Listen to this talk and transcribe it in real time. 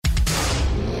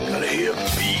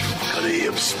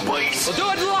spice. We'll do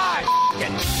it live.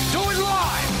 Do it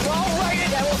live. I'll write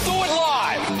it and we'll do it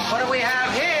live. What do we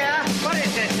have here? What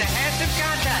is this? The handsome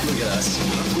contest. Look at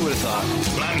us. Who would have thought?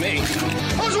 Not me.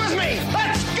 Who's with me?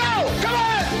 Let's go! Come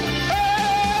on!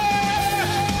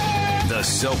 The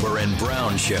Soper and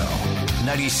Brown Show.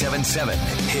 97.7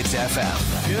 Hits FM.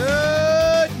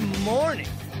 Good morning,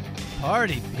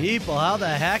 party people. How the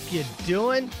heck you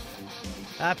doing?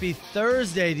 Happy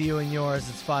Thursday to you and yours.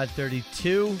 It's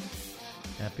 5:32.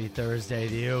 Happy Thursday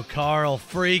to you, Carl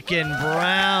freaking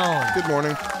Brown. Good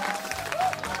morning.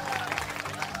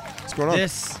 What's going on?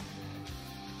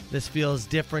 This feels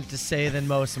different to say than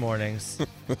most mornings.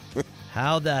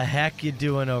 How the heck you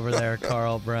doing over there,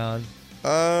 Carl Brown?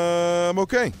 I'm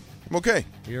okay.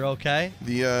 You're okay?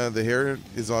 The hair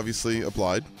is obviously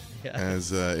applied, Yeah.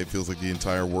 as it feels like the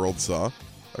entire world saw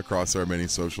across our many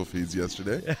social feeds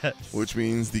yesterday, Yes. which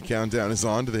means the countdown is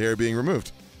on to the hair being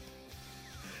removed.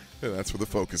 And that's where the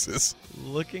focus is.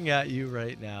 Looking at you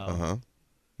right now. Uh-huh.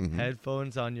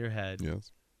 Headphones on your head.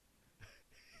 Yes.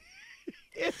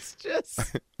 It's just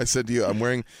I said to you, I'm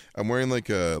wearing like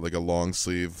a long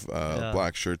sleeve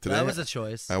black shirt today. that was a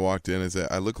choice. I walked in and said,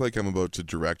 I look like I'm about to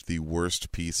direct the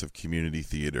worst piece of community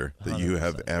theater that you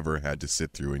have 100%. ever had to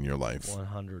sit through in your life.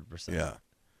 100%. Yeah.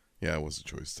 Yeah, it was a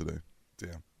choice today.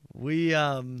 Damn. We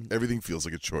Everything feels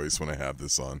like a choice when I have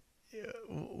this on.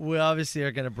 we obviously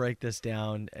are going to break this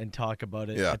down and talk about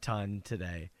it Yeah. a ton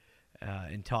today,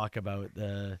 and talk about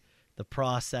the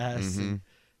process and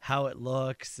how it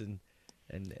looks and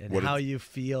What how it- you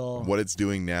feel. What it's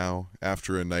doing now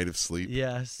after a night of sleep.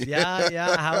 Yes.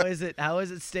 Yeah. How is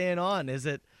it staying on? Is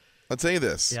it? I'll tell you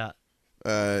this. Yeah.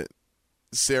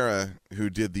 Sarah, who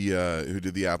did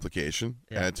the application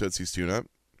Yeah. at Tootsie's Tune Up,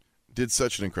 did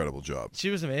such an incredible job. She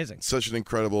was amazing. Such an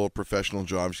incredible professional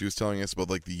job. She was telling us about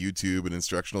like the YouTube and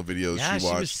instructional videos Yeah, she she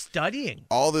watched. was studying.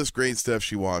 All this great stuff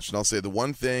she watched. And I'll say the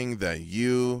one thing that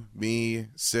you, me,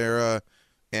 Sarah,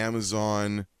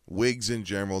 Amazon, wigs in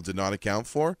general did not account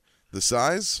for, the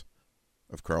size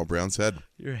of Carl Brown's head.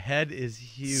 Your head is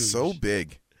huge. So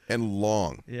big and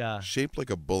long. Yeah. Shaped like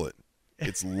a bullet.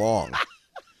 It's long.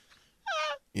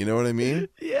 You know what I mean?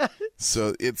 Yeah.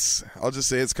 So I'll just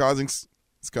say it's causing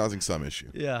some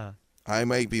issue. Yeah. I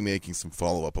might be making some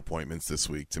follow-up appointments this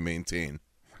week to maintain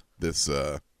this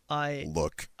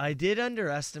look. I did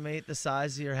underestimate the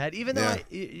size of your head, even though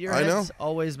Yeah. your I know. head's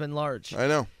always been large. I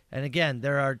know. And again,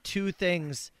 there are two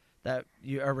things that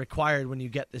you are required when you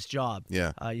get this job.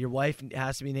 Yeah. Your wife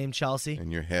has to be named Chelsea.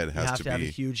 And your head you has have to to have a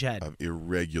be huge head. of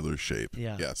irregular shape.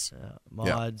 Yeah. Yes.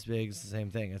 Maud's, Biggs, the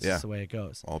same thing. It's Yeah. just the way it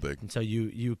goes. All big. And so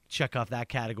you check off that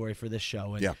category for this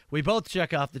show. And Yeah. we both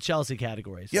check off the Chelsea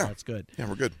category, so Yeah. that's good. Yeah,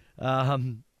 we're good.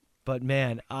 But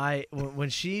man,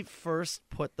 when she first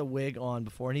put the wig on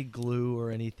before any glue or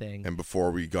anything, And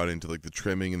before we got into like the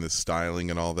trimming and the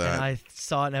styling and all that. and I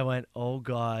saw it and I went, oh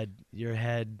God, your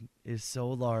head is so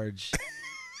large.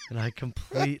 And I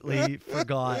completely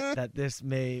forgot that this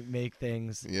may make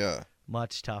things Yeah.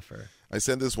 much tougher. I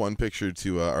sent this one picture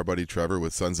to our buddy Trevor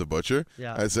with Sons of Butcher.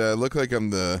 Yeah. I said, I look like I'm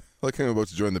about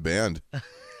to join the band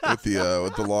with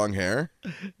the long hair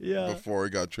Yeah. before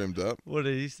it got trimmed up. What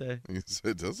did he say? He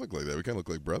said, it does look like that. We kind of look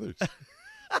like brothers.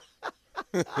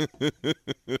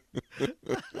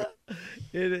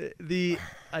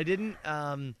 I didn't.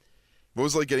 What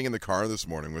was it like getting in the car this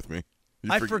morning with me?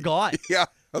 I forgot. Yeah.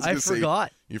 I I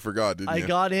forgot. You forgot, didn't I you?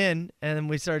 got in and then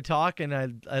we started talking.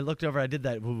 I looked over. I did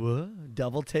that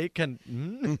double take.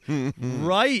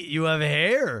 Right, you have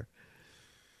hair.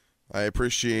 I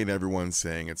appreciate everyone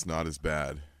saying it's not as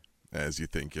bad as you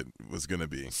think it was going to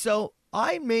be. So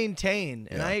I maintain,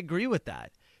 and Yeah. I agree with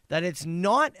that it's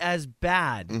not as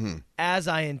bad Mm-hmm. as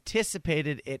I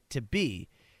anticipated it to be.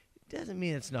 Doesn't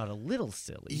mean it's not a little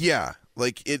silly. Yeah,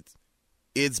 like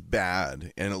it's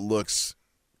bad and it looks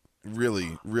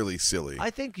really, really silly. I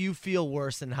think you feel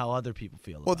worse than how other people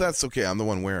feel. Well, about that's okay. I'm the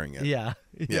one wearing it. it. Yeah.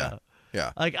 Yeah.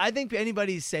 Yeah. Like, I think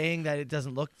anybody saying that it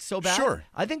doesn't look so bad, Sure.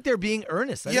 I think they're being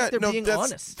earnest. I Yeah, think they're being that's,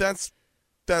 honest.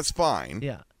 That's fine.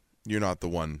 Yeah. You're not the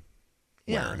one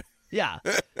Yeah. wearing it. Yeah.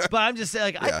 But I'm just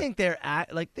saying, like, I Yeah. think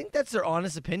think that's their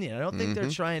honest opinion. I don't think they're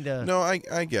trying to. No, I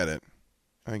get it.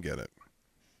 I get it.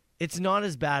 It's not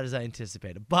as bad as I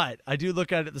anticipated. But I do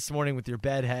look at it this morning with your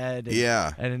bed head. And,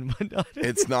 Yeah. And whatnot.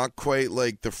 It's not quite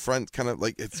like the front kind of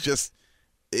like it's just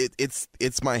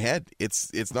it's my head.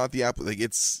 It's not the apple like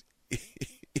it's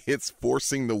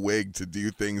forcing the wig to do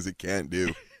things it can't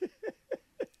do.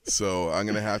 So I'm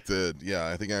gonna have to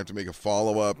I think I have to make a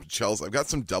follow-up. Chelsea, I've got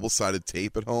some double-sided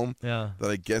tape at home Yeah. that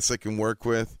I guess I can work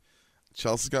with.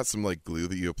 Chelsea's got some like glue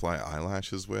that you apply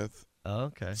eyelashes with. Oh,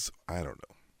 okay. So, I don't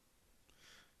know.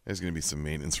 There's going to be some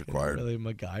maintenance required. Really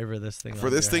MacGyver this thing.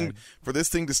 For this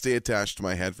thing to stay attached to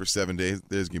my head for 7 days,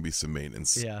 there's going to be some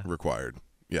maintenance required.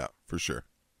 Yeah, for sure.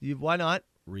 Why not?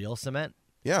 Real cement.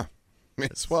 Yeah.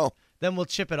 As well. Then we'll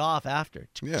chip it off after.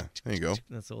 Yeah, there you go.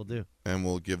 That's what we'll do. And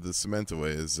we'll give the cement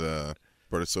away as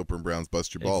part of Soper and Brown's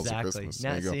Bust Your Balls at Christmas.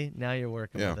 Now, see, now you're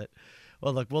working with it.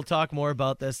 Well, look, we'll talk more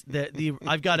about this.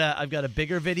 I've got a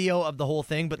bigger video of the whole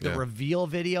thing, but the reveal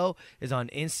video is on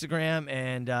Instagram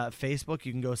and Facebook.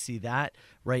 You can go see that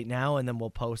right now, and then we'll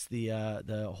post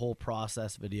the whole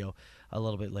process video a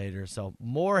little bit later. So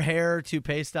more hair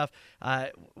toupee stuff.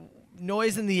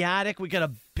 Noise in the Attic. We got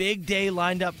a big day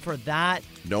lined up for that.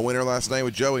 No winner last night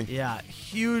with Joey. Yeah,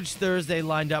 huge Thursday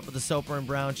lined up with the Soper and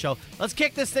Brown show. Let's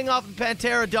kick this thing off with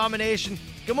Pantera Domination.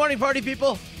 Good morning, party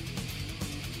people.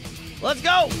 Let's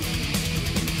go! And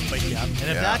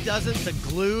if that doesn't, the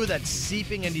glue that's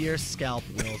seeping into your scalp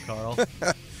will, Carl.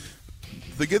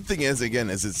 The good thing is, again,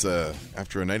 is it's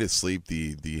after a night of sleep,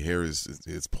 the hair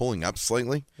is pulling up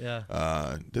slightly.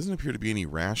 Yeah. Doesn't appear to be any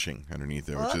rashing underneath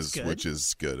there, which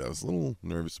is good. I was a little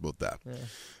nervous about that.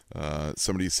 Yeah.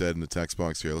 Somebody said in the text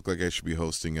box here, I look like I should be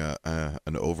hosting an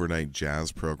overnight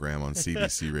jazz program on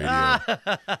CBC Radio.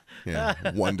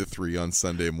 Yeah, 1 to 3 on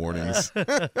Sunday mornings.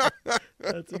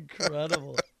 That's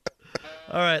incredible.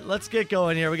 All right, let's get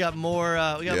going here. We got more.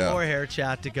 More hair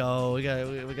chat to go. We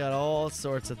got all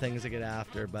sorts of things to get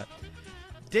after. But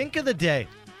dink of the day,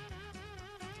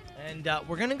 and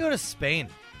we're gonna go to Spain.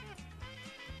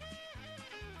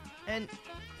 And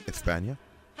España.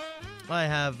 I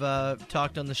have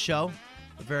talked on the show.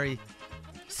 A very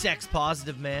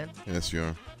sex-positive man. Yes, you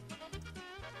are.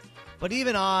 But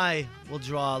even I will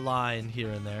draw a line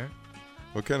here and there.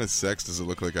 What kind of sex does it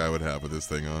look like I would have with this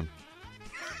thing on?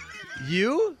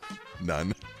 You?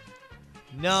 None.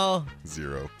 No.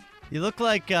 0. You look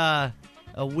like a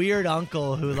weird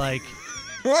uncle who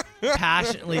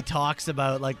passionately talks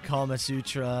about Kama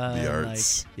Sutra. The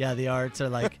arts. The arts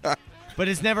are but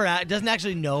it doesn't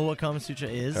actually know what Kama Sutra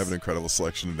is. Have an incredible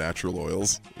selection of natural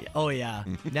oils. Oh yeah,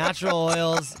 natural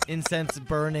oils, incense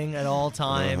burning at all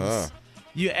times.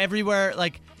 You everywhere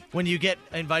when you get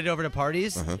invited over to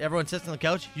parties, everyone sits on the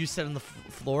couch. You sit on the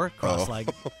floor,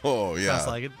 cross-legged. Oh yeah,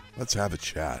 cross-legged. Let's have a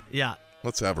chat. Yeah,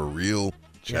 let's have a real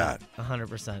chat.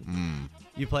 100%.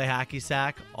 You play hacky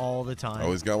sack all the time.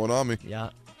 Always got one on me.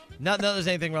 Yeah, not that there's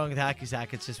anything wrong with hacky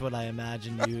sack. It's just what I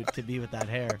imagine you to be with that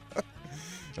hair.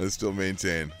 I still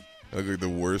maintain I look like the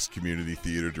worst community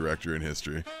theater director in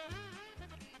history.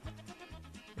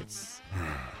 It's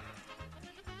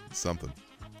something.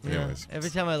 Yeah. Anyways, every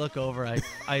time I look over, I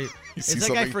it's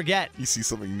like I forget. You see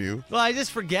something new? Well, I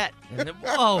just forget. And then,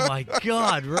 oh my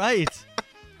God! Right.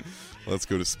 Let's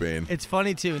go to Spain. It's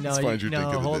funny too. No,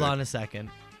 hold on a second.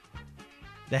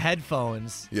 The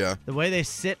headphones. Yeah. The way they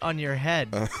sit on your head,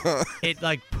 it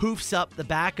poofs up the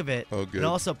back of it. Oh, good. It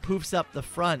also poofs up the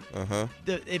front.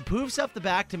 It poofs up the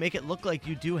back to make it look like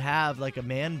you do have a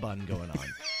man bun going on.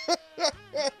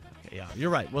 Okay, yeah, you're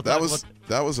right. That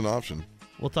was an option.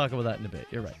 We'll talk about that in a bit.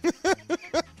 You're right.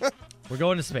 We're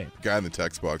going to Spain. Guy in the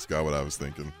text box got what I was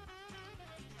thinking.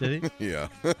 Did he? Yeah.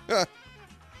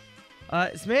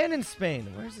 It's man in Spain.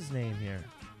 Where's his name here?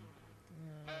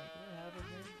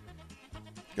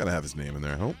 Gotta have his name in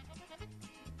there,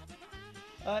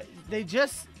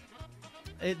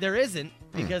 There isn't,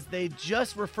 because they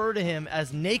just refer to him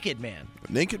as Naked Man.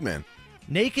 Naked Man.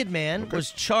 Naked Man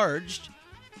was charged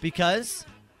because,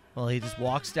 he just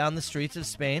walks down the streets of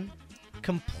Spain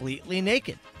completely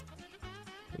naked.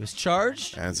 He was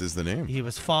charged. As is the name. He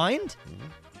was fined,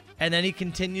 and then he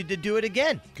continued to do it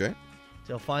again. Okay.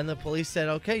 So finally the police said,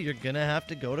 okay, you're going to have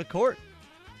to go to court.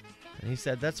 And he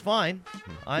said, that's fine.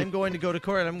 I'm going to go to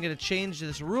court, and I'm going to change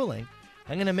this ruling.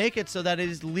 I'm going to make it so that it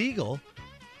is legal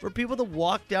for people to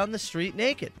walk down the street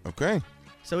naked. Okay.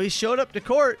 So he showed up to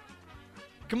court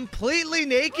completely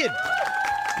naked.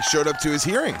 He showed up to his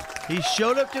hearing.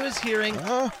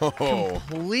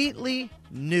 Completely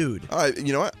nude.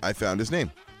 You know what? I found his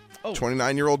name.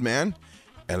 29-year-old man,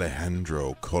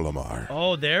 Alejandro Colomar.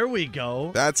 Oh, there we go.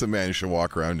 That's a man who should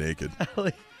walk around naked.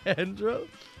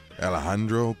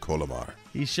 Alejandro Colomar.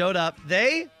 He showed up.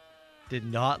 They did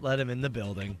not let him in the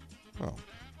building. Oh.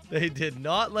 They did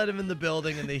not let him in the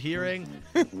building, and the hearing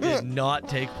did not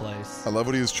take place. I love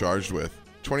what he was charged with.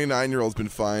 29-year-old's been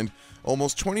fined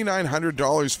almost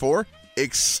 $2,900 for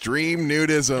extreme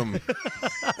nudism.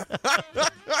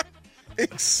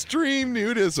 Extreme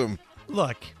nudism.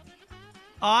 Look,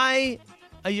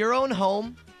 your own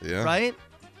home, right?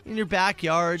 In your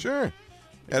backyard. Sure.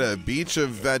 At a beach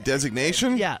of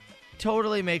designation? Yeah,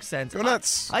 totally makes sense. Go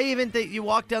nuts. I even think you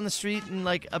walk down the street in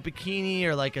a bikini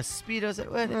or a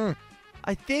Speedo.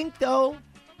 I think, though,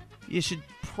 you should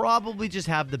probably just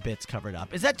have the bits covered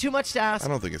up. Is that too much to ask? I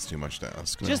don't think it's too much to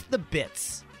ask. No. Just the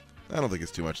bits. I don't think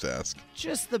it's too much to ask.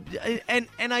 Just the and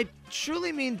I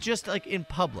truly mean just like in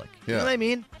public. You Yeah. know what I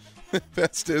mean?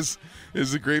 Best is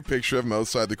a great picture of him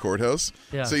outside the courthouse.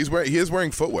 Yeah. So he is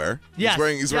wearing footwear. Yes. He's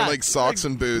wearing Yeah. like socks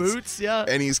Like and boots. boots, yeah.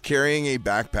 And he's carrying a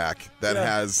backpack that Yeah.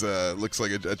 has looks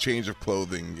like a change of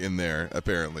clothing in there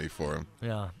apparently for him.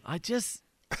 Yeah.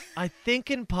 I think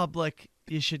in public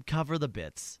you should cover the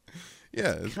bits.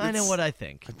 Yeah, Kind of what I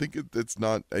think. I think it's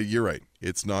not. You're right.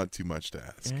 It's not too much to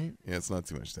ask. Right? Yeah, it's not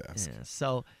too much to ask. Yeah.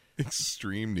 So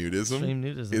Extreme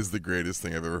nudism, is the greatest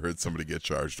thing I've ever heard somebody get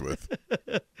charged with.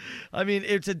 I mean,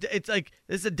 it's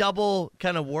a double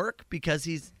kind of work because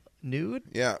he's nude.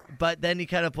 Yeah. But then he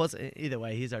kind of puts either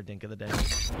way. He's our dink of the day.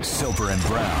 Soper and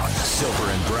Brown.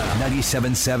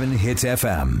 97.7 Hits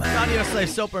FM. Audio Slave,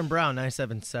 Soper and Brown,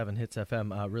 97.7 Hits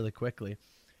FM. Really quickly,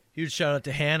 huge shout out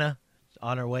to Hannah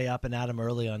on her way up and Adam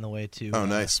early on the way to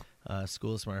Nice.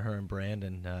 School this morning. Her and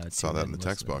Brandon. Saw that in the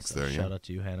text box there. Yeah. Shout out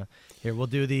to you, Hannah. Here, we'll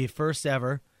do the first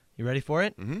ever. You ready for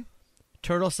it? Mm-hmm.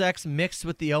 Turtle sex mixed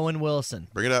with the Owen Wilson.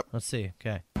 Bring it up. Let's see.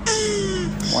 Okay.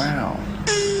 Wow.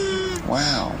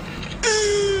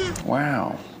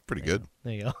 Pretty good.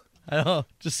 There you go. I don't know.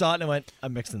 Just saw it and I went,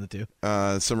 I'm mixing the two.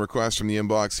 Some requests from the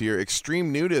inbox here.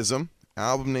 Extreme Nudism,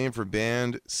 album name for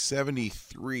band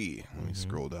 73. Let me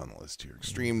scroll down the list here.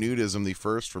 Extreme Nudism, the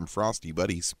first from Frosty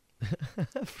Buddies.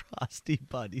 Frosty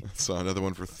Buddy. Saw another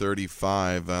one for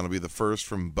 35. That'll be the first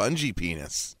from Bungee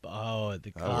Penis. Oh,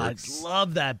 the God. works.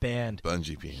 Love that band.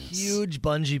 Bungee Penis. Huge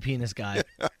bungee penis guy.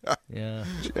 Yeah.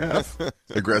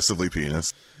 Aggressively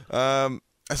penis.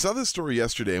 I saw this story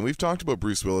yesterday, and we've talked about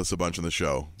Bruce Willis a bunch on the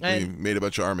show. We made a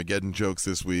bunch of Armageddon jokes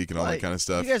this week and all that kind of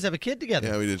stuff. You guys have a kid together.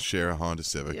 Yeah, we did share a Honda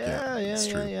Civic. Yeah, it's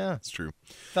true. yeah. It's true.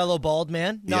 Fellow bald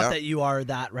man. Not Yeah. that you are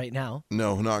that right now.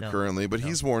 No, not currently, but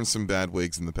he's worn some bad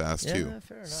wigs in the past Yeah, too.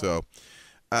 fair enough. So,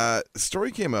 the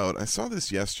story came out. I saw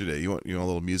this yesterday. You want a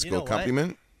little musical know what?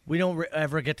 accompaniment? We don't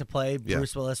ever get to play Yeah.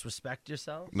 Bruce Willis Respect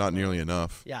Yourself. Not nearly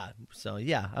enough. Yeah. So,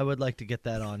 yeah, I would like to get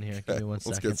that on here. Give me one Let's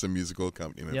second. get some musical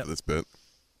accompaniment Yep. for this bit.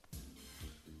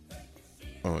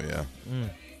 Oh yeah.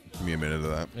 Give me a minute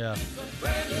of that. Yeah.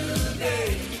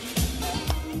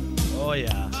 Oh,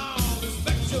 yeah.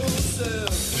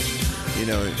 You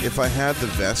know, if I had the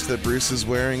vest that Bruce is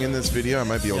wearing in this video, I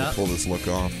might be able Yeah. to pull this look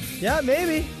off. Yeah,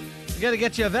 maybe. We got to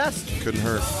get you a vest. Couldn't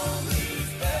hurt.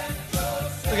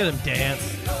 Look at him dance.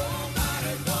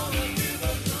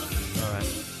 All right.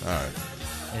 All right.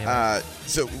 Anyway.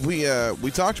 So we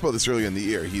talked about this earlier in the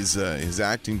year. His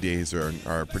acting days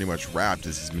are pretty much wrapped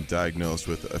as he's been diagnosed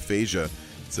with aphasia.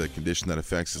 It's a condition that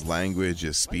affects his language,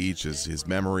 his speech, his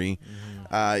memory.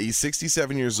 He's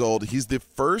 67 years old. He's the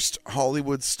first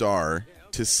Hollywood star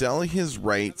to sell his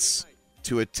rights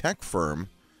to a tech firm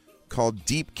called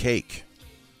Deep Cake.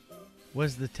 What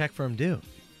does the tech firm do?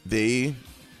 They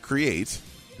create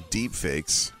deep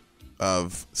fakes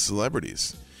of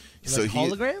celebrities. Like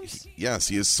holograms? Yes,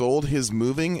 he has sold his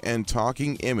moving and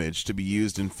talking image to be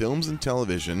used in films and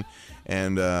television,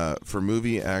 and for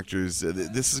movie actors,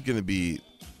 this is going to be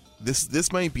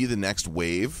this might be the next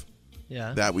wave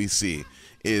Yeah. that we see.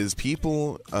 Is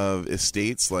people of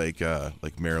estates like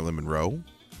Marilyn Monroe,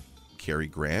 Cary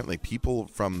Grant, like people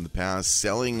from the past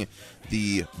selling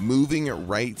the moving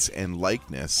rights and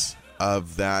likeness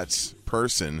of that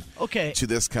person to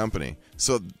this company.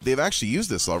 So they've actually used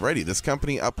this already. This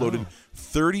company uploaded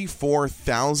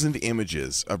 34,000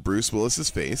 images of Bruce Willis's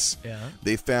face. Yeah.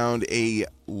 They found a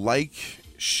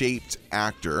like-shaped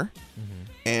actor,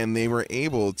 and they were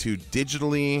able to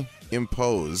digitally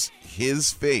impose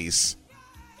his face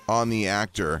on the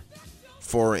actor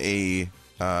for a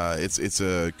it's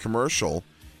a commercial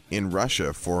in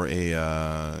Russia for it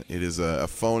is a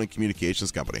phone and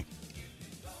communications company.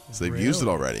 So they've used it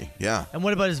Really? already. Yeah. And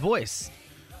what about his voice?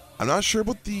 I'm not sure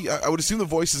about I would assume the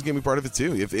voice is going to be part of it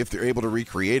too, if they're able to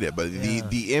recreate it. But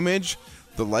the image,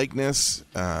 the likeness,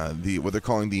 what they're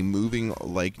calling the moving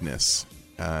likeness.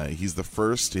 He's the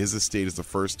first. His estate is the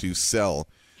first to sell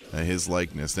his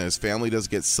likeness. Now his family does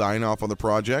get sign off on the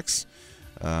projects,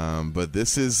 but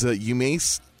this is you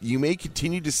may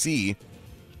continue to see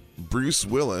Bruce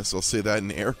Willis. I'll say that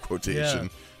in air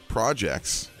quotation.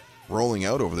 Projects rolling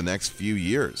out over the next few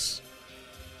years.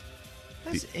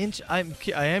 I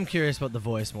am curious about the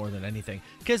voice more than anything.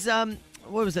 Because,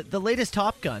 what was it? The latest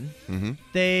Top Gun,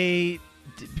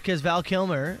 because Val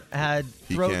Kilmer had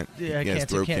throat cancer,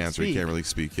 throat can't cancer. He speak. can't really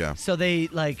speak, yeah. So they,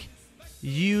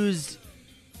 used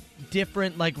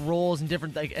different, roles and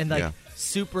different,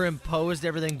 superimposed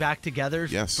everything back together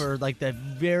Yes. for, the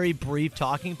very brief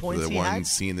talking points The he one had.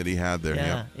 scene that he had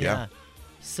there. Yeah.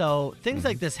 So things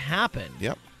like this happen.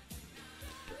 Yep.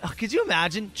 Could you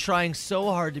imagine trying so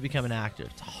hard to become an actor?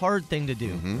 It's a hard thing to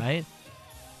do, right?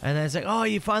 And then it's like, oh,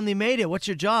 you finally made it. What's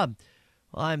your job?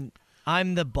 Well,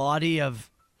 I'm the body of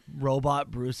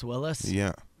robot Bruce Willis.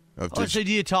 Yeah. So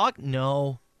do you talk?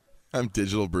 No. I'm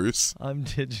Digital Bruce. I'm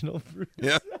Digital Bruce.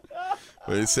 Yeah.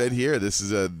 But it said here, this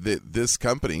is this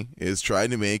company is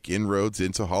trying to make inroads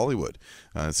into Hollywood.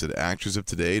 It said actors of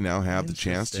today now have the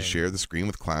chance to share the screen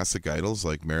with classic idols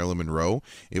like Marilyn Monroe.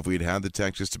 If we'd had the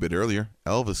tech just a bit earlier,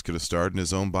 Elvis could have starred in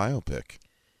his own biopic.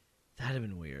 That'd have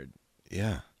been weird.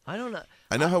 Yeah. I don't know.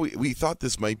 I know how we thought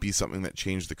this might be something that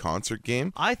changed the concert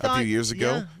game I thought, a few years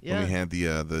ago yeah. when we had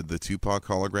the Tupac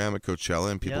hologram at Coachella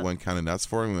and people went kind of nuts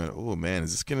for him. We went, oh man,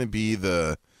 is this going to be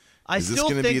the? I still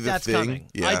think that's thing? coming.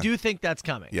 Yeah. I do think that's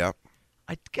coming. Yeah.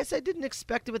 I guess I didn't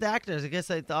expect it with actors. I guess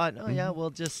I thought, oh yeah, we'll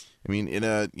just. I mean, in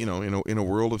a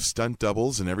world of stunt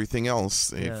doubles and everything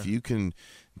else, if you can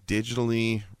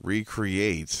digitally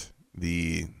recreate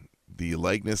the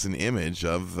likeness and image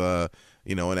of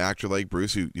an actor like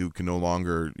Bruce who can no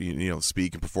longer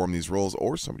speak and perform these roles,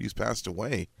 or somebody who's passed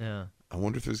away, I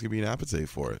wonder if there's gonna be an appetite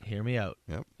for it. Hear me out.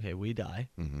 Yep. Okay, we die.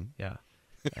 Mm-hmm. Yeah.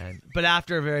 But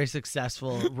after a very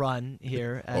successful run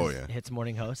here as Hits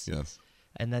Morning host, yes.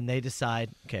 And then they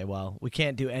decide, okay, well, we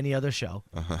can't do any other show,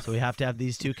 so we have to have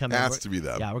these two come in. Has to be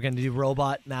them. Yeah, we're going to do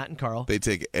Robot, Matt, and Carl. They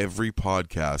take every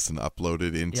podcast and upload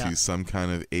it into some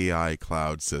kind of AI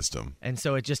cloud system. And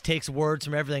so it just takes words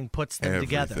from everything, puts them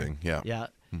together. Everything, yeah. Yeah.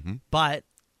 Mm-hmm. But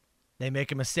they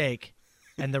make a mistake,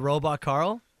 and the Robot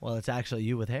Carl, well, it's actually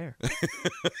you with hair.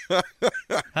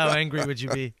 How angry would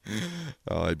you be?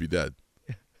 Oh, I'd be dead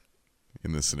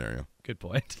in this scenario. Good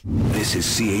point. This is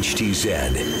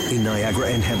CHTZ in Niagara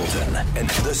and Hamilton, and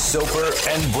the Soper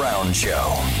and Brown Show.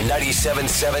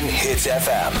 97.7 Hits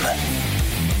FM.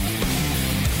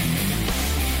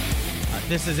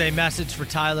 This is a message for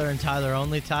Tyler and Tyler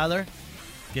only. Tyler,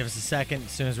 give us a second.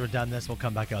 As soon as we're done this, we'll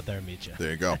come back out there and meet you.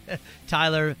 There you go.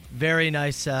 Tyler, very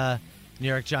nice New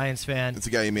York Giants fan. It's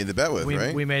the guy you made the bet with,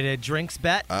 right? We made a drinks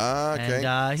bet. Okay.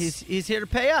 And he's here to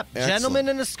pay up. Excellent. Gentleman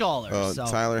and a scholar. So.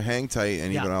 Tyler, hang tight,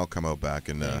 and even I'll come out back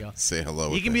and say hello.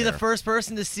 He can be the first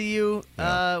person to see you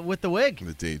with the wig.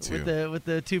 The day two. With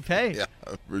the toupee. Yeah,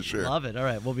 for sure. Love it. All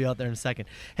right, we'll be out there in a second.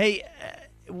 Hey,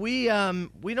 we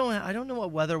don't. I don't know what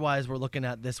weather-wise we're looking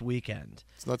at this weekend.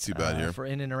 It's not too bad here for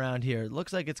in and around here. It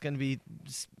looks like it's going to be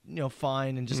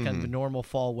fine and just kind of a normal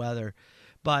fall weather,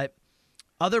 but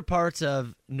other parts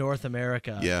of North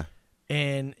America,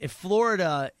 and if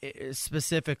Florida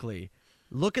specifically,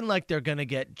 looking like they're going to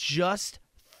get just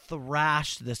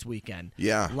thrashed this weekend.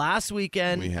 Yeah. Last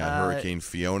weekend we had Hurricane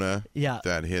Fiona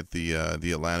that hit the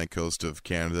Atlantic coast of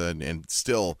Canada, and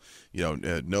still,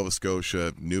 Nova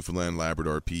Scotia, Newfoundland,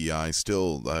 Labrador, PEI,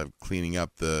 still cleaning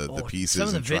up the pieces.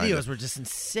 Some of the and videos were just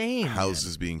insane.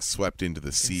 Houses being swept into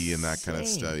the sea and that kind of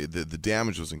stuff. The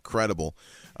damage was incredible.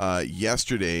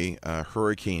 Yesterday,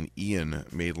 Hurricane Ian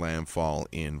made landfall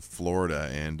in Florida,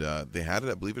 and they had it,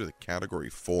 I believe, at a Category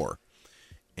 4.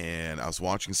 And I was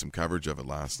watching some coverage of it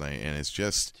last night, and it's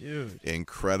just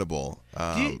incredible.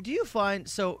 Do you find,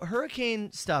 so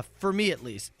hurricane stuff, for me at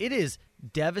least, it is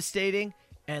devastating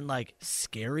and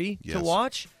scary to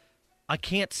watch. I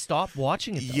can't stop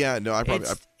watching it, though. Yeah, no,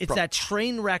 it's that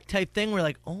train wreck type thing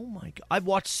where oh my God, I've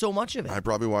watched so much of it. I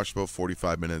probably watched about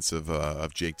 45 minutes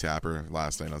of Jake Tapper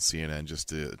last night on CNN just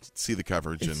to see the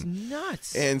coverage. It's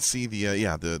nuts. And see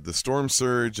the storm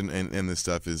surge and this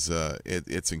stuff is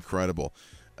it's incredible.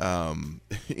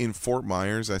 In Fort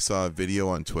Myers, I saw a video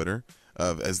on Twitter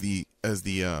of as the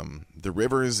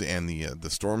rivers and the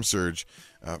storm surge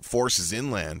forces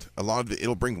inland. A lot of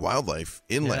it'll bring wildlife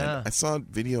inland. Yeah. I saw a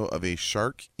video of a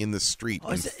shark in the street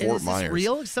in Fort is Myers. This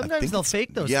real? Sometimes they'll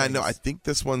fake those. Yeah, things. no, I think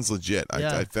this one's legit.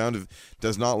 I found it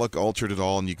does not look altered at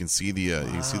all, and you can see you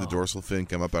can see the dorsal fin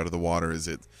come up out of the water as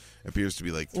it appears to be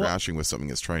thrashing with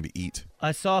something it's trying to eat.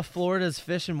 I saw Florida's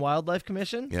Fish and Wildlife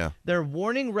Commission. Yeah. They're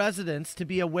warning residents to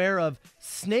be aware of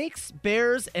snakes,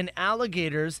 bears, and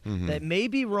alligators that may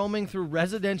be roaming through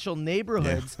residential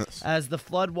neighborhoods as the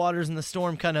floodwaters and the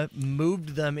storm kind of moved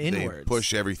them inwards. They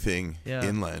push everything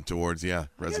inland towards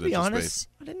residential be honest, space.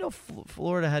 I didn't know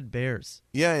Florida had bears.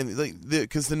 Yeah, and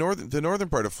because the northern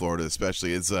part of Florida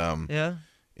especially is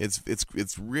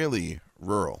it's really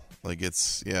rural.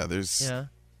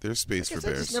 There's space for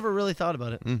bears. I just never really thought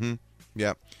about it. Mm-hmm.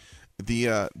 Yeah,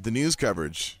 the news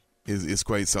coverage is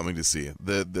quite something to see.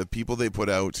 The people they put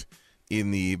out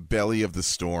in the belly of the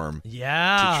storm.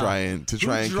 Yeah. To try and Who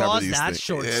cover draws these that things.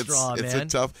 short straw, it's man? a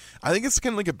tough. I think it's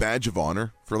kind of like a badge of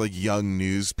honor for like young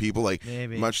news people, like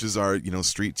Maybe. much as our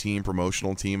street team,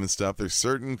 promotional team and stuff. There's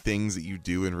certain things that you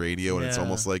do in radio, and it's Yeah.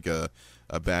 almost like a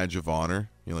badge of honor.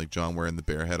 Like John wearing the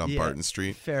bear head on Yeah, Barton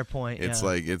Street. Fair point. It's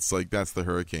yeah. like that's the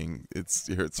hurricane. It's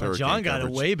Well, hurricane John got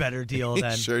coverage. a way better deal He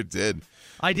than. sure did.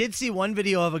 I did see one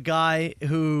video of a guy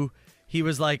who he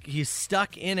was like he's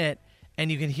stuck in it,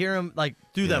 and you can hear him like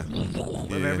through the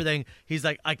of everything. He's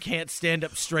like, I can't stand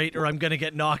up straight, or I'm gonna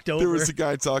get knocked over. There was a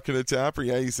guy talking to Tapper.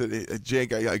 Yeah, he said, hey,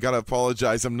 Jake, I gotta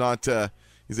apologize. I'm not.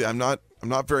 He said, I'm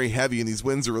not very heavy, and these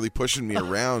winds are really pushing me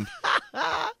around.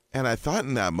 And I thought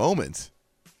in that moment,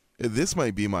 this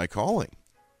might be my calling.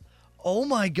 Oh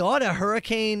my God, a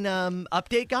hurricane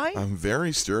update guy? I'm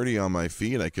very sturdy on my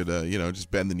feet. I could,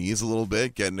 just bend the knees a little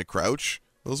bit, get in a crouch.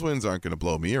 Those winds aren't going to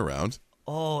blow me around.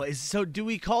 Oh, so do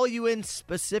we call you in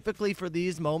specifically for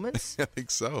these moments? I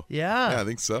think so. Yeah. Yeah, I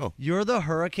think so. You're the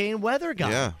hurricane weather guy.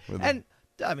 Yeah. And,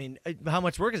 I mean, how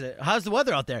much work is it? How's the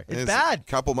weather out there? It's a bad.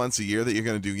 couple months a year that you're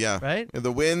going to do, yeah. Right? And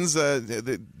the winds,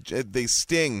 they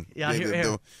sting. Yeah,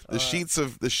 here. The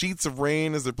sheets of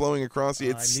rain as they're blowing across you,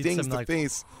 it I need stings some, the like,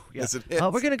 face Yeah. as it hits.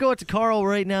 We're going to go out to Carl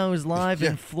right now, who's live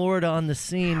in Florida on the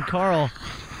scene. Carl,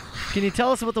 can you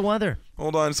tell us about the weather?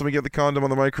 Hold on, so we get the condom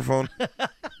on the microphone.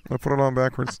 I put it on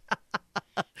backwards.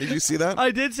 Did you see that?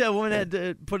 I did say a woman had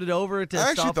to put it over to I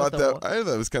actually stop thought with the I thought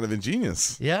that was kind of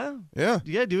ingenious. Yeah? Yeah.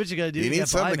 You got to do what you got to do. You to need get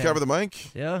something by, to man. cover the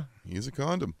mic. Yeah, Use a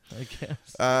condom. I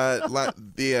guess.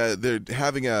 They're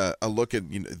having a look at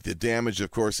the damage.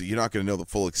 Of course, you're not going to know the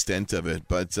full extent of it.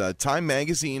 But Time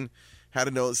Magazine had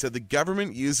a note that said the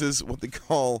government uses what they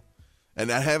call,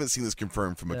 and I haven't seen this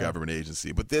confirmed from a government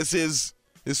agency, but this is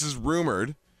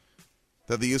rumored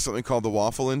that they use something called the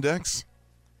Waffle Index.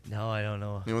 No, I don't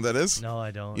know. You know what that is? No, I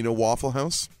don't. You know Waffle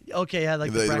House? Okay, yeah,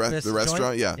 like the breakfast the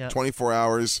restaurant, joint? yeah. 24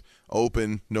 hours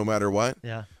open no matter what.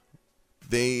 Yeah.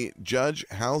 They judge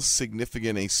how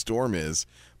significant a storm is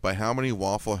by how many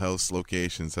Waffle House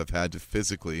locations have had to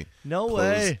physically No close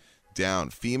way.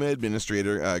 down. FEMA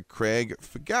Administrator Craig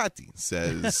Fagati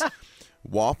says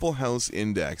Waffle House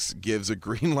Index gives a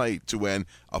green light to when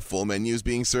a full menu is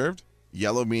being served,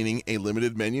 yellow meaning a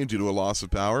limited menu due to a loss of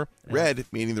power, red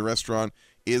meaning the restaurant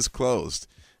is closed.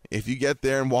 If you get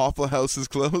there and Waffle House is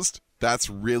closed, that's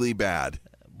really bad.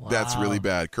 That's really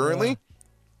bad. Currently,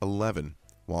 11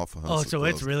 Waffle House. Oh, so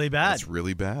it's really bad. That's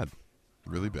really bad.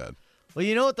 Really bad. Well,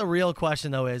 you know what the real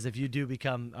question, though, is if you do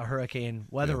become a hurricane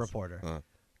weather reporter,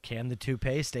 can the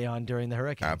toupee stay on during the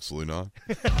hurricane? Absolutely not.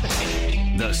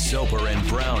 The Soper and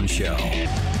Brown Show.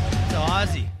 So,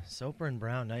 Ozzy, Soper and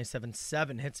Brown,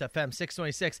 97.7 Hits FM,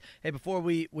 626. Hey, before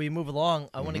we move along,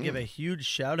 I want to give a huge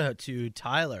shout-out to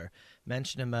Tyler.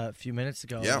 Mentioned him a few minutes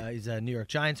ago. Yeah. He's a New York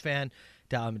Giants fan,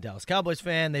 I'm a Dallas Cowboys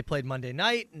fan. They played Monday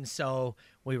night, and so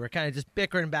we were kind of just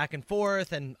bickering back and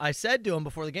forth, and I said to him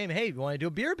before the game, hey, you want to do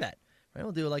a beer bet? Right,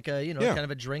 we'll do like a, kind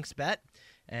of a drinks bet.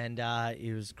 And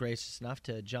he was gracious enough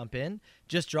to jump in.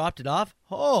 Just dropped it off.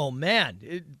 Oh, man.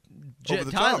 Over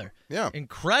the Tyler. top. Yeah.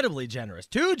 Incredibly generous.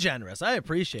 Too generous. I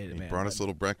appreciate it, He man. brought us a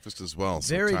little breakfast as well.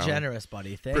 So Very Tyler, generous,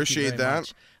 buddy. Thank appreciate you very that.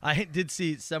 much. I did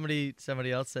see somebody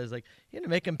else says, like, you know,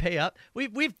 make him pay up.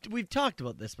 We've talked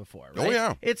about this before, right? Oh,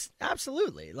 yeah. It's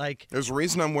absolutely like There's a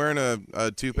reason I'm wearing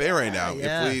a toupee right now.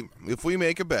 yeah. If we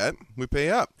make a bet, we pay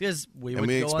up. because we And would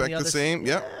we go on expect the the other same,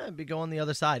 yep. be going the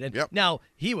other side. And Yep. now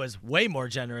he was way more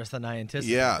generous than I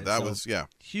anticipated. Yeah, that so was, yeah.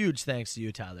 huge thanks to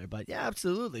you, Tyler. But yeah,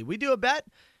 absolutely. We do a bet.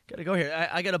 Got to go here.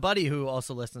 I got a buddy who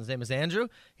also listens. His name is Andrew.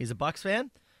 He's a Bucks fan.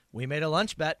 We made a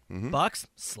lunch bet. Bucks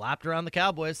slapped around the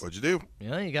Cowboys. What'd you do?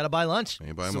 Yeah, you got to buy lunch.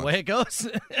 You buy It's lunch. the way it goes.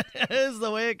 It's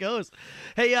the way it goes.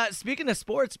 Hey, speaking of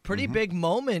sports, pretty big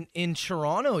moment in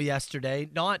Toronto yesterday.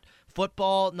 Not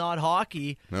football, not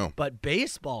hockey, No. but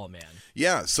baseball, man.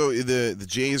 Yeah, so the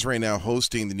Jays right now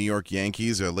hosting the New York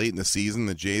Yankees. Late in the season,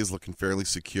 the Jays looking fairly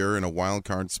secure in a wild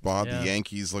card spot. Yeah. The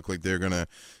Yankees look like they're going to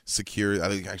secure. I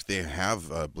think actually they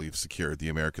have, I believe, secured the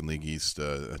American League East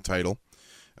title.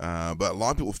 But a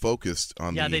lot of people focused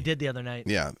on Yeah, they did the other night.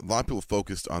 Yeah, a lot of people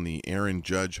focused on the Aaron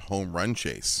Judge home run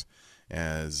chase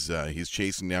as he's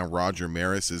chasing down Roger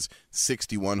Maris's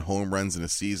 61 home runs in a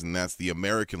season. That's the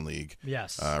American League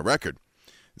Yes. record.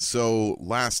 So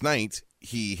last night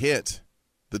he hit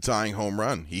the tying home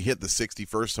run. He hit the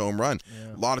 61st home run.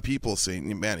 Yeah. A lot of people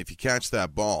saying, man, if you catch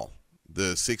that ball,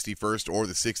 the 61st or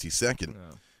the 62nd,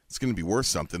 it's going to be worth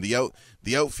something. The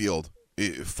outfield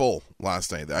full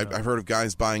last night. I've heard of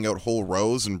guys buying out whole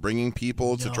rows and bringing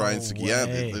people to try and secure. Yeah,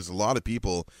 way. there's a lot of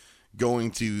people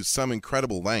going to some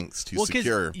incredible lengths to Well, 'cause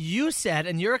secure. you said,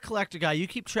 and you're a collector guy, you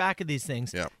keep track of these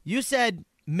things. Yeah. You said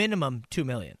minimum $2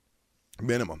 million.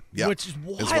 Minimum, yeah. Which is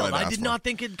what wild. I've I did asked not for.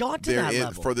 think it got to There that is,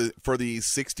 level. for the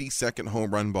 60-second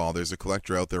home run ball, there's a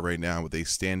collector out there right now with a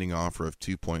standing offer of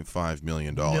 $2.5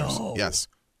 million. No. Yes.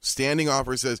 Standing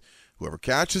offer says whoever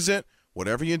catches it,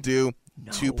 whatever you do,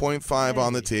 2.5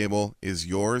 on the table is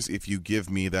yours if you give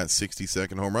me that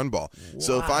 60-second home run ball.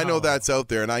 So if I know that's out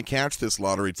there and I catch this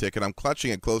lottery ticket, I'm clutching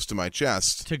it close to my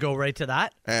chest. To go right to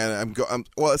that? And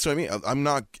well, that's what I mean. I'm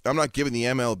not giving the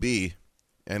MLB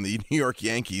and the New York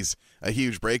Yankees a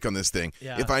huge break on this thing.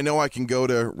 Yeah. If I know I can go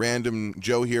to random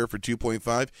Joe here for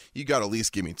 2.5, you got to at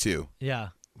least give me 2 Yeah.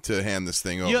 to hand this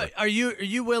thing over. Are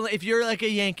you willing, if you're like a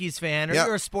Yankees fan or Yeah.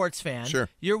 you're a sports fan, Sure.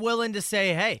 you're willing to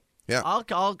say, hey, Yeah.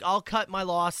 I'll cut my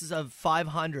losses of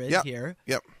 500 Yep. here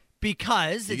Yep.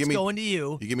 because You it's give me- going to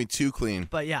you. You give me 2 clean.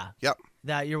 But yeah, Yep.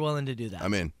 that you're willing to do that.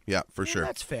 I'm in. Yeah, for sure.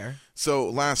 That's fair. So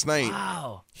last night,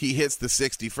 Wow. he hits the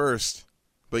 61st,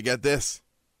 but get this.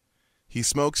 He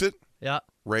smokes it Yeah.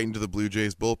 right into the Blue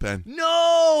Jays bullpen.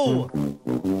 No!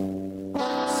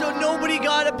 So nobody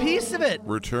got a piece of it.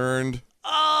 Returned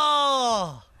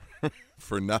Oh!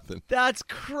 for nothing. That's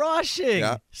crushing.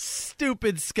 Yeah.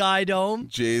 Stupid Sky Dome.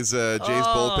 Jay's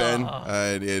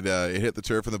bullpen. It hit the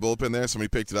turf in the bullpen there. Somebody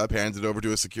picked it up, hands it over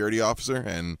to a security officer,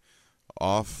 and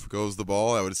off goes the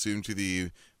ball. I would assume to the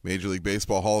Major League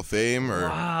Baseball Hall of Fame or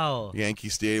Wow. Yankee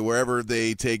Stadium, wherever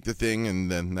they take the thing,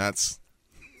 and then that's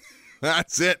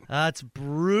it. That's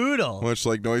brutal. Much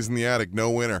like Noise in the Attic, no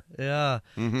winner. Yeah.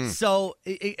 So,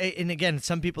 and again,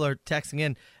 some people are texting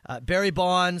in. Barry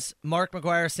Bonds, Mark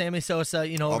McGwire, Sammy Sosa,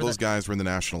 All over those guys were in the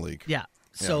National League. Yeah.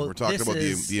 So we're talking this about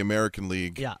is, the American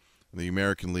League. Yeah. The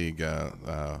American League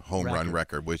home run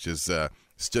record, which is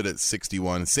stood at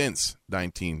 61 since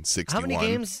 1961. How many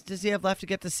games does he have left to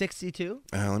get to 62?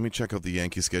 Let me check out the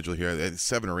Yankee schedule here.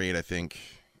 7 or 8, I think.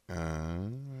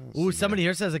 Ooh, somebody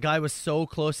here says a guy was so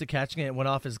close to catching it, it went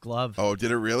off his glove. Oh,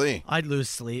 did it really? I'd lose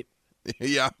sleep.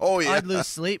 Yeah. Oh, yeah. I'd lose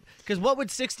sleep. Because what would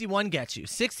 61 get you?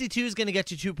 62 is going to get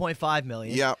you $2.5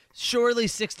 million. Yeah. Surely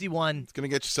 61. It's going to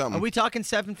get you something. Are we talking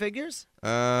 7 figures?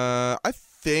 I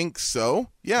think so.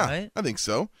 Yeah, Right. I think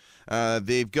so.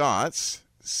 They've got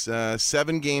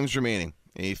 7 games remaining.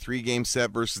 A 3-game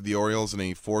set versus the Orioles and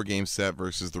a 4-game set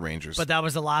versus the Rangers. But that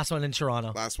was the last one in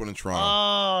Toronto. Last one in Toronto.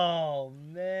 Oh,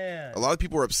 man. A lot of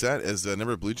people were upset as a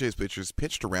number of Blue Jays pitchers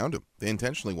pitched around him. They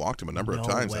intentionally walked him a number of No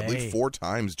times. I way. believe 4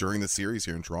 times during the series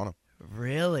here in Toronto.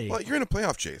 Really? Well, you're in a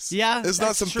playoff chase. Yeah, it's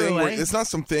that's not true, something. eh? It's not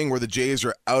something where the Jays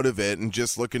are out of it and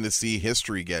just looking to see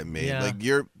history get made. Yeah. Like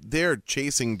they're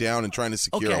chasing down and trying to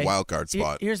secure a wild card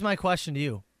spot. Here's my question to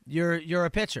you. You're a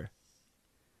pitcher.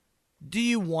 Do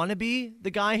you want to be the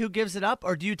guy who gives it up,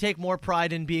 or do you take more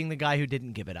pride in being the guy who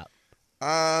didn't give it up?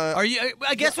 Are you?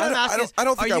 I guess what I'm asking is, I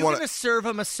don't think are I you wanna- going to serve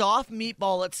him a soft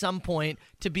meatball at some point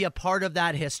to be a part of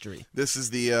that history? This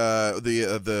is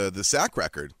the sack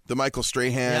record, the Michael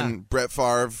Strahan, Yeah. Brett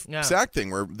Favre Yeah. sack thing,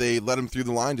 where they let him through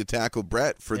the line to tackle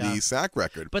Brett for Yeah. the sack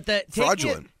record. But that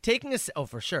fraudulent. taking a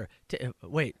for sure.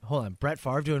 Wait, hold on. Brett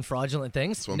Favre doing fraudulent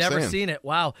things? That's what I'm Never saying. seen it.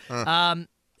 Wow.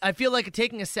 I feel like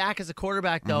taking a sack as a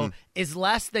quarterback though is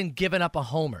less than giving up a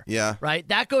homer. Mm-hmm. Yeah. Right.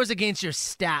 That goes against your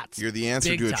stats. You're the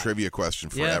answer big to a time. trivia question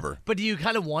Yeah. forever. But do you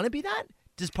kind of want to be that?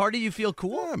 Does part of you feel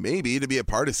cool? Yeah, maybe to be a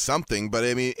part of something, but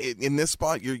I mean, in this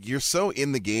spot, you're so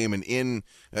in the game, and in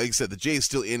like I said, the Jays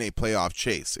still in a playoff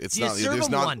chase. It's Do you not serve there's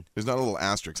them not one? there's not a little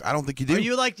asterisk. I don't think you do. Are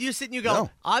you like, do you sit and you go, No.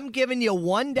 I'm giving you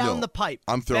one down No. the pipe.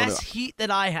 I'm throwing best it- heat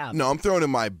that I have. No, I'm throwing in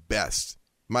my best.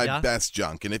 Yeah? Best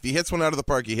junk. And if he hits one out of the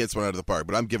park, he hits one out of the park.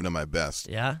 But I'm giving him my best.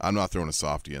 Yeah? I'm not throwing a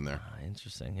softie in there.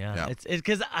 Interesting. Yeah. Yeah. It's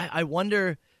because I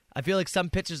wonder. I feel like some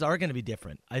pitches are going to be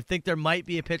different. I think there might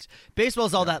be a pitch.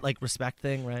 Baseball's all that like respect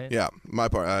thing, right? Yeah, my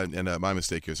part and my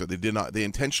mistake here. So they did not. They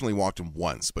intentionally walked him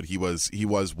once, but he was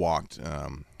walked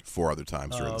 4 other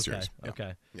times during the okay. series. Yeah.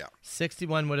 Okay. Yeah.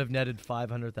 61 would have netted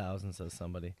 500,000, says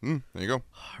somebody. There you go.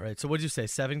 All right. So what'd you say?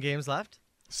 7 games left?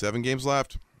 7 games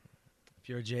left. If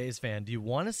you're a Jays fan, do you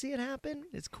want to see it happen?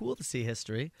 It's cool to see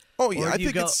history. Oh Or yeah, do I you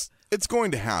think go- it's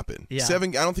going to happen. Yeah. 7.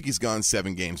 I don't think he's gone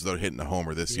 7 games without hitting a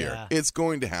homer this Yeah. year. It's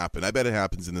going to happen. I bet it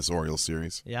happens in this Orioles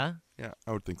series. Yeah? Yeah,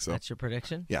 I would think so. That's your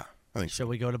prediction? Yeah, I think so. Shall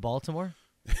we go to Baltimore?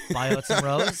 Buy out some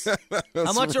rows?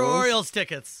 How much are Rose? Orioles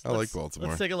tickets? I like Baltimore.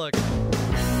 Let's take a look. I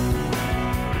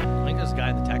think there's a guy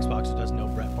in the text box who doesn't know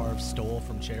Brett Favre stole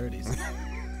from charities.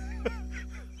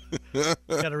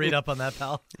 Got to read up on that,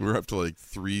 pal. We're up to like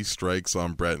 3 strikes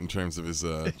on Brett in terms of his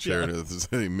charity. There's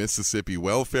a Mississippi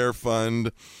Welfare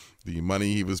Fund, the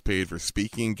money he was paid for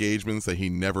speaking engagements that he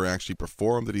never actually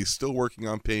performed, that he's still working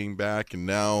on paying back, and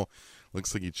now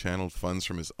looks like he channeled funds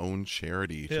from his own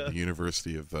charity to the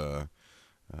University of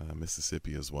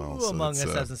Mississippi as well. Who So among it's,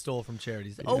 us hasn't stole from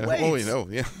charities? yeah. Oh, wait. Oh, we know.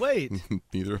 Yeah. Wait.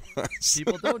 Neither of us.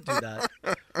 People don't do that.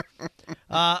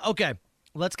 Okay.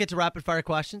 Let's get to rapid fire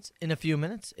questions in a few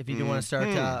minutes. If you do want to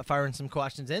start firing some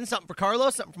questions in, something for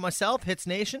Carlos, something for myself, Hits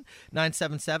Nation,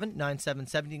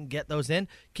 977-977. You can get those in.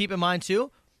 Keep in mind,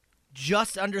 too,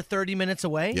 just under 30 minutes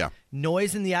away. Yeah.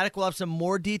 Noise in the Attic. We'll have some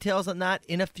more details on that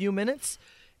in a few minutes.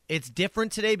 It's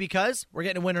different today because we're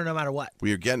getting a winner no matter what.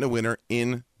 We are getting a winner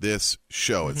in this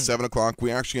show. At 7 o'clock,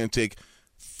 we're actually going to take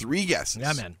 3 guesses.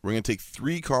 Yeah, man. We're going to take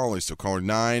 3 callers. So caller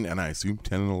 9, and I assume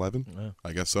 10 and 11.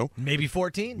 I guess so. Maybe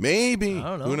 14. Maybe. I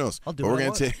don't know. Who knows? I'll do But what we're I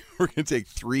going to take we're going to take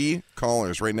 3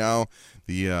 callers right now.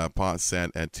 The pot's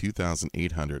set at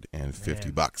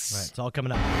 $2,850. Right, it's all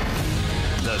coming up.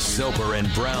 The Soper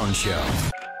and Brown Show.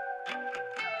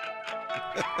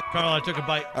 Carl, I took a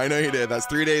bite. I know you did. That's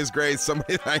 3 days grace.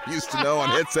 Somebody that I used to know on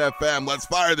Hits FM. Let's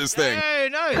fire this thing. Hey,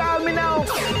 nice. Call me now.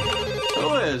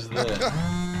 Who is this?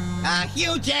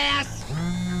 Huge ass.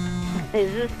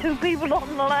 Is this 2 people on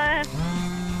the line?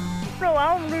 No,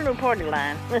 I don't do no party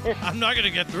line. I'm not going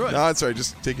to get through it. No, it's all right.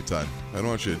 Just take your time. I don't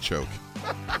want you to choke.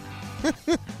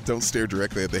 Don't stare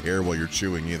directly at the hair while you're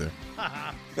chewing either.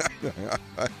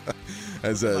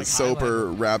 As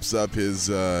Soper wraps up his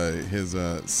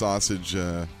sausage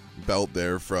belt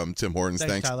there from Tim Hortons.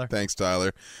 Thanks,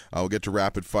 Tyler. We'll get to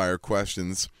rapid fire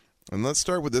questions, and let's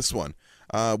start with this one.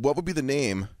 What would be the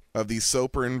name of the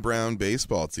Soper and Brown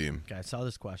baseball team? Okay, I saw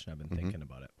this question. I've been thinking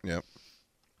about it. Yep.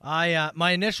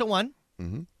 My initial one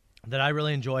that I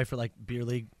really enjoy for like beer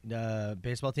league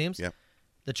baseball teams. Yep.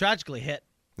 The Tragically Hit.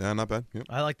 Yeah, not bad. Yep.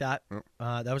 I like that. Yep.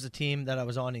 That was a team that I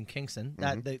was on in Kingston.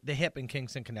 That the Hip and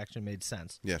Kingston connection made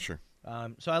sense. Yeah, sure.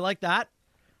 So I like that.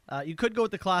 You could go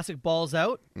with the classic Balls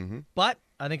Out, but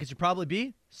I think it should probably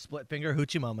be Split Finger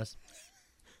Hoochie Mamas.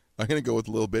 I'm gonna go with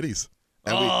Little Bitties.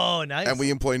 And Nice. And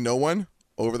we employ no one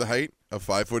over the height of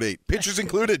 5'8". Pictures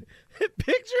included.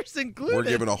 Pictures included. We're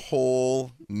giving a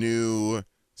whole new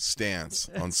stance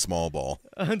on small ball.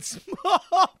 On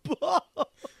small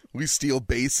ball. We steal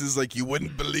bases like you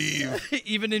wouldn't believe.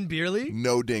 Even in beer league?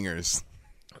 No dingers.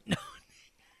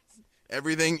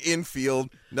 Everything infield,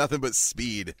 nothing but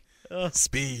speed.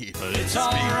 Speed. Well, it's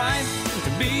alright to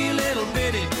be a little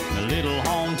bitty, a little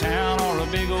hometown or a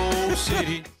big old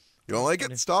city. You don't like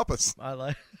it? Stop us. I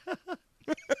like.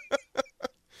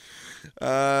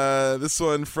 This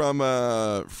one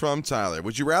from Tyler.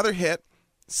 Would you rather hit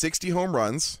 60 home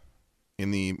runs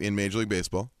in Major League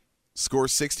Baseball, score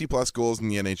 60 plus goals in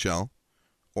the NHL,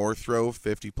 or throw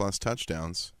 50 plus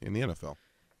touchdowns in the NFL?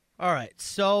 All right.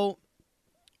 So,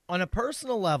 on a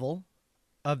personal level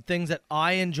of things that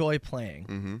I enjoy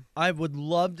playing, I would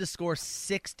love to score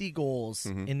 60 goals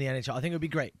in the NHL. I think it would be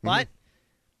great. But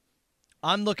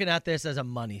I'm looking at this as a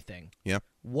money thing. Yep.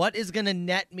 What is going to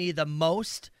net me the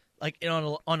most, like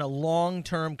on a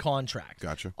long-term contract?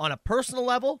 Gotcha. On a personal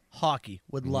level, hockey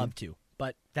would love to,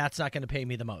 but that's not going to pay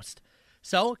me the most.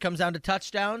 So it comes down to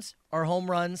touchdowns or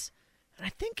home runs, and I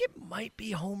think it might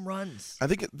be home runs. I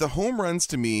think the home runs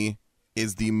to me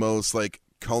is the most like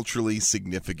culturally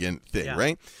significant thing,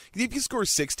 right? If you score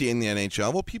 60 in the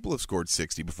NHL, well, people have scored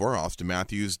 60 before. Austin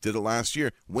Matthews did it last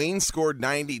year. Wayne scored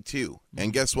 92.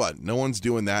 And guess what? No one's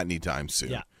doing that anytime soon.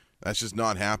 Yeah. That's just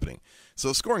not happening.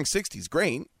 So scoring 60 is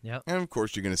great. Yep. And, of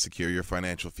course, you're going to secure your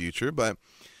financial future. But,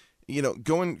 you know,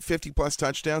 going 50-plus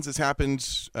touchdowns has happened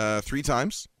 3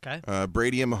 times. Okay.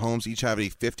 Brady and Mahomes each have a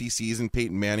 50 season.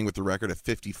 Peyton Manning with the record of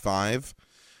 55.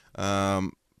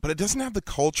 But it doesn't have the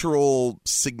cultural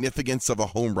significance of a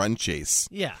home run chase.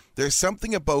 Yeah. There's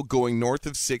something about going north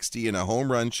of 60 in a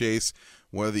home run chase,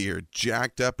 whether you're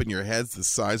jacked up and your head's the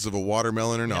size of a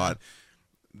watermelon or not,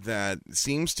 that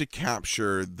seems to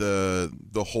capture the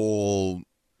whole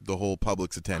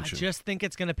public's attention. I just think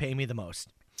it's going to pay me the most.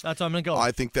 That's what I'm going to go.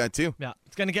 I think that too. Yeah.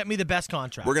 It's going to get me the best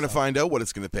contract. We're going to find out what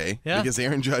it's going to pay because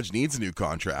Aaron Judge needs a new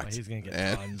contract. Well, he's going to get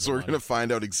and tons so of we're going to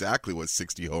find out exactly what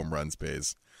 60 home runs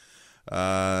pays.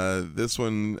 This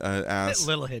one asks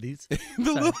Little Hitties.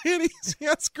 the Little Hitties.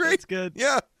 Yeah, it's great. That's good.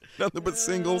 Yeah, nothing but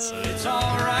singles. It's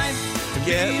alright to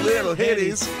Get be little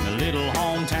hitties. a little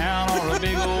hometown or a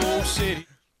big old city.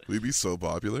 We'd be so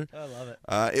popular. I love it.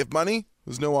 If money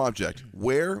was no object,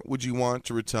 where would you want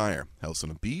to retire? House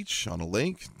on a beach, on a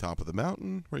lake, top of the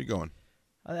mountain? Where are you going?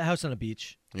 A house on a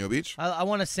beach. You know, beach? I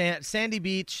want a sandy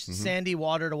beach, sandy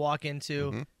water to walk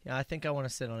into. Yeah, I think I want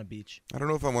to sit on a beach. I don't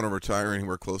know if I want to retire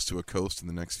anywhere close to a coast in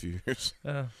the next few years.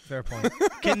 Fair point.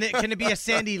 Can it be a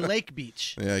sandy lake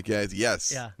beach? Yeah, guys.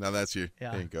 Yes. Yeah. Now that's your.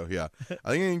 Yeah. There you go. Yeah.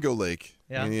 I think I can go lake.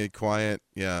 Yeah. I need a quiet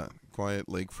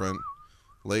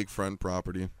lakefront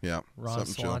property. Yeah. Ron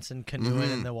something chill. Swanson canoeing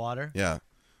in the water. Yeah.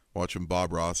 Watching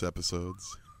Bob Ross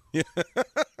episodes. Yeah.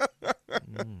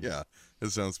 Yeah, it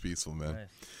sounds peaceful, man.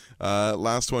 Nice.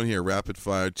 Last one here, rapid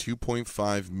fire,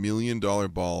 $2.5 million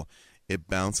ball. It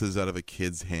bounces out of a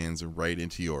kid's hands and right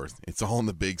into yours. It's all on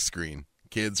the big screen.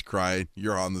 Kids cry.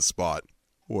 You're on the spot.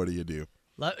 What do you do?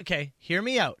 Okay, hear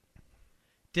me out.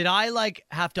 Did I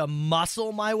have to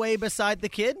muscle my way beside the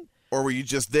kid? Or were you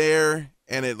just there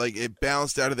and it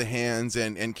bounced out of the hands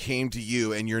and came to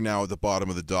you and you're now at the bottom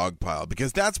of the dog pile?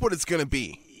 Because that's what it's going to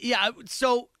be. Yeah,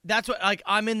 so that's what,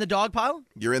 I'm in the dog pile?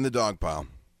 You're in the dog pile.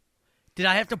 Did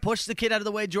I have to push the kid out of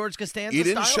the way, George Costanza You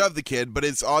didn't style? shove the kid, but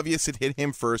it's obvious it hit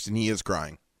him first and he is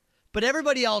crying. But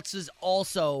everybody else is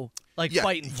also, Yeah,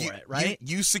 fighting for it, right?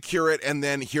 You secure it, and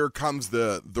then here comes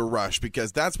the rush,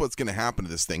 because that's what's going to happen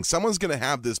to this thing. Someone's going to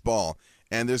have this ball,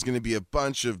 and there's going to be a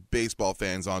bunch of baseball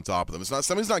fans on top of them.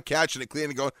 Somebody's not catching it clean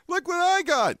and going, look what I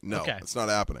got. No, Okay. It's not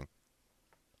happening.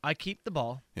 I keep the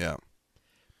ball, Yeah.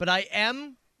 but I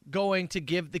am going to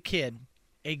give the kid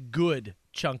a good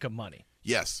chunk of money.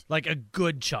 Yes. Like a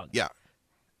good chunk. Yeah.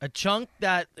 A chunk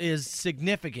that is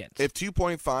significant. If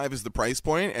 2.5 is the price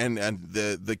point, and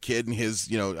the kid and his,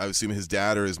 I assume his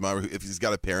dad or his mom, if he's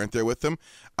got a parent there with him,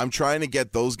 I'm trying to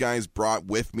get those guys brought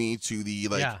with me to the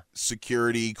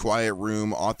security, quiet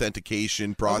room,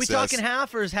 authentication process. Are we talking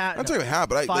half or is half? I'm talking half,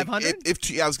 but 500? I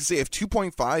was gonna say if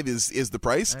 2.5 is the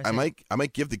price, Okay. I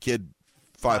might give the kid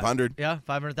 500. Yeah,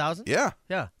 500,000? Yeah,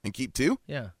 Yeah. and keep 2.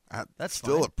 Yeah. That's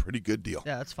still fine. a pretty good deal.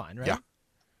 Yeah, that's fine, right? Yeah.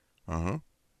 Uh-huh.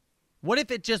 What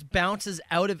if it just bounces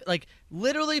out of,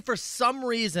 literally for some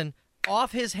reason,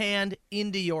 off his hand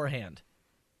into your hand?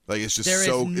 Like it's just There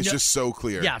is it's just so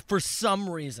clear. Yeah, for some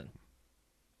reason.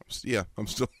 Yeah, I'm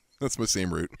still. That's my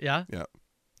same route. Yeah? Yeah.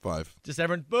 5. Just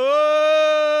everyone, boo!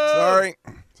 Sorry.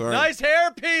 Nice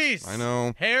hairpiece! I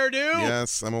know. Hairdo?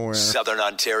 Yes, I'm aware. Southern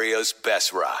Ontario's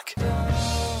best rock.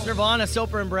 Nirvana,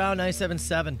 Soper and Brown,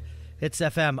 97.7. It's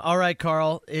FM. All right,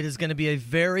 Carl, it is going to be a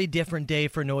very different day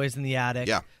for Noise in the Attic.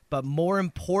 Yeah. But more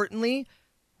importantly,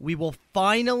 we will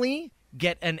finally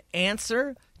get an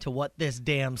answer to what this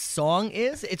damn song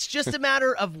is. It's just a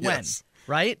matter of when, Yes.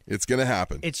 right? It's going to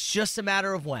happen. It's just a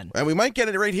matter of when. And we might get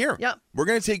it right here. Yep. We're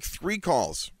going to take 3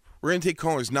 calls. We're going to take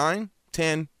callers 9,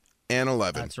 10, and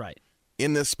 11. That's right.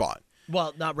 In this spot.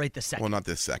 Well, not right this second. Well, not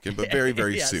this second, but very,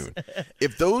 very Yes. soon.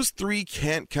 If those 3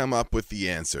 can't come up with the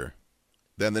answer,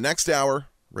 then the next hour,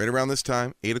 right around this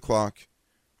time, 8 o'clock,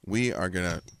 we are going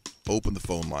to open the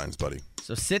phone lines, buddy.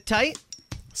 So sit tight.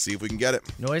 See if we can get it.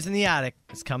 Noise in the Attic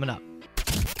is coming up.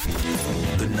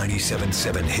 The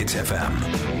 97.7 Hits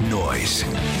FM. Noise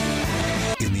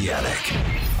in the Attic.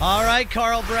 All right,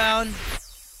 Carl Brown.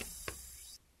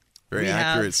 Very We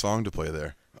accurate have- song to play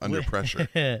there. Under pressure.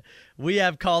 We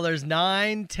have callers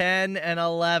 9, 10, and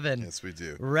 11. Yes, we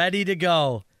do. Ready to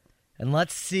go. And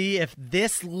let's see if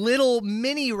this little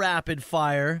mini rapid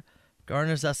fire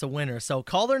garners us a winner. So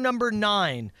caller number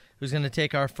 9, who's going to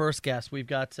take our first guess. We've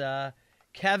got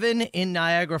Kevin in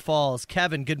Niagara Falls.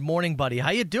 Kevin, good morning, buddy.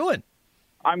 How you doing?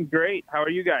 I'm great. How are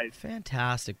you guys?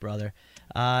 Fantastic, brother.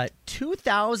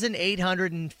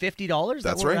 $2,850.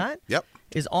 That's where right. we're at, Yep.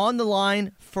 is on the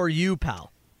line for you,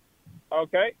 pal.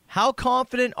 Okay. How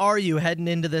confident are you heading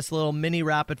into this little mini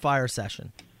rapid fire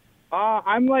session?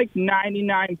 I'm like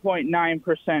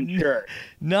 99.9% sure.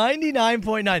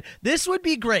 99.9. This would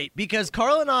be great because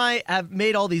Carl and I have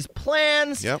made all these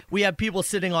plans. Yep. We have people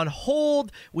sitting on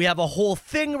hold. We have a whole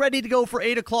thing ready to go for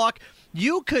 8 o'clock.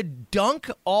 You could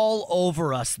dunk all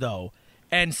over us, though,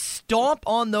 and stomp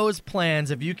on those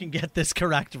plans if you can get this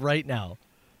correct right now.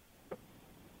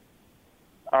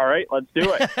 All right, let's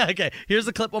do it. Okay, here's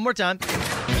the clip one more time.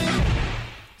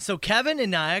 So, Kevin in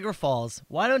Niagara Falls,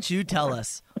 why don't you tell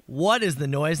us what is the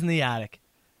Noise in the Attic?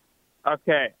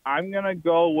 Okay, I'm going to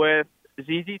go with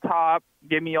ZZ Top,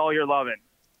 Give Me All Your Lovin'.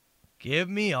 Give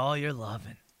me all your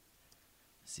lovin'.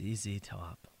 ZZ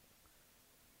Top.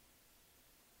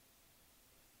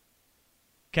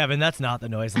 Kevin, that's not the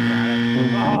Noise in the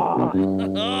Attic.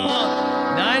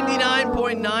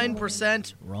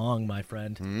 99.9% wrong, my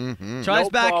friend. Mm-hmm. Tries No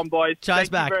back. problem, boys. Tries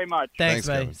Thank back. you very much. Thanks, Thanks,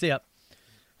 buddy. Kevin. See ya.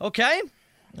 Okay.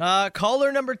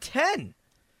 Caller number 10.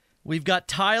 We've got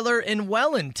Tyler in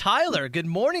Welland. Tyler, good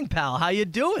morning, pal. How you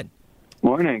doing?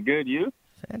 Morning. Good. You?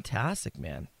 Fantastic,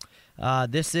 man.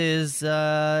 This is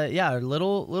a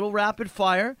little rapid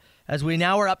fire as we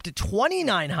now are up to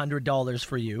 $2,900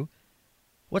 for you.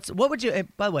 What would you?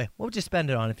 By the way, what would you spend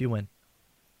it on if you win?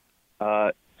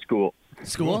 School.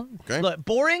 School. Okay. Look,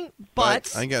 boring,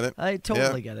 but I get it. I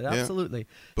totally Yeah, get it. yeah. Absolutely.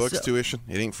 Books, So, tuition,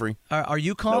 it ain't free. are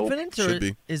you confident, or Should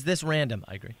be. is this random?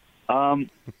 I agree.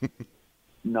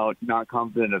 No, not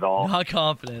confident at all. Not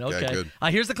confident. Okay, Okay. good.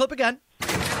 Here's the clip again.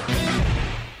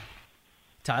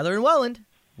 Tyler and Welland,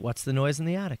 what's the noise in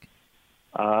the attic?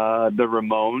 The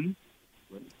Ramones.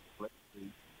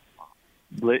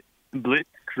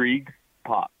 Blitzkrieg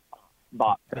Pop.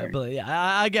 Bop. Sorry. Yeah,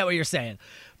 I get what you're saying.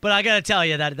 But I got to tell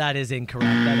you that is incorrect.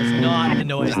 That is not the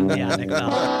noise in the attic,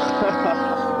 pal.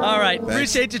 All right. Thanks.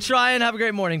 Appreciate you trying. Have a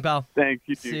great morning, pal. Thanks.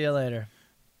 You too. See you later.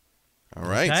 All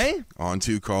right. Okay. On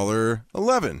to caller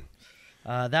 11.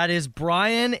 That is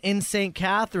Brian in St.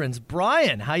 Catharines.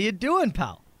 Brian, how you doing,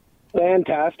 pal?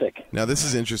 Fantastic. Now, this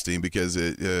is interesting because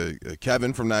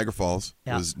Kevin from Niagara Falls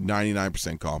Yeah. was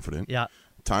 99% confident. Yeah.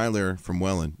 Tyler from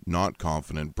Welland, not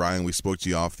confident. Brian, we spoke to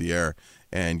you off the air,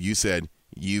 and you said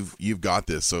you've got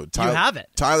this. So Tyler, have it.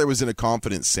 Tyler was in a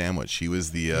confident sandwich. He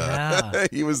was the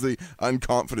he was the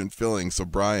unconfident filling. So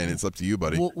Brian, it's up to you,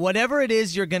 buddy. Whatever it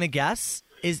is you're going to guess,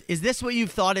 is this what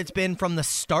you've thought it's been from the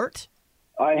start?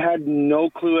 I had no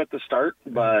clue at the start,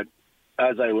 but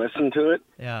as I listened to it,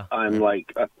 Yeah. I'm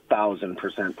like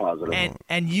 1,000% positive.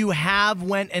 And you have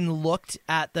went and looked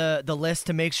at the list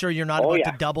to make sure you're not about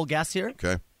to double guess here?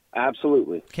 Okay.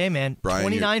 Absolutely. Okay, man. Brian,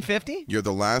 $29.50? You're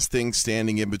the last thing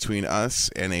standing in between us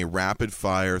and a rapid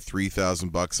fire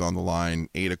 $3,000 on the line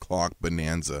 8 o'clock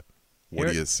bonanza. What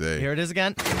do you say? Here it is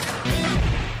again.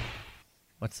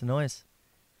 What's the noise?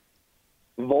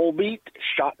 Volbeat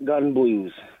Shotgun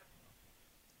Blues.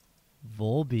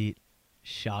 Volbeat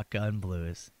Shotgun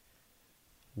Blues.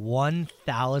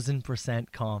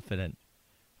 1,000% confident.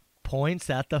 Points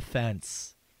at the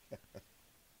fence.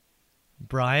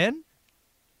 Brian?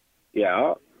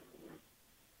 Yeah.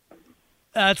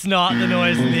 That's not the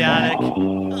noise in the attic.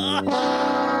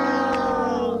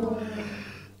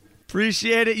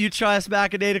 Appreciate it. You try us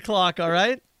back at 8 o'clock, all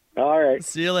right? All right.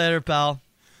 See you later, pal.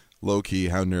 Low key,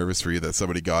 how nervous were you that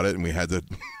somebody got it and we had to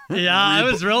Yeah, I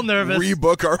was real nervous.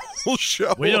 rebook our whole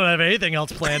show? We don't have anything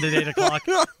else planned at 8 o'clock.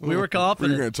 We were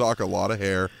confident. We're going to talk a lot of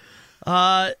hair. So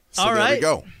all there right. we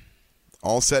go.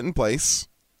 All set in place,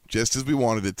 just as we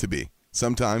wanted it to be.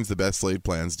 Sometimes the best laid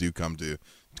plans do come to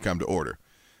order.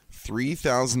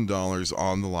 $3,000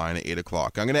 on the line at 8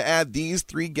 o'clock. I'm going to add these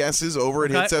three guesses over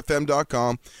at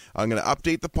hitsfm.com. I'm going to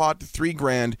update the pot to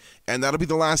 $3,000, and that'll be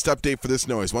the last update for this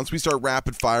noise. Once we start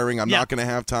rapid firing, I'm not going to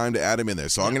have time to add them in there.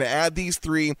 So I'm going to add these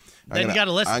three. Then you got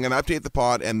to listen. I'm going to update the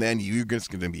pot, and then you're just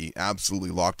going to be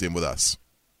absolutely locked in with us.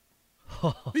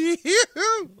 Oh,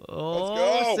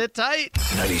 go. Sit tight.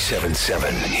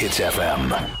 97.7 Hits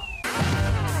FM.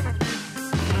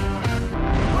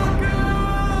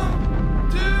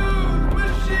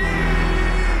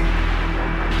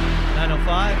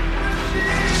 905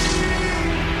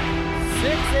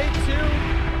 682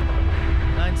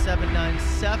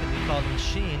 9797. You call the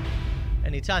machine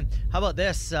anytime. How about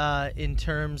this in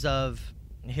terms of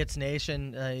Hits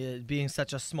Nation being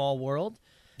such a small world?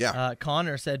 Yeah.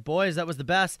 Connor said, boys, that was the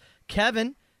best.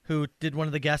 Kevin, who did one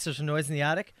of the guesses for Noise in the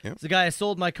Attic, is the guy I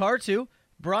sold my car to.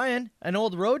 Brian, an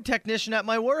old road technician at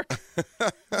my work.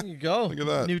 There you go. Look at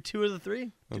that. Knew two of the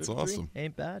three. That's Two of the three. awesome.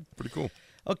 Ain't bad. Pretty cool.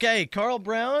 Okay, Carl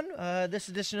Brown, this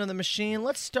edition of The Machine.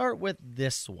 Let's start with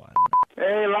this one.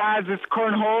 Hey, lads, it's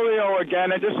Cornholio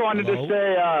again. I just wanted to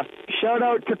say shout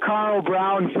out to Carl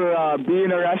Brown for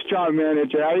being a restaurant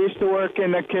manager. I used to work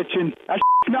in the kitchen. That's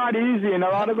not easy, and a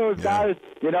lot of those guys,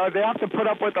 you know, they have to put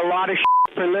up with a lot of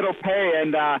for little pay,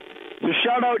 and so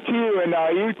shout out to you, and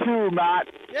you too, Matt.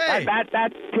 Yay.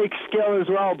 That takes skill as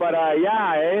well, but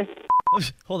yeah,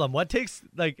 Hold on, what takes,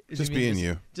 like... Just being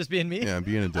you. Just being me? Yeah,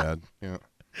 being a dad. Yeah.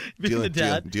 Being the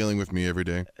dad. Dealing with me every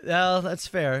day. Well, that's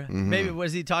fair. Mm-hmm. Maybe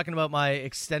was he talking about my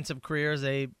extensive career as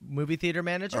a movie theater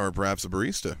manager? Or perhaps a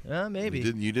barista. Maybe.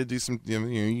 You did do some,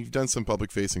 you've done some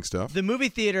public facing stuff. The movie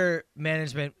theater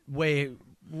management, way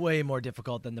more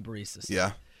difficult than the barista stuff.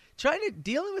 Yeah.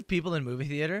 Dealing with people in movie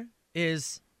theater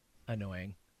is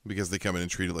annoying. Because they come in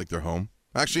and treat it like their home.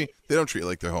 Actually, they don't treat it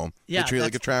like their home. Yeah, They treat it like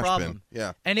a that's the trash problem. bin.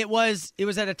 Yeah. And it was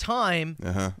at a time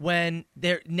when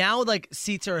now like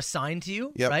seats are assigned to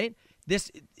you, right?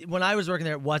 When I was working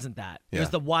there, it wasn't that. It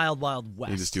was the wild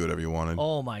west. You just do whatever you wanted.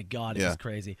 Oh my God, it was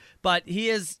crazy. But he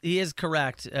is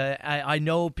correct. I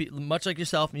know, much like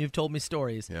yourself, and you've told me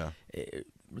stories. Yeah.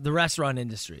 The restaurant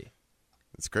industry.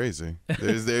 It's crazy.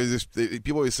 There's this,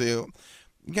 people always say, oh,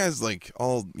 you guys like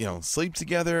all, sleep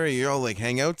together. You all like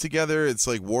hang out together. It's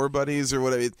like war buddies or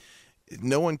whatever.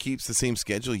 No one keeps the same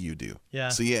schedule you do. Yeah.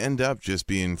 So you end up just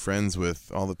being friends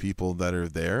with all the people that are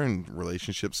there and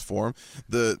relationships form.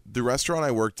 The restaurant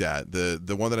I worked at,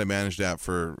 the one that I managed at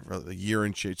for a year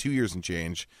and 2 years and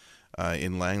change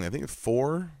in Langley, I think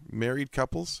 4 married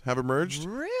couples have emerged.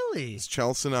 Really? It's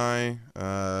Chelsea and I,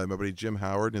 my buddy Jim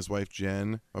Howard and his wife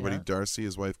Jen, my buddy Darcy,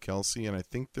 his wife Kelsey, and I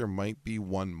think there might be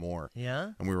one more.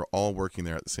 Yeah? And we were all working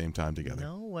there at the same time together.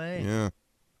 No way. Yeah.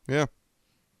 Yeah.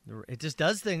 It just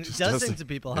does things. Just does does things it. to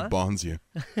people, It huh? bonds you.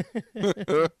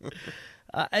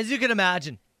 As you can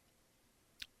imagine,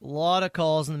 a lot of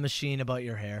calls in the machine about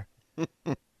your hair.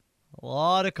 A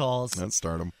lot of calls. Let's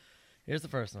start them. Here's the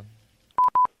first one.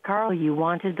 Carl, you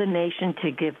wanted the nation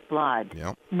to give blood.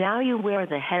 Yep. Now you wear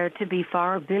the hair to be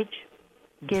far, bitch.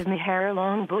 Give me hair,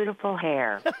 long, beautiful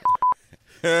hair.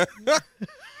 I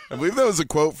believe that was a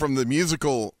quote from the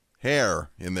musical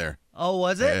Hair in there. Oh,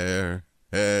 was it?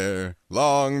 Hair,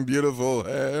 long, beautiful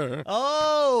hair.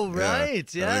 Oh, Yeah, right. I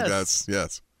think Yes. that's,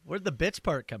 yes. Where'd the bitch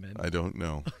part come in? I don't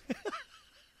know.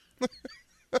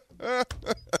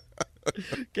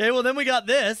 Okay, well, then we got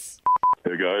this.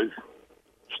 Hey guys,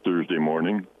 it's Thursday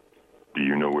morning. Do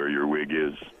you know where your wig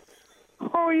is?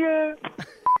 Oh,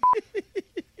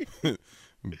 yeah.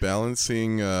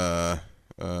 Balancing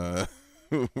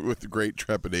with great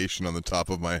trepidation on the top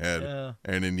of my head Yeah.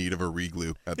 and in need of a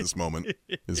re-glue at this moment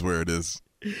is where it is.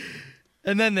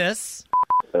 And then this.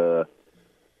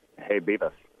 Hey,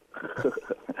 Beavis.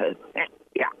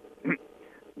 Yeah.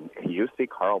 Can you see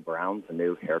Carl Brown's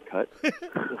new haircut?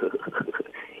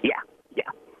 Yeah.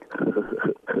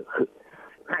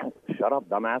 Shut up,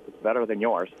 dumbass. It's better than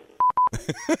yours.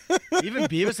 Even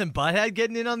Beavis and Butthead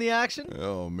getting in on the action?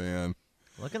 Oh, man.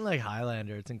 Looking like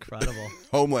Highlander. It's incredible.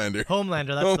 Homelander.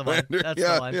 Homelander, that's the one. That's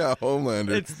yeah, the one. Yeah, Homelander.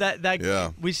 It's that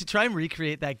Yeah. We should try and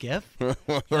recreate that GIF. I'm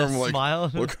like smile.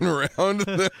 looking around.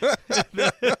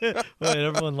 Wait,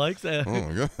 everyone likes it. Oh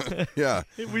my god! Yeah,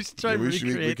 We should try and we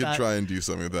recreate could that. try and do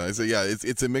something with that. So yeah,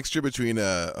 it's a mixture between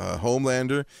a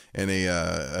Homelander and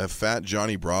a fat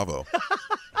Johnny Bravo.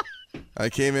 I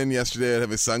came in yesterday. I had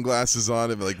my sunglasses on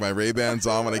and like my Ray-Bans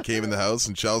on when I came in the house,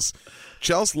 and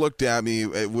Chelsea looked at me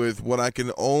with what I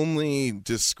can only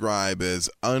describe as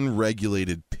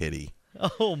unregulated pity.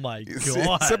 Oh my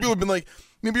god! Some people have been like,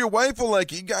 maybe your wife will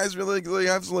like you guys really like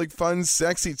have some like fun,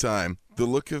 sexy time. The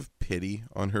look of pity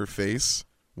on her face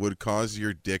would cause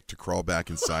your dick to crawl back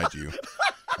inside you.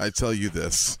 I tell you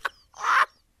this.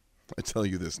 I tell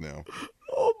you this now.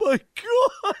 Oh my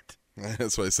god!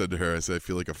 That's what I said to her. I said I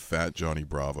feel like a fat Johnny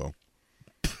Bravo.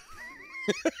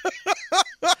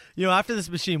 You know, after this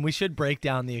machine, we should break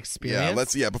down the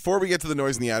experience. Yeah, before we get to the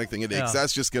noise in the attic thing, Yeah.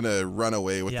 that's just gonna run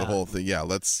away with Yeah. the whole thing. Yeah,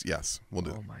 we'll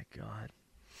do. Oh my god!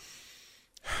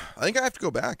 I think I have to go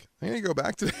back. I gotta go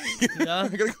back today. Yeah? I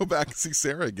gotta go back and see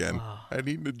Sarah again. I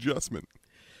need an adjustment.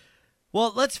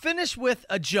 Well, let's finish with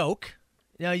a joke.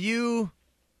 Now, you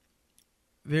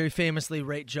very famously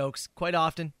rate jokes quite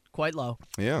often, quite low.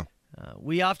 Yeah,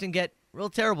 We often get real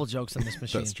terrible jokes on this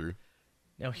machine. that's true.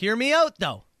 Now, hear me out,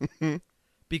 though.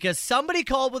 Because somebody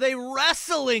called with a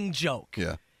wrestling joke.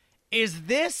 Yeah. Is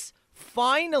this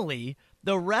finally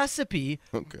the recipe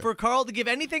for Carl to give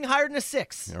anything higher than a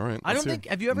 6? All right. I let's don't hear think. it.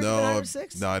 Have you ever no, given higher than a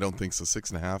 6? No, I don't think so.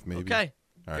 6.5, maybe. Okay.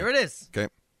 All right. Here it is. Okay.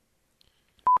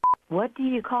 What do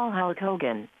you call Hulk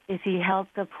Hogan if he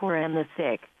helped the poor and the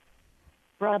sick?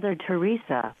 Brother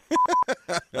Teresa.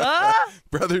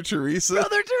 Brother Teresa.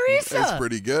 Brother Teresa. That's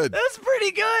pretty good. That's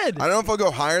pretty good. I don't know if I'll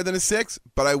go higher than a 6,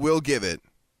 but I will give it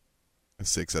a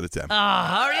 6 out of 10.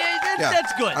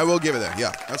 That's good. I will give it that.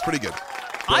 Yeah, that's pretty good.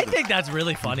 I think that's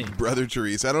really funny. Brother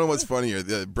Teresa. I don't know what's funnier,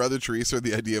 the Brother Teresa or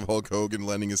the idea of Hulk Hogan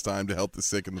lending his time to help the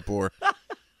sick and the poor.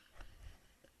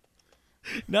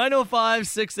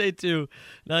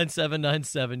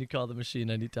 905-682-9797. You call the machine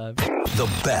anytime. The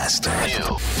best.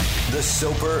 New. The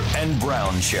Soper and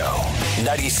Brown Show.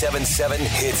 97.7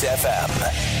 Hits FM.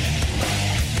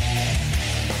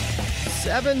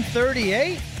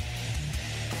 7:38.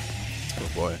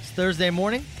 Oh, boy. It's Thursday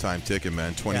morning. Time ticking,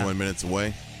 man. 21 minutes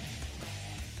away.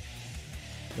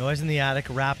 Noise in the attic,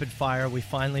 rapid fire. We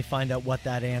finally find out what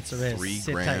that answer is.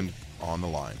 Sit $3,000 tight. on the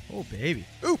line. Oh, baby.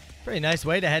 Ooh. Pretty nice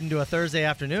way to head into a Thursday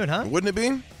afternoon, huh? Wouldn't it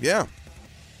be? Yeah.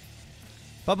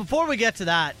 But before we get to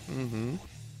that,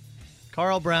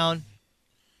 Carl Brown.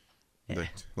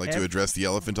 Like to address the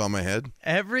elephant on my head?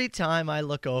 Every time I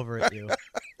look over at you,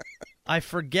 I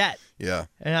forget. Yeah.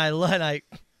 And I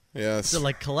Yes. to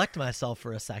like collect myself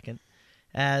for a second,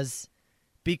 as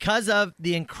because of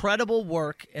the incredible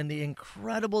work and the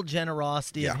incredible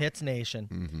generosity of Hits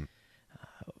Nation,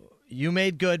 you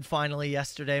made good finally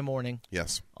yesterday morning.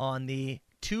 Yes. On the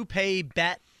to-pay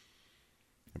bet.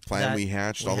 A plan we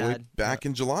hatched all the way back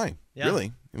in July. Yeah.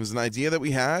 Really. It was an idea that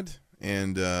we had,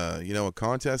 and, a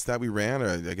contest that we ran, or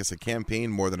I guess a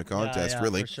campaign more than a contest,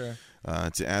 really. For sure.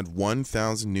 To add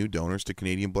 1,000 new donors to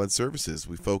Canadian Blood Services.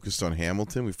 We focused on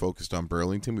Hamilton, we focused on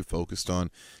Burlington, we focused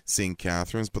on St.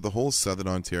 Catharines, but the whole Southern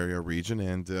Ontario region,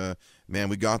 and, man,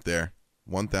 we got there.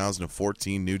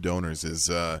 1,014 new donors is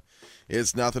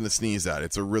it's nothing to sneeze at.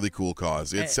 It's a really cool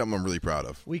cause. It's something I'm really proud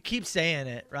of. We keep saying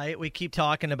it, right? We keep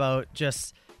talking about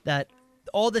just that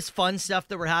all this fun stuff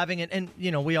that we're having, and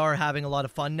we are having a lot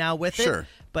of fun now with it. Sure.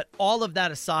 But all of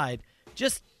that aside,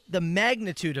 just the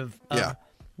magnitude of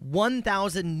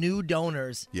 1,000 new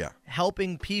donors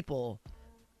helping people,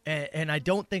 and I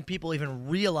don't think people even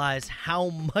realize how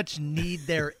much need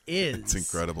there is. It's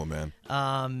incredible, man.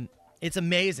 It's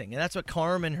amazing, and that's what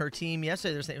Carm and her team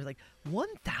yesterday they're saying. It was like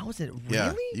 1,000. Really?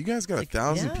 Yeah, you guys got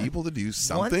 1,000 people to do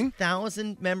something.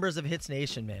 1,000 members of Hits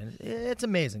Nation, man. It's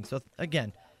amazing. So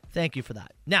again, thank you for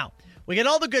that. Now we get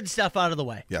all the good stuff out of the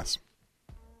way. Yes.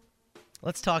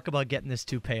 Let's talk about getting this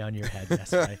toupee on your head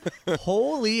yesterday.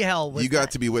 Holy hell! You got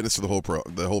to be witness to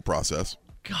the whole process.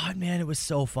 God, man, it was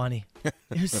so funny. It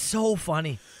was so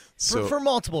funny. So, for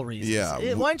multiple reasons.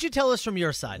 Yeah. Why don't you tell us from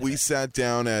your side? We sat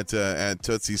down at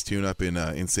Tootsie's Tune-Up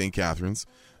in St. Catharines.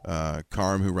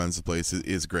 Carm, who runs the place,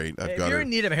 is great. If you're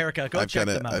in need of a haircut, go check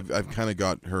them out. I've kind of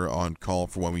got her on call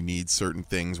for when we need certain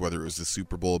things, whether it was the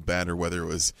Super Bowl bet or whether it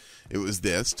was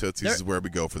this. Tootsie's is where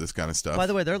we go for this kind of stuff. By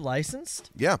the way, they're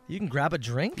licensed. Yeah. You can grab a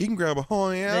drink. You can grab a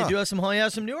They do have some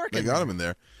Hoyas from Newark. They got them in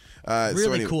there.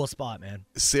 Really cool spot, man.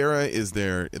 Sarah is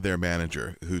their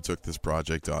manager who took this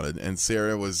project on it, and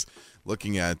Sarah was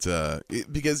looking at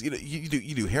because you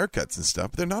do haircuts and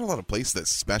stuff, but there are not a lot of places that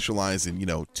specialize in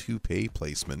toupee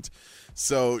placement.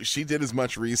 So she did as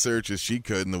much research as she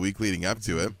could in the week leading up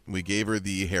to it. We gave her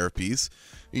the hairpiece.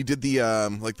 We did the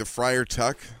like the Friar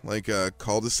Tuck, like a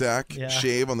cul-de-sac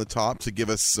shave on the top to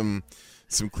give us some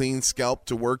clean scalp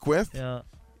to work with. Yeah.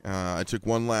 I took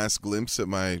one last glimpse at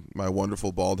my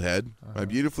wonderful bald head, my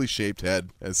beautifully shaped head,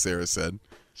 as Sarah said.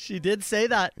 She did say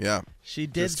that. Yeah. She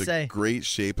did say. A great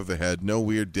shape of a head. No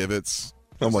weird divots.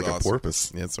 I'm like awesome. a porpoise.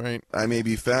 That's right. I may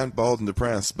be fat, bald, and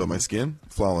depressed, but my skin,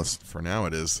 flawless. For now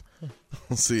it is.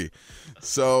 We'll see.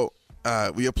 So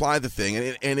we apply the thing,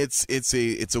 and it's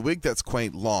a wig that's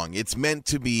quite long. It's meant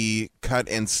to be cut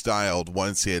and styled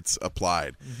once it's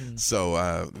applied. Mm-hmm.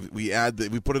 So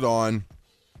we put it on.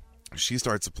 She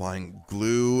starts applying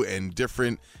glue and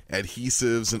different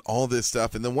adhesives and all this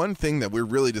stuff. And the one thing that we're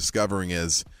really discovering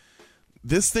is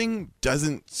this thing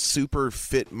doesn't super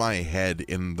fit my head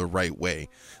in the right way.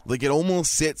 Like, it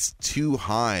almost sits too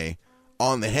high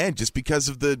on the head just because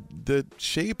of the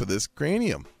shape of this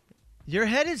cranium. Your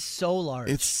head is so large.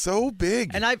 It's so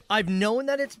big. And I've known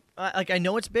that it's I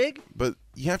know it's big. But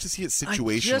you have to see it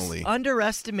situationally. I just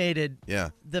underestimated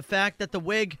the fact that the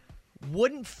wig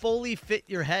wouldn't fully fit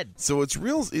your head. So it's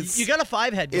real. You got a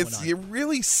 5 head going on. You're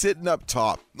really sitting up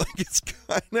top. Like,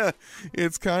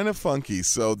 it's kind of funky.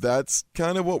 So that's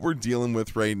kind of what we're dealing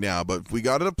with right now. But we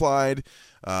got it applied.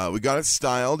 We got it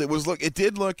styled. It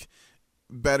did look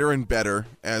better and better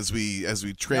as we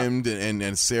trimmed,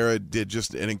 and Sarah did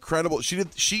just an incredible.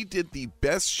 She did the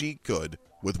best she could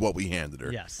with what we handed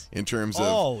her. Yes. In terms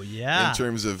of in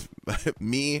terms of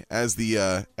me as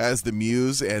the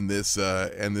muse and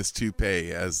this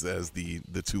toupee as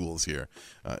the tools here.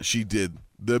 She did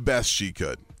the best she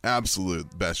could.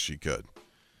 Absolute best she could.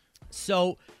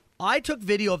 So I took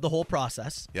video of the whole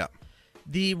process. Yeah.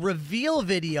 The reveal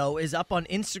video is up on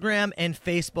Instagram and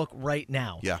Facebook right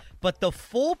now. Yeah. But the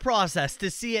full process, to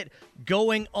see it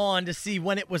going on, to see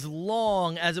when it was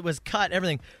long, as it was cut,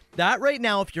 everything, that right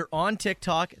now, if you're on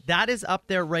TikTok, that is up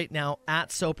there right now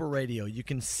at Soper Radio. You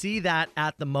can see that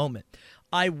at the moment.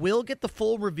 I will get the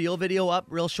full reveal video up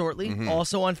real shortly,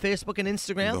 also on Facebook and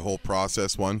Instagram. The whole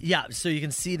process one? Yeah, so you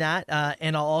can see that.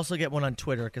 And I'll also get one on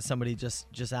Twitter because somebody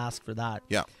just asked for that.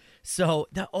 Yeah. So,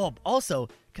 also,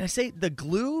 can I say the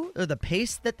glue or the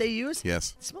paste that they use?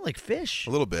 Yes. It smelled like fish.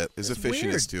 A little bit. There's a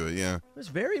fishiness to it, yeah. It was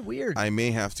very weird. I may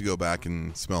have to go back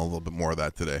and smell a little bit more of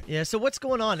that today. Yeah, so what's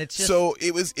going on? It's just... So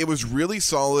it was really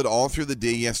solid all through the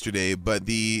day yesterday, but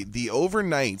the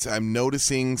overnight I'm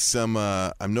noticing a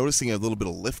little bit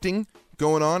of lifting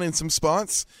going on in some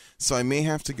spots. So I may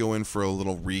have to go in for a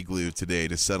little re-glue today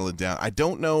to settle it down. I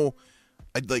don't know.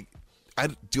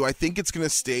 Do I think it's going to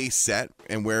stay set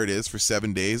and where it is for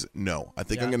 7 days? No. I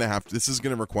think I'm going to have to. This is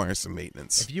going to require some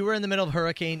maintenance. If you were in the middle of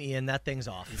Hurricane Ian, that thing's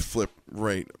off. Flip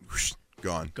right. Whoosh,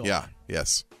 gone. Go yeah. on.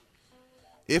 Yes.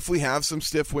 If we have some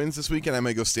stiff winds this weekend, I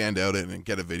might go stand out and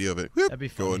get a video of it. Whoop, that'd be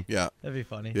funny. Going. Yeah. That'd be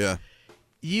funny. Yeah.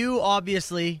 You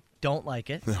obviously don't like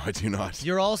it. No, I do not.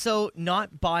 You're also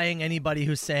not buying anybody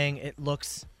who's saying it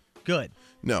looks good.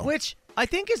 No. Which I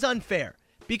think is unfair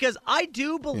because I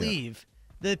do believe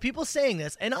the people saying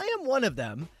this, and I am one of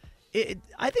them,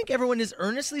 I think everyone is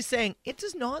earnestly saying it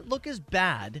does not look as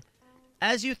bad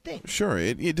as you think. Sure,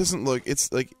 it doesn't look.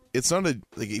 It's like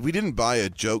we didn't buy a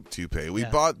joke toupee. We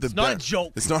bought the It's not a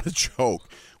joke. It's not a joke.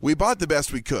 We bought the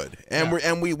best we could,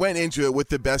 and we went into it with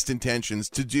the best intentions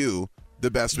to do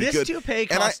the best we could. This toupee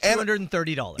cost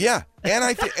 $230. Yeah, and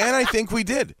I think we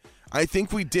did. I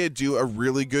think we did do a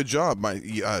really good job.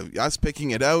 Us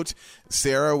picking it out,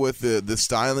 Sarah with the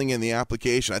styling and the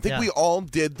application. I think we all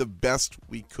did the best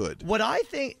we could. What I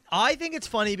think it's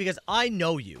funny because I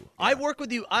know you. I work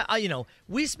with you.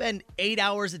 We spend 8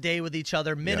 hours a day with each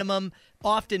other, minimum,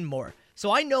 often more. So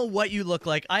I know what you look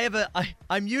like.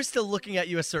 I'm used to looking at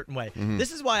you a certain way. Mm-hmm.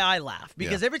 This is why I laugh,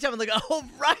 because every time I'm like, oh,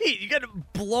 right, you got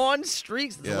blonde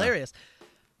streaks. It's hilarious.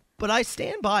 But I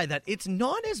stand by that it's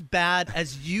not as bad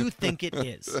as you think it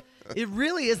is. It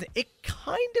really isn't. It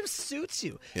kind of suits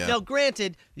you. Yeah. Now,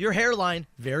 granted, your hairline,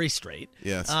 very straight.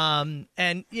 Yes. And,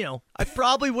 I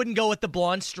probably wouldn't go with the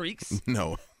blonde streaks.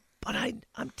 No. But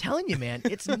I'm telling you, man,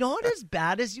 it's not as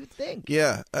bad as you think.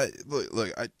 Yeah. Look,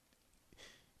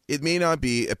 it may not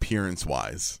be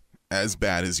appearance-wise as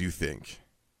bad as you think,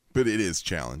 but it is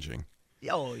challenging.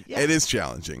 Oh, yeah. It is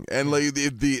challenging. And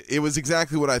it was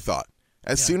exactly what I thought.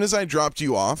 As soon as I dropped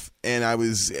you off, and I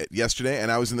was yesterday,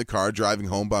 and I was in the car driving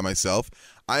home by myself,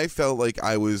 I felt like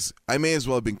I may as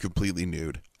well have been completely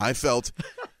nude. I felt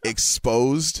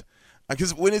exposed.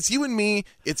 Because when it's you and me,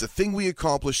 it's a thing we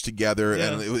accomplish together,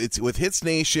 and it's with Hits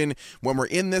Nation, when we're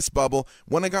in this bubble.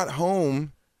 When I got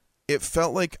home, it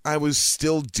felt like I was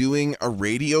still doing a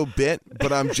radio bit,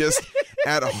 but I'm just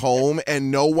at home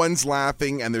and no one's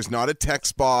laughing and there's not a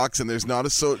text box and there's not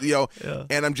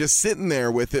and I'm just sitting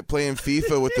there with it playing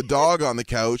FIFA with the dog on the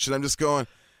couch, and I'm just going,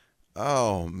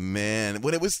 oh man.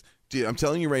 When it was, dude, I'm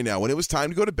telling you right now, when it was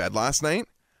time to go to bed last night,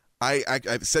 I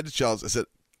said to Charles, I said,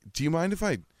 do you mind if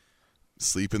I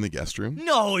sleep in the guest room?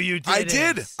 No, you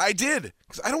didn't. I did.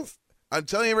 Because I'm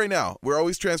telling you right now, we're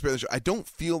always transparent on the show. I don't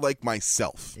feel like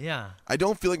myself. Yeah. I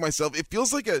don't feel like myself. It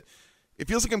feels like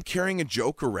I'm carrying a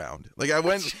joke around. Like I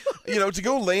went, to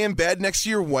go lay in bed next to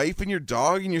your wife and your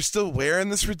dog, and you're still wearing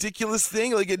this ridiculous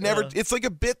thing. Like it's like a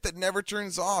bit that never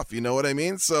turns off. You know what I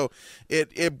mean? So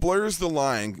it blurs the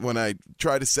line when I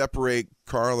try to separate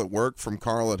Carl at work from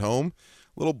Carl at home.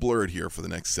 A little blurred here for the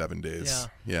next 7 days.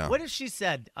 Yeah. What if she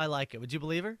said, I like it? Would you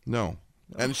believe her? No.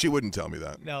 And she wouldn't tell me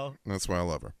that. No. That's why I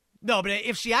love her. No, but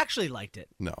if she actually liked it.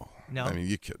 No. No? I mean,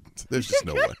 you couldn't. There's just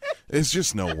no way. There's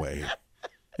just no way.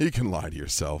 You can lie to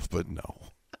yourself, but no.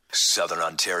 Southern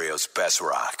Ontario's best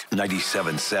rock.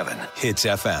 97.7 Hits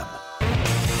FM.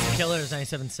 Killers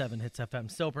 97.7 Hits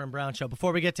FM. Soper and Brown Show.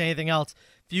 Before we get to anything else,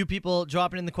 few people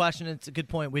dropping in the question. It's a good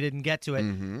point. We didn't get to it.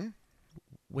 Mm-hmm.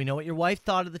 We know what your wife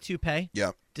thought of the toupee.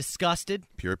 Yep. Disgusted.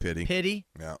 Pure pity. Pity.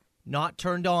 Yeah. Not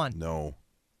turned on. No.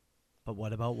 But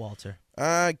what about Walter?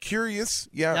 Curious.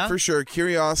 Yeah, for sure.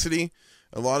 Curiosity.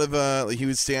 A lot of he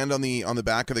would stand on the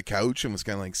back of the couch and was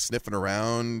kind of like sniffing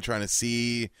around, trying to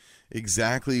see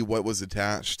exactly what was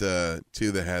attached to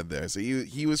the head there. So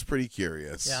he was pretty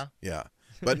curious. Yeah. Yeah.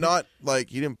 But not like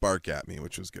he didn't bark at me,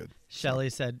 which was good. Shelly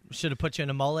said, should have put you in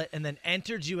a mullet and then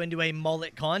entered you into a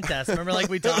mullet contest. Remember like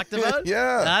we talked about?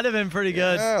 Yeah. That'd have been pretty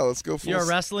good. Yeah, let's go full. You're a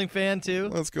wrestling fan too?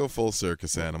 Let's go full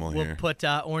circus animal we'll here. We'll put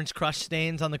Orange Crush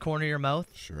stains on the corner of your mouth.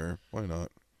 Sure. Why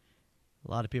not?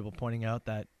 A lot of people pointing out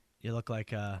that you look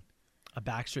like a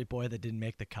Backstreet Boy that didn't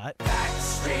make the cut.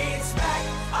 Backstreet's back,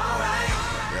 all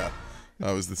right. Yeah.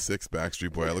 I was the sixth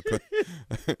Backstreet Boy. I look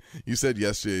like you said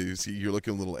yesterday. You're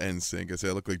looking a little NSYNC. I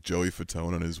said I look like Joey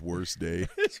Fatone on his worst day.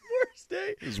 His worst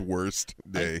day. His worst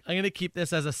day. I'm gonna keep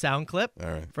this as a sound clip. All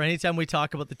right. For any time we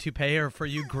talk about the toupee or for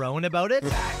you groan about it.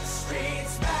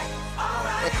 Backstreet's back, all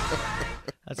right.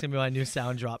 That's gonna be my new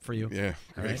sound drop for you. Yeah,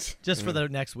 great. Right? Just for the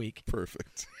next week.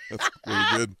 Perfect. That's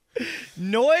really good.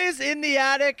 Noise in the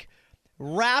attic.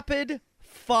 Rapid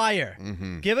fire.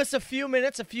 Mm-hmm. Give us a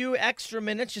few extra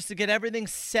minutes just to get everything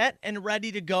set and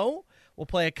ready to go. We'll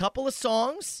play a couple of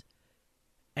songs,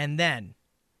 and then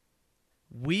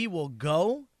we will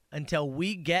go until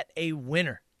we get a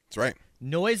winner. That's right.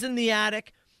 Noise in the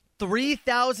attic,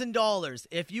 $3,000.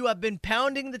 If you have been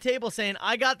pounding the table saying,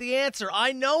 I got the answer,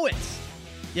 I know it,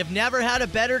 you've never had a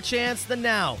better chance than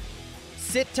now.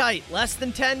 Sit tight, less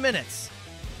than 10 minutes.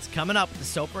 It's coming up with the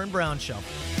Soper and Brown Show.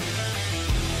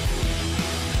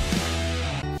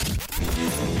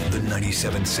 The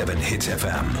 97.7 Hits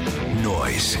FM.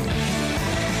 Noise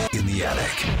in the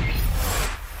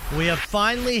attic. We have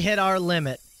finally hit our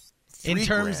limit in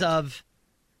terms $3,000. of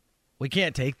we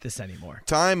can't take this anymore.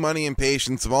 Time, money, and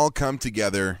patience have all come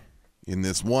together in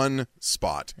this one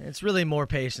spot. It's really more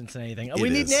patience than anything. It We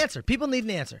need is. an answer. People need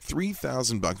an answer.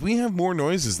 $3,000. We have more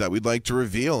noises that we'd like to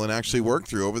reveal and actually work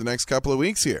through over the next couple of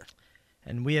weeks here.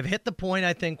 And we have hit the point,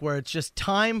 I think, where it's just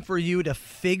time for you to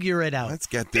figure it out. Let's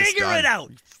get this Figure done. it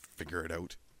out. Figure it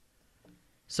out.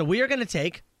 So we are going to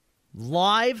take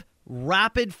live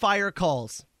rapid fire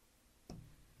calls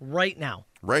right now.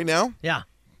 Right now? Yeah.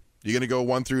 You going to go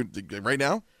 1 through right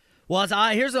now? Well,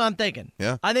 here's what I'm thinking.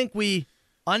 Yeah. I think we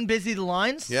unbusy the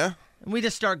lines. Yeah. And we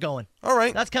just start going. All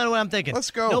right. That's kind of what I'm thinking.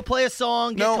 Let's go. No, play a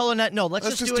song, get No. color net. No, let's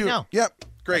just do it now. Yep.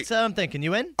 Great. That's what I'm thinking.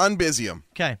 You in? Unbusy them.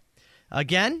 Okay.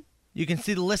 Again, you can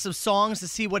see the list of songs to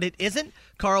see what it isn't.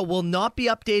 Carl will not be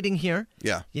updating here.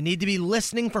 Yeah. You need to be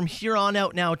listening from here on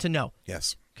out now to know.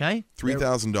 Yes. Okay?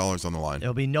 $3,000 on the line.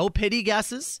 There'll be no pity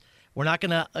guesses. We're not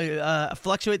going to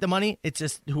fluctuate the money. It's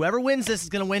just whoever wins this is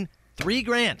going to win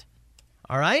 $3,000.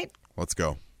 All right? Let's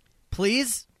go.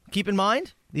 Please keep in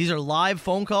mind, these are live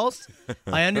phone calls.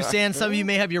 I understand some of you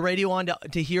may have your radio on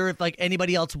to hear if like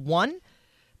anybody else won,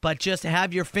 but just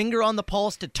have your finger on the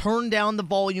pulse to turn down the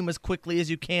volume as quickly as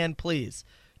you can, please.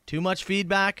 Too much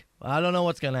feedback, I don't know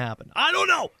what's going to happen. I don't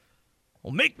know.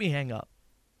 Will make me hang up.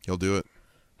 He'll do it.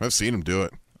 I've seen him do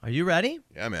it. Are you ready?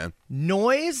 Yeah, man.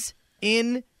 Noise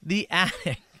in the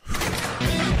Attic.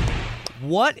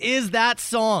 What is that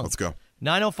song? Let's go.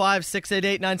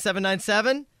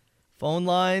 905-688-9797. Phone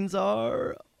lines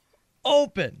are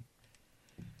open.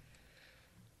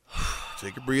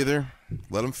 Take a breather.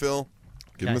 Let him fill.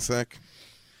 Give him a sec.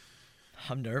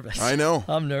 I'm nervous. I know.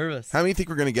 I'm nervous. How many think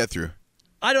we're going to get through?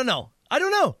 I don't know.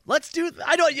 Let's do.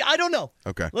 I don't know.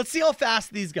 Okay. Let's see how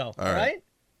fast these go. All right. right.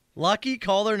 Lucky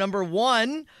caller number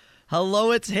 1.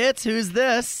 Hello, it's Hits. Who's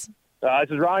this?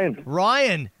 This is Ryan.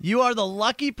 Ryan, you are the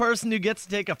lucky person who gets to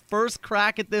take a first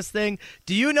crack at this thing.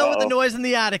 Do you know what the Noise in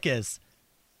the Attic is?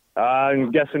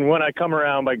 I'm guessing When I Come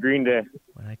Around by Green Day.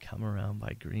 When I Come Around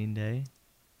by Green Day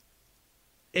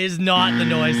is not the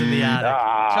Noise in the Attic.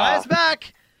 Try us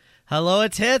back. Hello,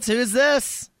 it's Hits. Who's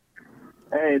this?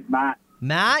 Hey, it's Matt.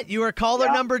 Matt, you are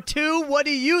caller number 2. What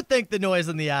do you think the Noise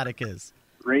in the Attic is?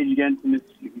 Rage Against the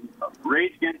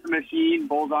Machine,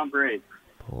 Bulls on Parade.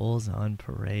 Bulls on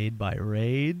Parade by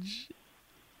Rage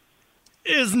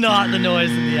is not the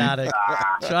Noise in the Attic.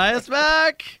 Try us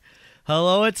back.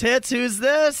 Hello, it's Hits. Who's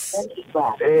this?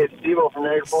 Hey, it's Steve-O from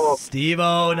Niagara Falls.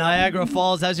 Steve-O, Niagara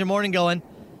Falls. How's your morning going?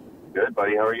 Good,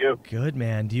 buddy. How are you? Good,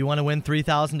 man. Do you want to win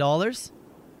 $3,000?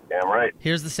 Damn right.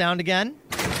 Here's the sound again.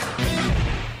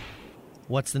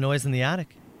 What's the Noise in the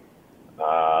Attic?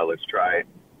 Let's try it.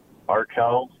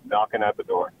 Arkell's Knocking at the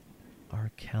Door.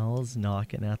 Arkell's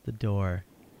Knocking at the Door.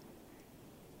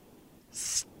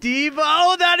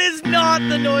 Steve-O, that is not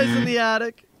the Noise in the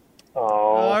Attic. Oh,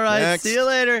 all right, next. See you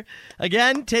later.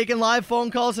 Again, taking live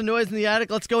phone calls and Noise in the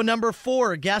Attic. Let's go number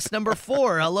 4. Guest number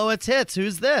 4. Hello, it's Hits.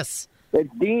 Who's this? It's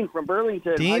Dean from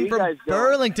Burlington. How Dean you from guys doing?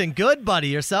 Burlington. Good, buddy.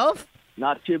 Yourself?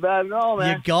 Not too bad at all,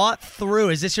 man. You got through.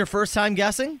 Is this your first time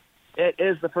guessing? It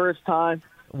is the first time.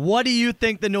 What do you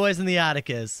think the Noise in the Attic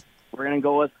is? We're going to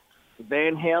go with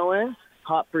Van Halen,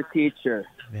 Hot for Teacher.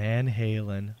 Van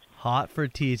Halen, Hot for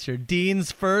Teacher.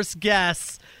 Dean's first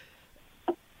guess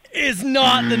is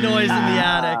not the Noise in the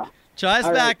Attic. Try us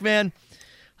All back, right. man.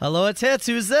 Hello, it's Hits.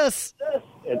 Who's this?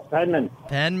 It's Penman.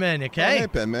 Penman, okay. Hey,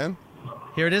 Penman.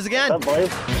 Here it is again. What's up,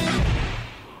 boys?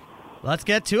 Let's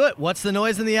get to it. What's the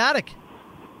Noise in the Attic?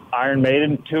 Iron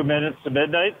Maiden, 2 Minutes to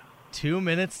Midnight. 2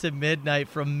 Minutes to Midnight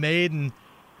from Maiden.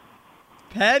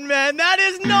 Penman, that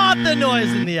is not the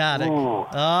Noise in the Attic.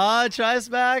 Try us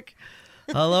back.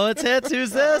 Hello, it's Hits.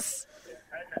 Who's this?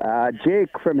 Jake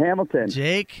from Hamilton.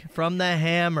 Jake from the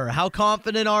Hammer. How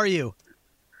confident are you?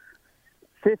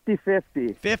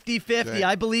 50-50. 50-50. Okay.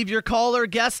 I believe your caller,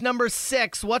 guest number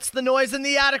 6. What's the Noise in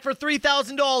the Attic for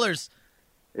 $3,000?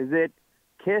 Is it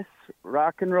Kiss,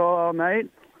 Rock and Roll All Night?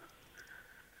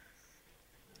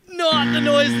 Not the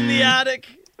Noise in the Attic.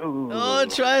 Oh,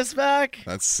 try us back.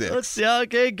 That's 6. Let's see.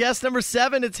 Okay, guest number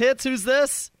 7. It's Hits. Who's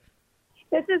this?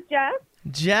 This is Jess.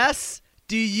 Jess,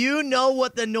 do you know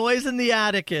what the Noise in the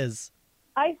Attic is?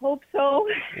 I hope so.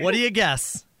 What do you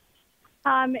guess?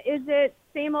 Is it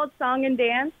Same Old Song and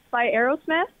Dance by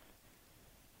Aerosmith?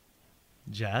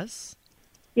 Jess?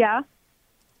 Yeah.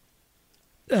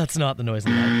 That's not the Noise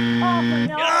in the Attic. Oh,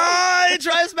 no.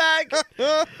 Try us back.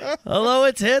 Hello,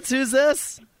 it's Hits. Who's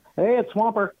this? Hey, it's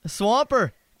Swamper.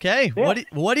 Swamper. Okay. Yeah.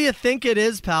 What do you think it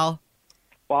is, pal?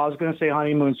 Well, I was going to say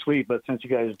Honeymoon Suite, but since you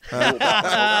guys...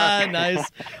 Nice.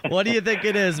 What do you think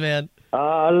it is, man?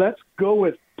 Let's go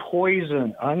with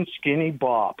Poison, Unskinny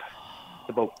Bop.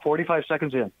 About 45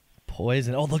 seconds in.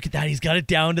 Poison. Oh, look at that. He's got it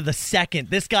down to the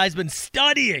second. This guy's been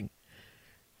studying.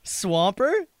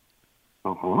 Swamper?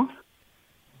 Uh-huh.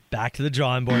 Back to the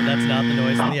drawing board. That's not the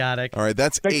noise in the attic. All right,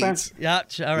 that's 8. Yeah,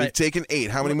 all right. We've taken 8.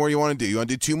 How many more you want to do? You want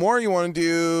to do 2 more? Or you want to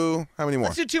do how many more?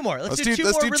 Let's do 2 more. Let's do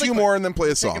Let's do really 2 quick. more and then play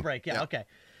a song. Take a break. Yeah, okay.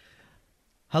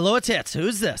 Hello, it's Hits.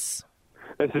 Who's this?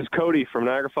 This is Cody from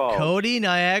Niagara Falls. Cody,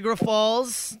 Niagara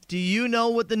Falls. Do you know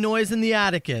what the noise in the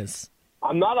attic is?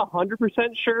 I'm not 100%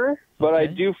 sure, but I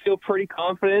do feel pretty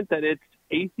confident that it's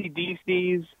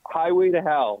AC/DC's Highway to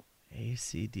Hell.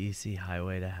 AC/DC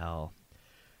Highway to Hell.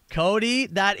 Cody,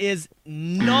 that is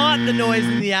not the noise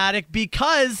in the attic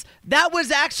because that was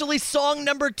actually song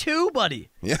number 2, buddy.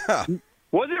 Yeah.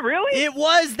 Was it really? It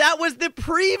was. That was the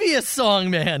previous song,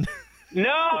 man. No,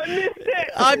 I missed it.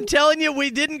 I'm telling you,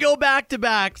 we didn't go back to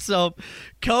back. So,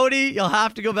 Cody, you'll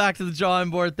have to go back to the drawing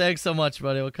board. Thanks so much,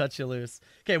 buddy. We'll cut you loose.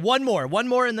 Okay, one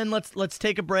more, and then let's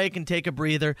take a break and take a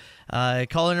breather.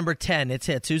 Caller number 10. It's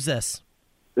Hits. Who's this?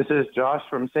 This is Josh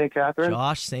from St. Catharines.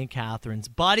 Josh, St. Catharines.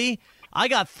 Buddy, I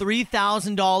got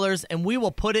 $3,000, and we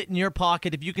will put it in your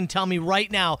pocket if you can tell me right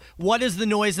now, what is the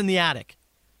noise in the attic?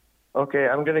 Okay,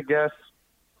 I'm going to guess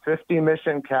 50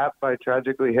 Mission Cap by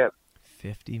Tragically Hip.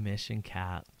 50 Mission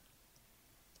Cap.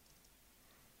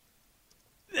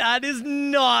 That is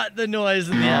not the noise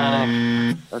in the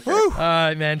attic. Okay. All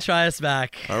right, man, try us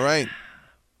back. All right.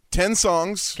 10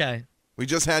 songs. Okay. We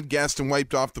just had guessed and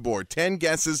wiped off the board. 10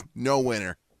 guesses, no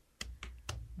winner.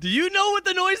 Do you know what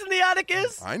the noise in the attic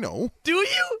is? I know. Do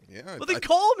you? Yeah. Well, then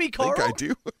call me, Carl. I think I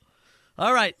do.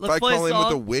 All right, let's play a song. If I call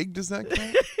in with a wig, does that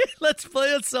count? Let's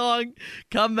play a song,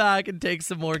 come back, and take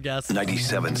some more guesses.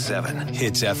 97.7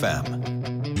 Hits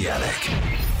FM. The Attic.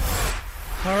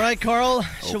 All right, Carl,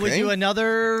 should we Okay. do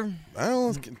another? Well,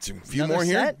 a few Another more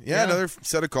here. set? Yeah, another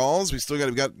set of calls. We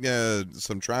got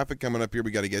some traffic coming up here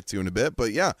we got to get to in a bit.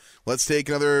 But yeah, let's take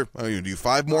another, you do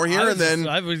 5 more here and then.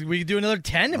 We could do another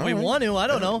 10 if we want to. I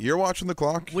don't know. You're watching the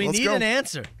clock. We Let's need go. an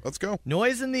answer. Let's go.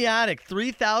 Noise in the attic,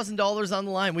 $3,000 on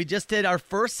the line. We just did our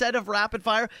first set of rapid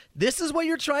fire. This is what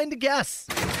you're trying to guess.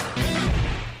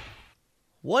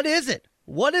 What is it?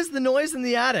 What is the noise in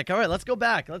the attic? All right, let's go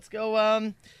back. Let's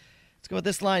go with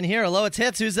this line here. Hello, it's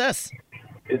Hits. Who's this?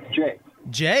 It's Jay.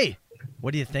 Jay.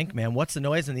 What do you think, man? What's the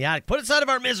noise in the attic? Put us out of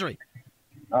our misery.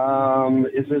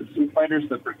 Is it Foo Fighters,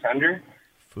 The Pretender?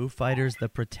 Foo Fighters, The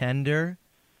Pretender.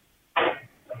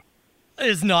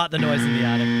 Is not the noise in the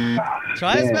attic.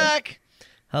 Try us back.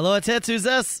 Hello, it's Hits. Who's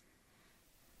this?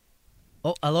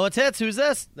 Oh, hello, it's Hits. Who's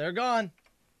this? They're gone.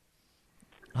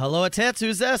 Hello, it's Hits.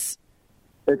 Who's this?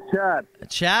 It's Chad.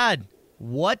 Chad,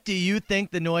 what do you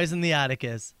think the noise in the attic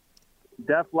is?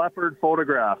 Def Leppard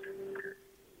Photograph.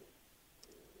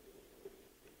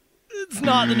 It's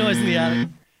not the noise in the attic.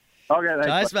 Okay, thanks.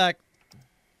 Try us back.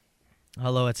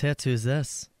 Hello, it's Hits. Who's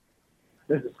this?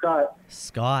 This is Scott.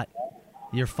 Scott,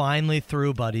 you're finally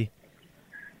through, buddy.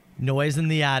 Noise in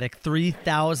the attic,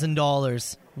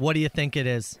 $3,000. What do you think it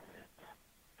is?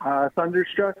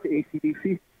 Thunderstruck,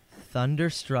 AC/DC.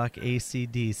 Thunderstruck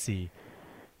AC/DC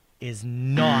is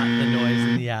not the noise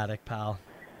in the attic, pal.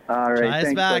 All right, Try us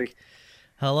thanks, back. buddy.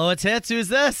 Hello, it's Hits. Who's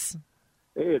this?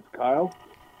 Hey, it's Kyle.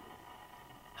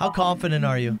 How confident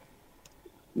are you?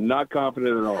 Not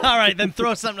confident at all. All right, then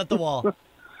throw something at the wall.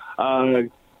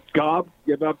 Gob,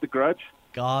 Give Up the Grudge.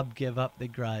 Gob, Give Up the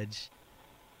Grudge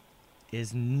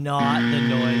is not the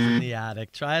noise in the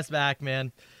attic. Try us back,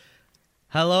 man.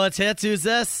 Hello, it's Hits. Who's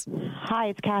this? Hi,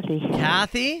 it's Kathy.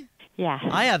 Kathy? Yeah.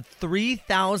 I have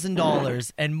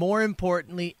 $3,000, and more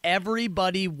importantly,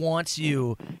 everybody wants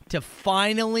you to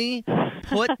finally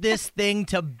put this thing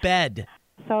to bed.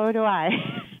 So do I.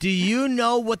 Do you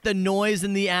know what the noise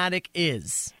in the attic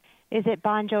is? Is it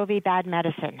Bon Jovi, Bad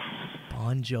Medicine?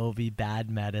 Bon Jovi,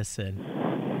 Bad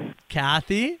Medicine.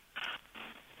 Kathy?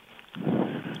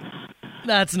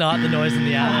 That's not the noise in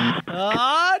the attic.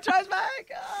 Tries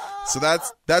back. So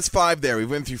that's 5 there. We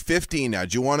went through 15 now.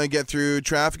 Do you want to get through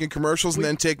traffic and commercials and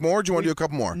then take more? Or do you want to do a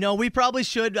couple more? No, we probably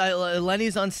should.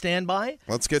 Lenny's on standby.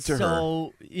 Let's get to her.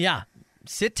 So, yeah,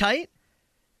 sit tight.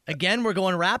 Again, we're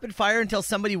going rapid fire until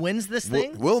somebody wins this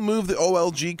thing. We'll move the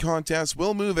OLG contest.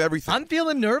 We'll move everything. I'm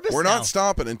feeling nervous We're now. not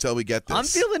stopping until we get this. I'm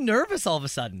feeling nervous all of a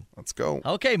sudden. Let's go.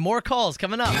 Okay, more calls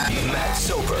coming up. Matt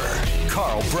Soper,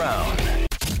 Carl Brown.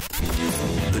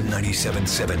 The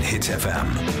 97.7 Hits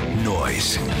FM.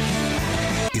 Noise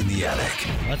in the attic.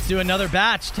 Let's do another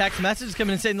batch. Text messages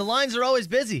coming in saying the lines are always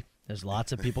busy. There's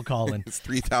lots of people calling. It's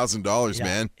 $3,000,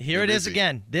 man. Here You're it is busy.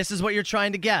 again. This is what you're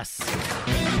trying to guess.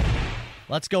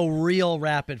 Let's go real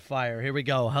rapid fire. Here we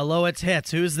go. Hello, it's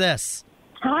Hits. Who's this?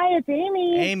 Hi, it's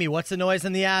Amy. Amy, what's the noise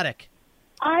in the attic?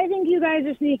 I think you guys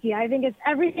are sneaky. I think it's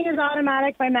Everything is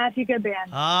Automatic by Matthew Good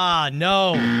Band. Ah,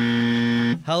 no.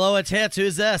 Hello, it's Hits.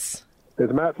 Who's this?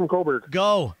 It's Matt from Coburg.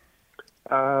 Go.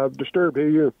 Disturbed, who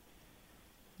you?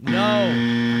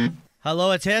 No.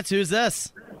 Hello, it's Hits. Who's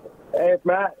this? Hey, it's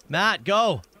Matt. Matt,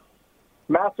 go.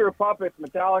 Master of Puppets,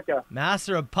 Metallica.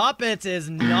 Master of Puppets is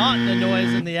not the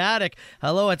Noise in the Attic.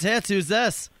 Hello, it's Hits. Who's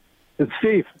this? It's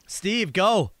Steve. Steve,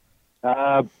 go.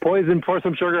 Poison, pour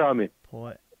some sugar on me.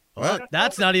 Well,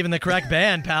 that's not even the correct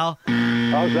band, pal.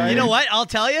 You know what? I'll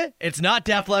tell you. It's not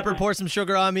Def Leppard, Pour Some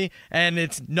Sugar on Me, and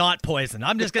it's not Poison.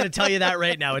 I'm just going to tell you that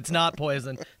right now. It's not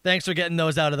Poison. Thanks for getting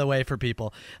those out of the way for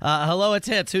people. Hello, it's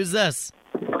Hits. Who's this?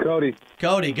 Cody.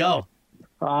 Cody, go.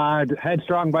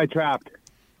 Headstrong by Trapped.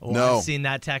 Oh, No. I've seen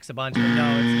that text a bunch, but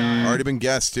no, it's not. Already been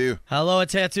guessed, too. Hello,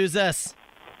 it's Hits. Who's this?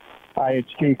 Hi, it's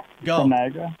Keith Go. from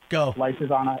Niagara. Go. Life is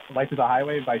a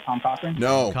Highway by Tom Cochrane.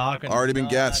 No. Cochran. Already been No,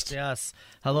 guessed. that's- Yes.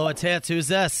 Hello, it's Hits. Who's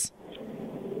this?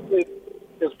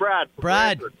 It's Brad.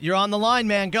 Brad, you're on the line,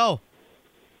 man. Go.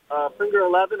 Finger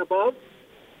 11 above.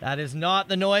 That is not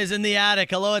the Noise in the Attic.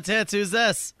 Hello, it's Hits. Who's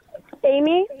this?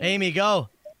 Amy, Amy, go.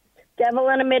 Devil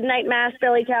in a Midnight Mass,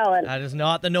 Billy Talent. That is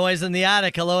not the Noise in the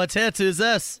Attic. Hello, it's Hits. Who's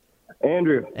this?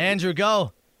 Andrew. Andrew,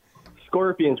 go.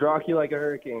 Scorpions, Rock You Like a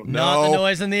Hurricane. Not the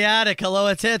Noise in the Attic. Hello,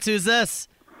 it's Hits. Who's this?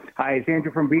 Hi, it's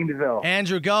Andrew from Beansville.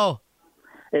 Andrew, go.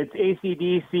 It's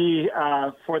AC/DC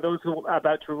for those who are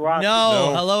about to rock.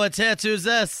 No. Hello, it's Hits. Who's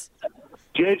this?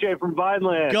 JJ from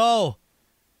Vineland. Go.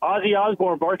 Ozzy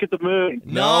Osbourne, Bark at the Moon.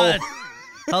 No.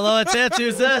 Hello, it's Hits.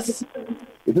 Who's this?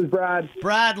 This is Brad.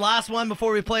 Brad, last one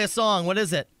before we play a song. What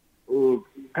is it? Ooh,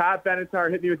 Pat Benatar,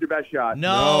 hit me with your best shot.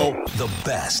 No. The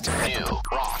best new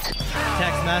rock.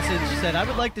 Text message said, I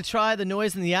would like to try the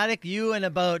Noise in the Attic. You and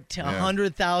about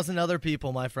 100,000 other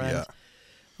people, my friend. Yeah.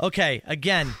 Okay,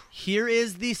 again, here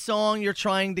is the song you're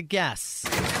trying to guess.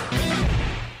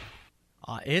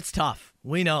 It's tough.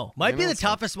 We know. Might be the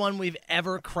toughest one we've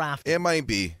ever crafted. It might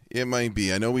be. It might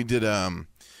be. I know we did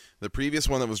the previous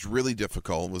one that was really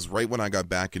difficult was right when I got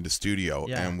back into studio,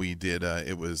 and we did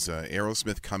it was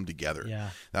Aerosmith Come Together. Yeah.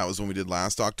 That was when we did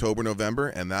last October, November,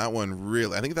 and that one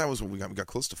really, I think that was when we got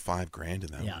close to $5,000 in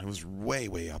that one. It was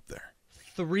way up there.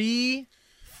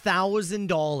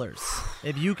 $3,000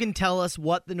 if you can tell us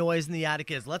what the Noise in the Attic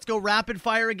is. Let's go rapid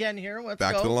fire again here. Let's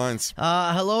Back go. to the lines.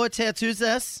 Hello, it's Hits. Who's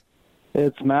this?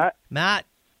 It's Matt. Matt,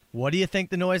 what do you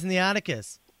think the Noise in the Attic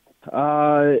is?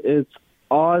 It's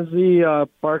Ozzy,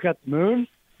 Bark at the Moon.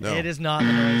 No. It is not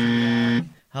the Noise in the Attic.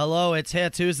 Hello, it's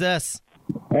Hits. Who's this?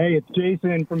 Hey, it's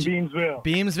Jason from Beamsville.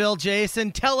 Beamsville,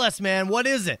 Jason. Tell us, man, what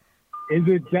is it? Is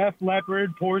it Def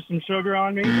Leppard, Pour Some Sugar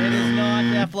on Me? It is not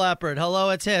Def Leppard. Hello,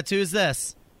 it's Hits. Who's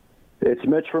this? It's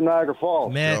Mitch from Niagara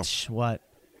Falls. Mitch, what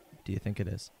do you think it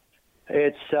is?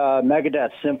 It's Megadeth,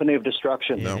 Symphony of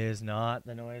Destruction. It is not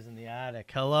the Noise in the Attic.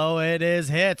 Hello, it is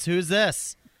Hits. Who's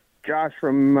this? Josh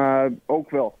from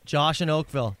Oakville. Josh in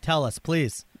Oakville. Tell us,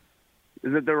 please.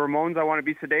 Is it the Ramones, I Want to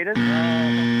Be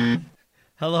Sedated?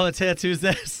 Hello, it's Hits. Who's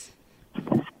this?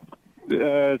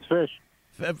 It's Fish.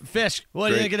 Fish. What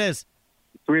do you think it is?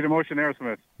 Sweet Emotion,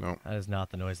 Aerosmith. No. That is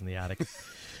not the Noise in the Attic.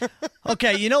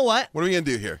 Okay, you know what? What are we going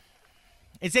to do here?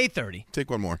 It's 8:30. Take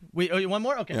one more. One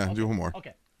more? Okay. Yeah, okay. do one more.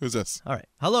 Okay. Who's this? All right.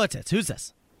 Hello, it's Hits. Who's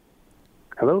this?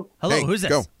 Hello? Hello, Hey, who's this?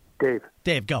 go. Dave.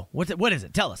 Dave, go. What is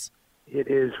it? Tell us. It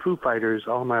is Foo Fighters,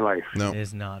 All My Life. No. It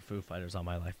is not Foo Fighters All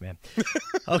My Life, man.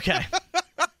 Okay.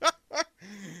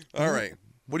 All right.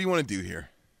 What do you want to do here?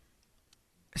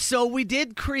 So we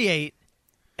did create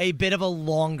a bit of a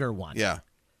longer one. Yeah.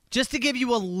 Just to give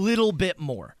you a little bit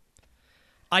more.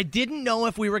 I didn't know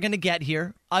if we were going to get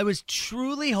here. I was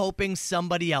truly hoping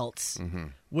somebody else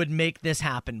would make this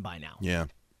happen by now. Yeah.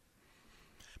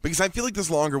 Because I feel like this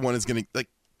longer one is going to, like...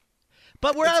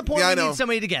 But we're at a point Yeah, I where we know. need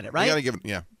somebody to get it, right? You got to give it,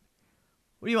 yeah.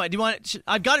 What do you want? Do you want it?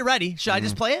 I've got it ready. Should I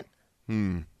just play it?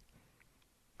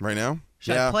 Right now?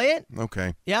 Should I play it?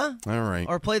 Okay. Yeah? All right.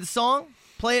 Or play the song?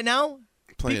 Play it now?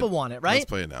 Play People it. want it, right? Let's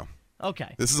play it now.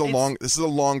 Okay. This is a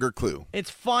longer clue. It's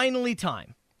finally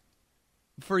time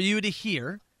for you to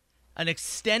hear an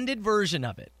extended version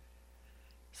of it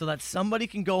so that somebody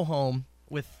can go home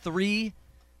with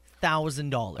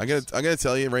 $3,000. I gotta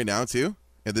tell you right now too.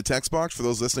 At the text box for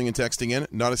those listening and texting in,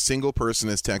 not a single person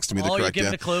has texted me the Oh, you're correct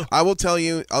giving answer. a clue? I will tell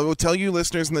you,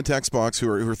 listeners in the text box who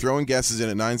are throwing guesses in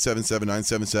at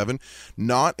 977-977.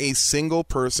 Not a single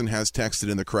person has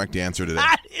texted in the correct answer today.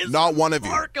 That is not one of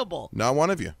you. remarkable. Not one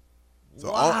of you.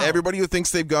 So Wow. everybody who thinks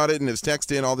they've got it and has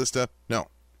texted in all this stuff, no.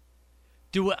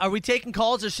 Are we taking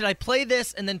calls, or should I play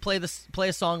this and then play a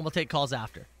song and we'll take calls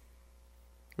after?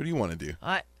 What do you want to do?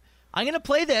 I'm going to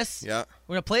play this. Yeah.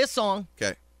 We're going to play a song.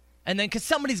 Okay. And then, because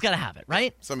somebody's got to have it,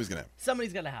 right? Somebody's gonna have it.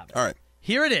 Somebody's got to have it. All right.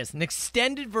 Here it is, an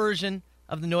extended version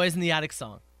of the Noise in the Attic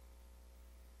song.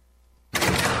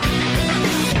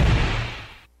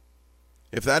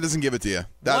 If that doesn't give it to you,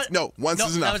 once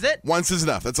is enough. That was it? Once is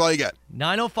enough. That's all you get.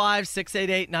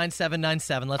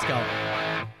 905-688-9797. Let's go. All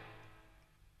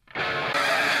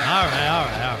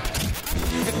right.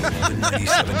 The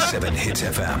 97.7 Hits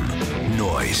FM.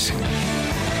 Noise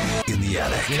in the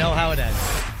attic. You know how it ends.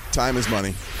 Time is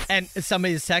money. And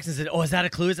somebody just texted and said, oh, is that a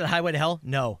clue? Is it Highway to Hell?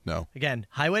 No. No. Again,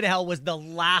 Highway to Hell was the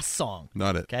last song.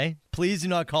 Not it. Okay? Please do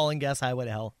not call and guess Highway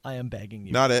to Hell. I am begging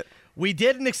you. Not it. We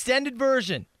did an extended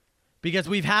version because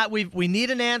we need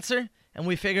an answer, and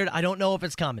we figured I don't know if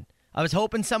it's coming. I was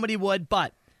hoping somebody would,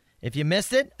 but if you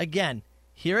missed it, again,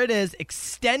 here it is,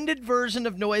 extended version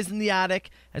of Noise in the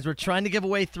Attic as we're trying to give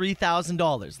away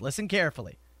 $3,000. Listen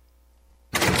carefully.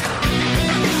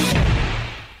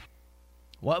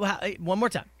 One more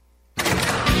time.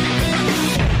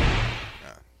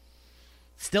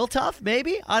 Still tough,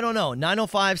 maybe? I don't know.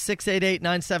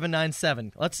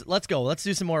 905-688-9797. Let's go. Let's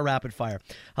do some more rapid fire.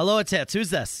 Hello, it's Hits. Who's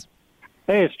this?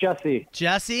 Hey, it's Jesse.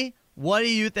 Jesse, what do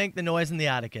you think the Noise in the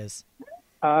Attic is?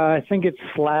 I think it's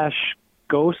Slash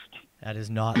Ghost. That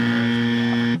is not.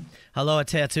 Hello,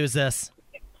 it's Hits. Who's this?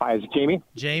 Hi, is it Jamie?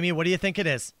 Jamie, what do you think it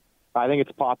is? I think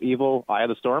it's Pop Evil, Eye of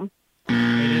the Storm.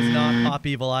 It is not Pop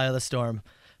Evil, Eye of the Storm.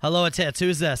 Hello, it's Hits.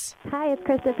 Who's this? Hi, it's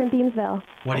Krista from Beamsville.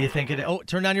 What do you think it is? Oh,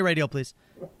 turn down your radio, please.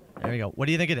 There you go. What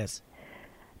do you think it is?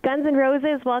 Guns N'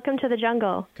 Roses, Welcome to the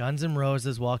Jungle. Guns N'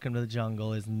 Roses, Welcome to the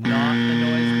Jungle is not the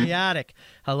Noise in the Attic.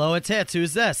 Hello, it's Hits.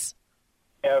 Who's this?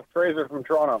 Yeah, Fraser from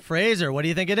Toronto. Fraser, what do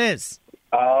you think it is?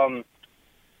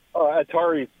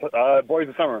 Atari, Boys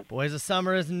of Summer. Boys of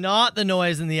Summer is not the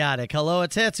Noise in the Attic. Hello,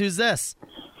 it's Hits. Who's this?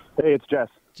 Hey, it's Jess.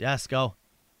 Jess, go.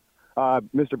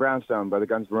 Mr. Brownstone by the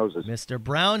Guns N' Roses. Mr.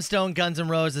 Brownstone, Guns N'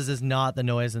 Roses is not the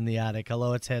Noise in the Attic.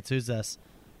 Hello, it's Hits. Who's this?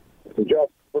 Jeff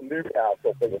from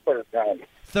Newcastle for the third time.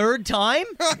 Third time?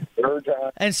 Third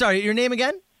time. And sorry, your name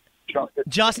again? Justin.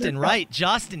 Justin, right.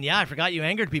 Justin, yeah, I forgot you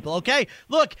angered people. Okay,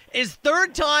 look, is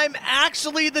third time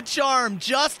actually the charm?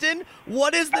 Justin,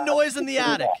 what is the Noise in the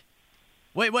Attic?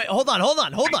 Wait, hold on.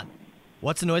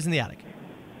 What's the Noise in the Attic?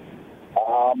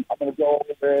 I'm going to go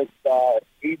with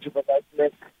Age of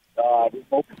Electric,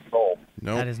 Remote Control.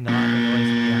 No. That is not the Noise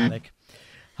in the Attic.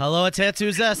 Hello, it's Hits.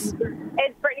 Who's this?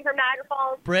 It's Brittany from Niagara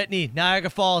Falls. Brittany, Niagara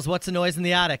Falls. What's the Noise in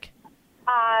the Attic?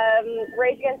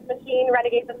 Rage Against the Machine,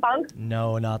 Renegades of Funk.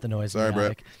 No, not the Noise Sorry, in the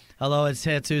Attic. Hello, it's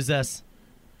Hits. Who's this?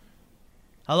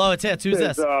 Hello, it's Hits. Who's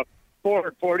this?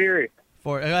 Fort Erie.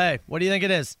 Okay, what do you think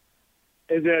it is?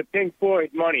 Is it Pink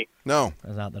Floyd, Money? No.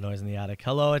 That's not the Noise in the Attic.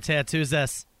 Hello, it's Hits. Who's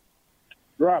this?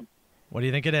 Rob. What do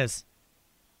you think it is?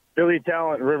 Billy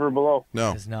Talent, River Below.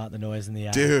 No. It's not the Noise in the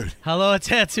Attic. Dude. Hello, it's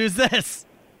Hits. Who's this?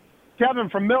 Kevin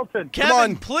from Milton.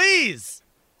 Kevin, please.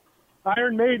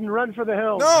 Iron Maiden, Run for the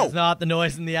Hills. No. It's not the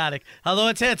Noise in the Attic. Hello,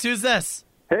 it's Hits. Who's this?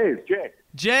 Hey, it's Jay.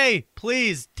 Jay,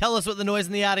 please tell us what the Noise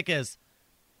in the Attic is.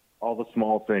 All the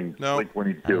small things. No. Like when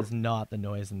you That do. is not the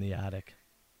Noise in the Attic.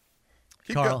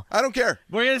 Keep Carl. I don't care.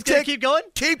 We're just going to keep going?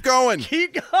 Keep going.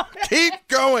 Keep going. Keep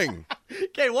going.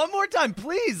 Okay, one more time.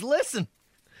 Please listen.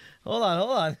 Hold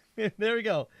on. There we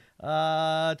go.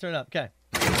 Turn it up. Okay.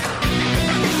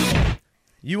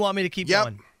 You want me to keep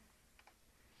going?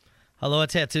 Hello,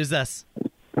 it's Hits. Who's this?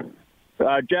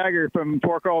 Jagger from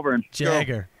Port Colborne.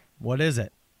 Jagger. What is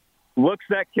it? Looks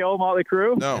That Kill, Motley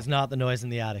Crue. No. It's not the Noise in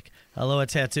the Attic. Hello,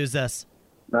 it's Hits. Who's this?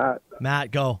 Matt.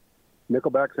 Matt, go.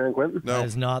 Nickelback, San Quentin. That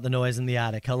is not the Noise in the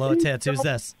Attic. Hello, it's Hits. Who's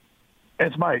this?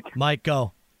 It's Mike. Mike,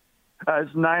 go.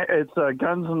 It's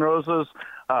Guns N' Roses,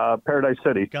 Paradise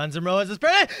City. Guns N' Roses.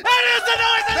 That is the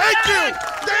Noise in the Attic!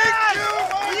 Thank you!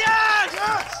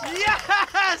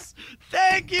 Yes!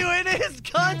 Thank you. It is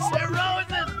Guns N'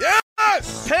 Roses.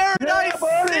 Yes! Paradise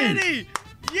City.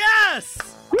 Yes!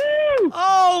 Woo!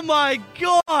 Oh my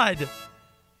God!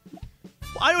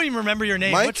 I don't even remember your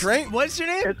name. Mike, right? What's your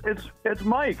name? It's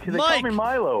Mike. They Mike. call me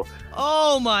Milo.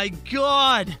 Oh my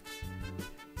God!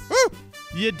 Woo!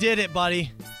 You did it,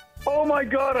 buddy. Oh my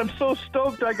God, I'm so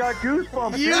stoked. I got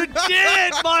goosebumps. You did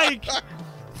it, Mike.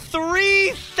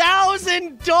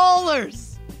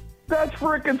 $3,000. That's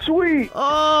freaking sweet.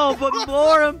 Oh, but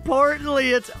more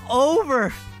importantly, it's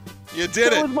over. You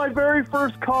did That it. was my very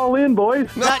first call in, boys.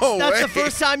 That's the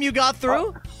first time you got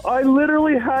through? I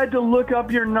literally had to look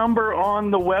up your number on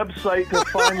the website to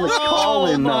find the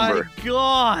call-in number. Oh, my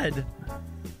God.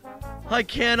 I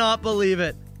cannot believe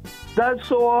it. That's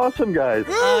so awesome, guys.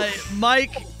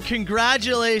 Mike,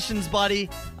 congratulations, buddy.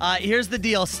 Here's the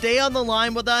deal. Stay on the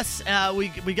line with us. We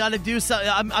got to do something.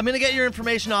 I'm going to get your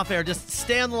information off air. Just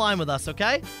stay on the line with us,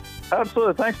 okay?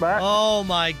 Absolutely. Thanks, Matt. Oh,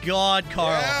 my God,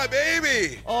 Carl. Yeah,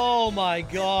 baby. Oh, my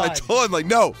God. I told him,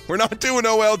 no, we're not doing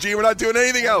OLG. We're not doing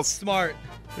anything else. Smart.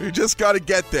 We just got to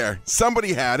get there.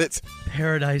 Somebody had it.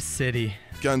 Paradise City.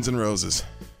 Guns N' Roses.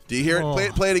 Do you hear it? Oh.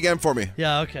 Play it again for me.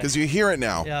 Yeah, okay. Because you hear it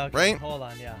now, Yeah, okay. right? Hold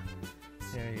on, yeah.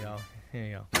 There you go. Here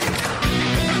you go.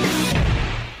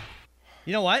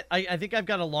 You know what? I think I've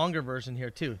got a longer version here,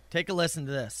 too. Take a listen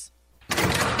to this. There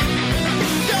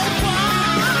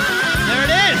it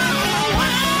is!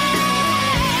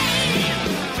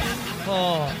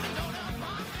 Oh.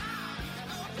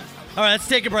 All right, let's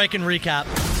take a break and recap.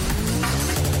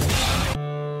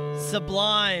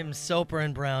 Sublime, Soper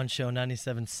and Brown Show,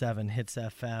 97.7 Hits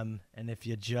FM. And if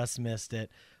you just missed it,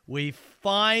 we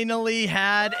finally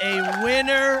had a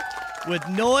winner with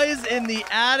Noise in the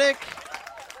Attic.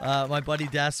 My buddy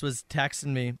Des was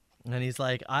texting me, and he's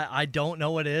like, I don't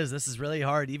know what it is. This is really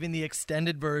hard, even the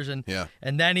extended version. Yeah.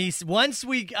 And then once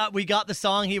we got the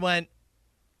song, he went,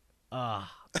 now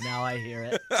I hear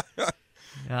it.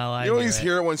 Now I You always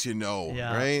hear it once you know,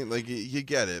 Yeah. right? Like, you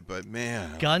get it, but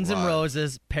man. Guns N' wow.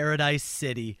 Roses, Paradise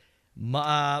City.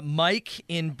 Mike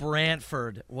in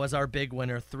Brantford was our big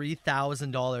winner,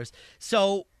 $3,000.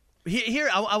 So here,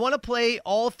 I want to play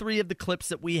all three of the clips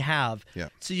that we have, Yeah.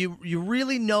 so you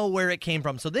really know where it came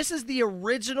from. So this is the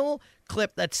original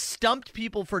clip that stumped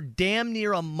people for damn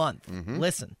near a month. Mm-hmm.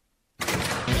 Listen.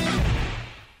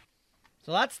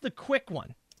 So that's the quick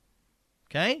one.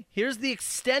 Okay? Here's the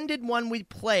extended one we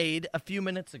played a few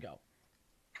minutes ago.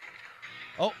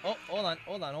 Oh, hold on.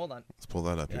 Let's pull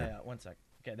that up here. Yeah, 1 sec.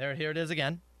 Okay, here it is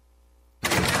again.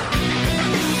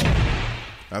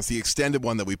 That's the extended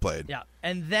one that we played. Yeah,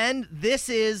 and then this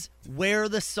is where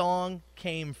the song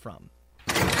came from.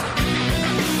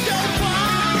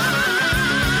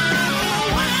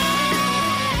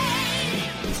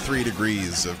 3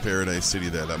 degrees of Paradise City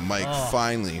there that Mike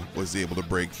finally was able to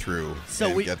break through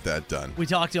and get that done. We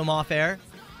talked to him off air,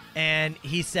 and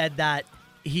he said that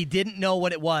he didn't know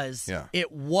what it was. Yeah. It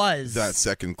was that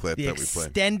second clip the that we played.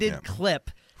 extended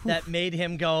clip that made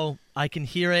him go, I can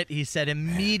hear it. He said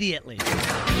immediately.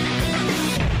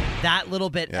 That little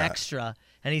bit extra.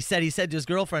 And he said to his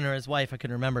girlfriend or his wife, I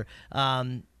couldn't remember,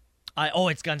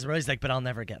 it's Guns N' Roses, like, but I'll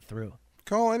never get through.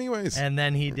 Call anyways. And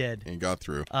then he did. He got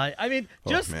through. I mean,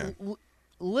 just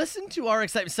listen to our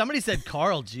excitement. Somebody said,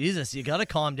 Carl, Jesus, you got to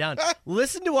calm down.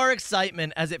 Listen to our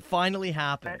excitement as it finally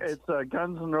happens. It's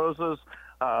Guns N' Roses,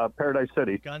 Paradise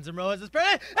City. Guns N' Roses,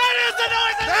 Paradise. It is the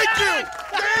Noise in the Attic!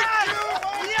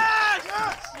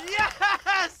 Yes!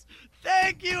 Yes!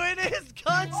 Thank you. It is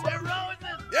Guns N'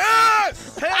 Roses.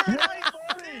 Yes! Paradise City.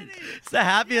 It's the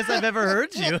happiest I've ever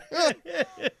heard you.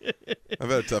 I've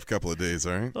had a tough couple of days,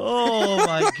 all right? Oh,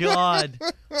 my God.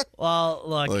 Well,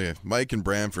 look. Mike and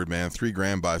Brantford, man,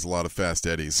 $3,000 buys a lot of Fast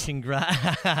Eddies.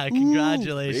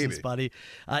 Congratulations, Ooh, buddy.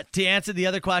 To answer the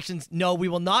other questions, no, we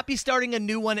will not be starting a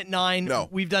new one at 9. No.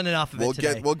 We've done enough of it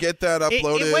today. We'll get that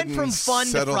uploaded. It went from and fun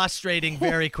to settled. frustrating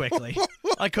very quickly.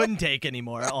 I couldn't take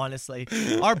anymore, honestly.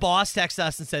 Our boss texted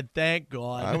us and said, thank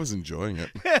God. I was enjoying it.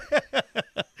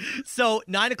 So,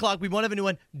 9 o'clock, we won't have a new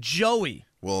one. Joey.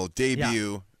 Will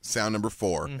debut sound number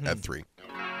 4 at 3.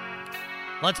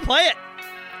 Let's play it.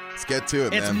 Let's get to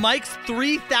it, It's man. Mike's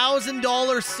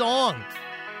 $3,000 song.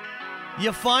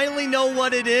 You finally know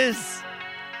what it is.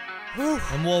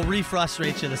 And we'll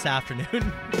refrustrate you this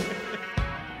afternoon.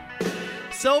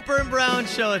 Soper and Brown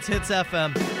Show. It's Hits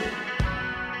FM.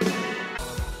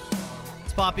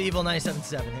 It's Pop Evil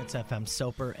 97.7 Hits FM.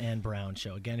 Soper and Brown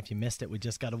Show. Again, if you missed it, we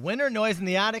just got a winner. Noise in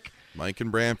the Attic. Mike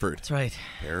and Brantford. That's right.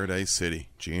 Paradise City.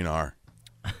 GNR.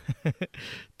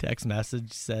 Text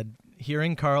message said,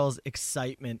 hearing Carl's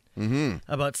excitement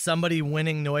about somebody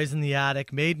winning Noise in the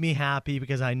Attic made me happy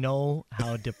because I know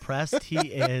how depressed he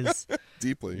is.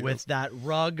 Deeply. With that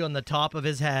rug on the top of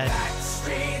his head.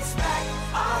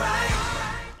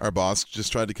 Our boss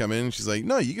just tried to come in and she's like,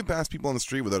 no, you can pass people on the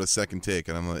street without a second take.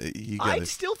 And I'm like, I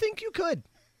still think you could.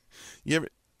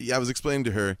 I was explaining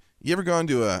to her, you ever gone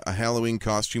to a Halloween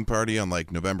costume party on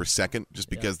like November 2nd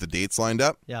just because the dates lined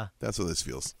up? Yeah. That's what this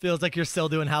feels. Feels like you're still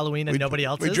doing Halloween and nobody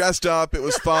else We is. dressed up. It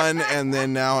was fun. And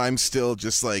then now I'm still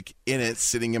just like in it,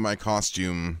 sitting in my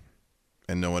costume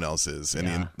and no one else is.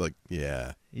 And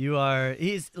You are,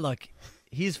 he's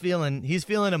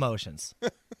feeling emotions.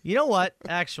 You know what?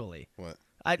 Actually. What?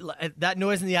 That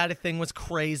Noise in the Attic thing was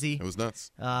crazy. It was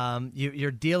nuts.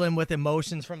 You're dealing with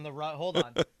emotions from the rug. Hold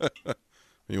on. What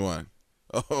you want?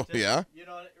 Oh, yeah? You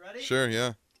know, ready? Sure,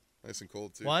 yeah. Nice and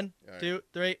cold, too. 1, All right. 2,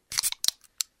 3.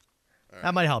 All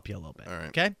That might help you a little bit. All right.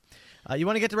 Okay? You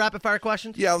want to get to rapid fire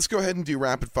questions? Yeah, let's go ahead and do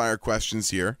rapid fire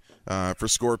questions here for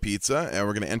Score Pizza. And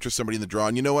we're going to enter somebody in the draw.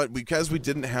 And you know what? Because we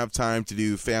didn't have time to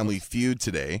do Family Feud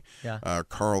today,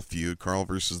 Carl Feud, Carl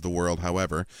versus the world,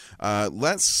 however,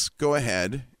 let's go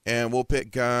ahead and we'll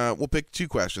pick 2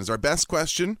 questions. Our best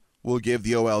question we'll give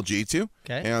the OLG to.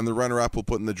 Okay. And the runner-up we'll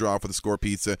put in the draw for the Score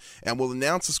Pizza. And we'll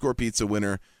announce the Score Pizza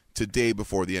winner today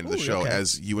before the end of the show,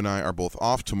 as you and I are both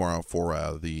off tomorrow for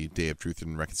the Day of Truth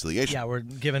and Reconciliation. Yeah, we're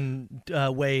giving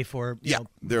way for you know,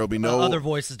 there will be no other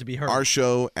voices to be heard. Our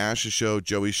show, Ash's show,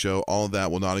 Joey's show, all of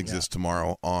that will not exist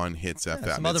tomorrow on Hits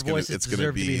FM. some other voices it's gonna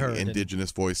deserve to be be heard,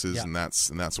 Indigenous voices, and that's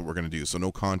what we're going to do. So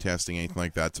no contesting, anything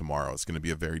like that tomorrow. It's going to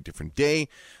be a very different day,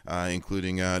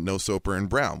 including no Soper and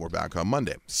Brown. We're back on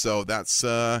Monday. So that's...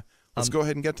 let's go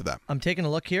ahead and get to that. I'm taking a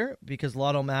look here because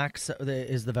Lotto Max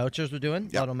is the vouchers we're doing.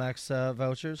 Yep. Lotto Max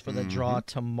vouchers for the draw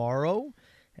tomorrow.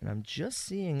 And I'm just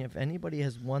seeing if anybody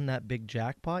has won that big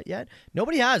jackpot yet.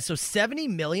 Nobody has. So 70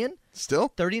 million.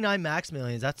 Still? 39 max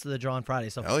millions. That's the draw on Friday.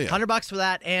 So Hell yeah. $100 for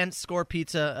that and Score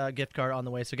Pizza gift card on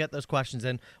the way. So get those questions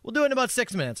in. We'll do it in about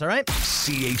 6 minutes, all right?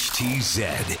 CHTZ.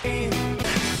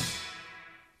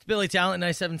 It's Billy Talent,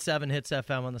 97.7 Hits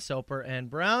FM on the Soper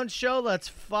and Brown Show. Let's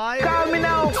fire. Call me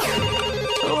now.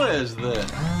 Who is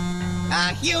this?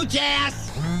 Huge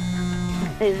ass.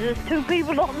 Is this two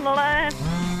people on the line?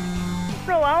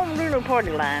 No, I don't do no party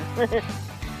line.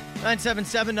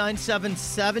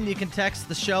 977-977. You can text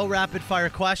the show, rapid fire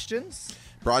questions.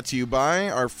 Brought to you by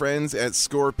our friends at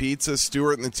Score Pizza,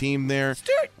 Stuart and the team there.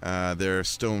 Stuart! They're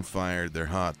stone-fired, they're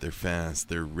hot, they're fast,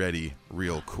 they're ready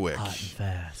real quick. Hot and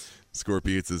fast. Score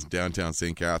Pizza's downtown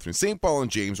St. Catharines, St. Paul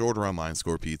and James. Order online,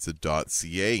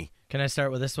 scorepizza.ca. Can I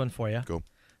start with this one for you? Go.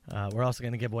 We're also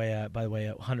going to give away, by the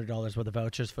way, $100 worth of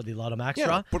vouchers for the Lotto Max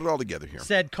draw. Put it all together here.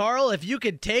 Said, Carl, if you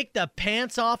could take the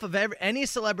pants off of any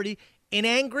celebrity in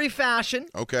angry fashion,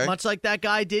 much like that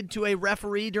guy did to a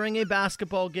referee during a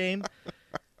basketball game,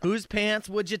 whose pants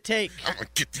would you take? I'm going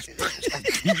to get these pants.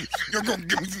 You're going to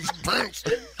give me these pants.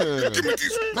 Give me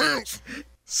these pants.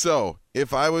 So,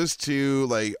 if I was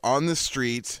to, on the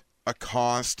street,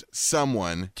 accost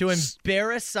someone... To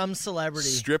embarrass some celebrity.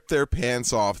 Strip their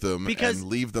pants off them because and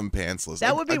leave them pantsless.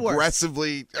 That would be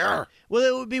aggressively, worse. Well,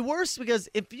 it would be worse because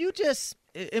if you just...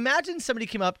 Imagine somebody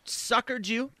came up, suckered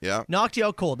you, knocked you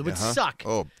out cold. It would suck.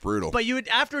 Oh, brutal. But you would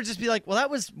afterwards just be like, well, that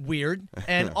was weird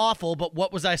and awful, but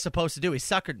what was I supposed to do? He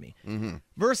suckered me. Mm-hmm.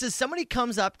 Versus somebody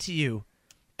comes up to you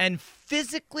and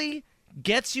physically...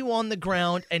 gets you on the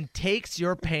ground and takes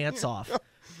your pants off.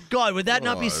 God, would that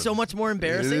not be so much more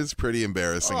embarrassing? It is pretty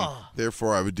embarrassing. Oh.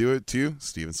 Therefore, I would do it to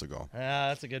Steven Seagal.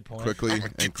 That's a good point. Quickly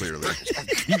and clearly.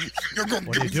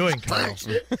 What are you doing, Carl?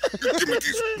 Give me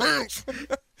these pants.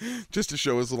 Just to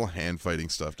show his little hand fighting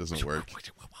stuff doesn't work.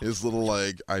 His little,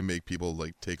 I make people,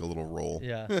 take a little roll.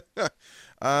 Yeah.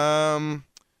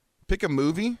 Pick a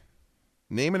movie,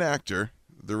 name an actor,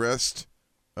 the rest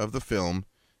of the film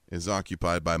is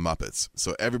occupied by Muppets.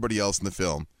 So everybody else in the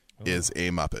film is a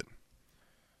Muppet.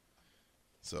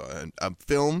 So a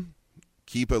film,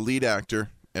 keep a lead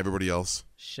actor, everybody else.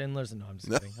 Schindler's... No, I'm just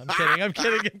kidding. I'm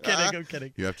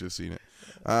kidding. You have to have seen it.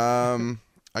 I'm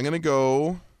going to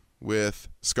go with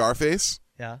Scarface.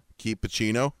 Yeah. Keep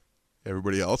Pacino,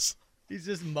 everybody else. He's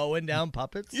just mowing down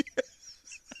puppets?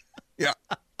 Yeah.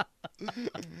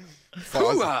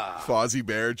 Fozzie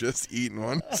Bear just eating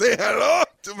one. Say hello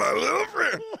to my little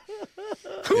friend.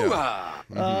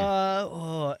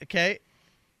 Okay.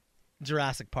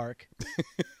 Jurassic Park.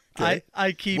 Okay.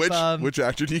 I keep... Which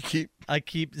actor do you keep? I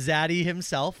keep Zaddy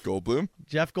himself. Goldblum?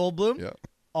 Jeff Goldblum. Yeah.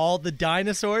 All the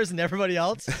dinosaurs and everybody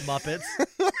else. Muppets.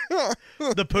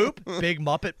 The poop. Big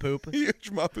Muppet poop.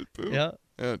 Huge Muppet poop. Yeah.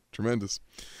 Yeah, tremendous.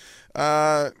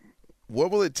 What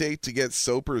will it take to get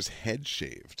Soper's head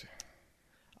shaved?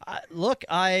 Look,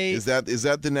 Is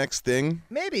that the next thing?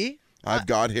 Maybe. I've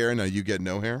got hair, now you get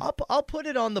no hair? I'll put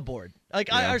it on the board.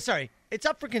 It's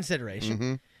up for consideration.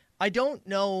 Mm-hmm. I don't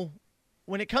know...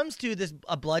 When it comes to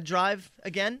a blood drive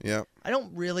again, I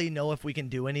don't really know if we can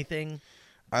do anything.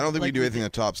 I don't think we can do anything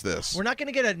that tops this. We're not going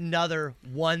to get another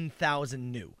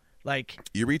 1,000 new.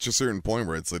 You reach a certain point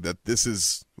where it's like that. This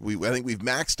is I think we've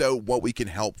maxed out what we can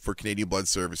help for Canadian Blood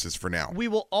Services for now. We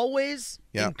will always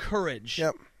encourage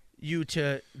you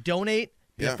to donate.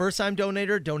 Be a first-time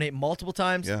donator. Donate multiple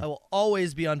times. I will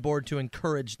always be on board to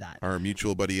encourage that. Our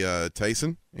mutual buddy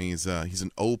Tyson, he's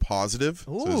an O positive,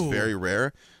 so it's very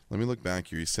rare. Let me look back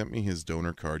here. He sent me his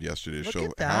donor card yesterday to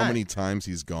show how many times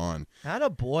he's gone.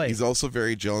 Attaboy. He's also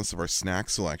very jealous of our snack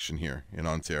selection here in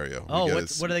Ontario. Oh, what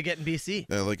do they get in BC?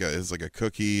 It's like a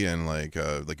cookie and like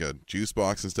a juice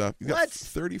box and stuff. He's got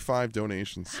 35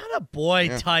 donations.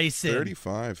 Attaboy, Tyson.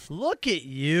 35. Look at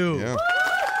you. Yeah.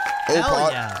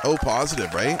 Hell yeah. O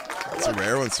positive, right? It's a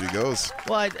rare one, so he goes.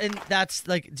 Well, and that's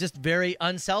like just very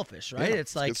unselfish, right? Yeah,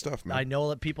 it's like good stuff, man. I know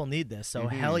that people need this, so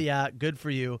Mhm. hell yeah, good for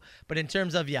you. But in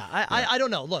terms of I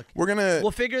don't know. Look,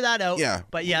 we'll figure that out. Yeah.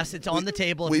 But yes, it's on the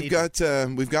table. if We've needed. got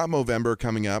Movember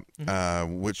coming up,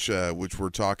 Mm-hmm. which we're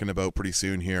talking about pretty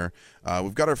soon here.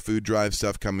 We've got our food drive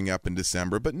stuff coming up in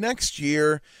December, but next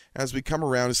year, as we come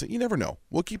around, you never know.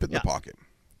 We'll keep it in the pocket.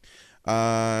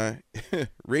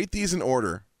 Rate these in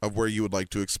order of where you would like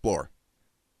to explore: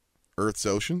 Earth's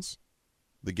oceans,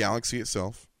 the galaxy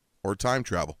itself, or time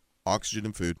travel. Oxygen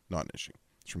and food, not an issue.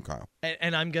 It's from Kyle.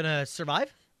 And I'm gonna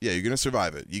survive. Yeah, you're going to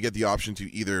survive it. You get the option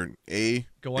to either A,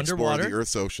 Go explore underwater. the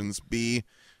Earth's oceans, B,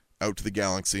 out to the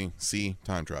galaxy, C,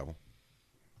 time travel.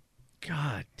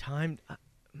 God, time.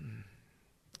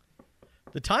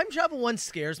 The time travel one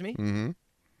scares me. Mm-hmm.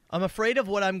 I'm afraid of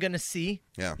what I'm gonna see.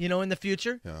 Yeah. In the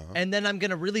future, and then I'm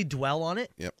gonna really dwell on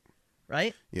it. Yep.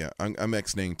 Right. Yeah, I'm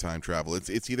ex-naying time travel.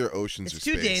 It's either oceans or It's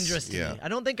space. too dangerous to me. I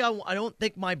don't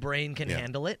think my brain can Yeah.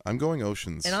 handle it. I'm going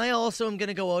oceans. And I also am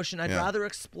gonna go ocean. I'd Yeah. rather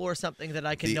explore something that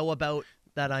I can know about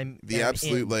that I'm the very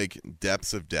absolute in. like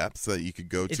depths of depths that you could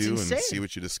go It's to insane. and see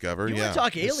what you discover. You yeah, want to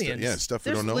talk There's aliens? stuff we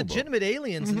There's don't know legitimate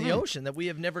aliens in the Mhm. ocean that we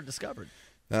have never discovered.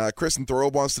 Chris and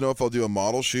Thorold wants to know if I'll do a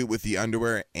model shoot with the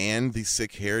underwear and the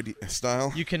sick hair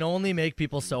style. You can only make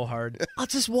people so hard. I'll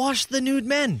just wash the nude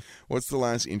men. What's the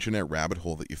last internet rabbit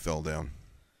hole that you fell down?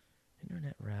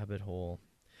 Internet rabbit hole.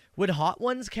 Would Hot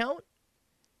Ones count?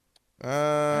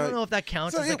 I don't know if that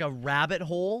counts as like a rabbit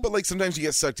hole. But like sometimes you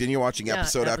get sucked in, you're watching Yeah,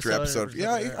 episode after episode episode.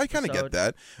 after Yeah, I kind of get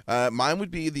episode. that. Mine would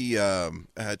be the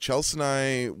Chelsea and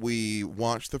I. We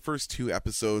watched the first 2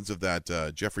 episodes of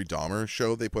that Jeffrey Dahmer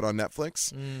show they put on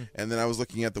Netflix, and then I was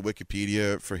looking at the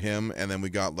Wikipedia for him, and then we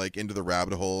got like into the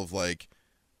rabbit hole of like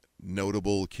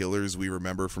notable killers we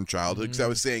remember from childhood. Because I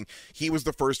was saying he was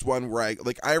the first one where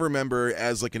I remember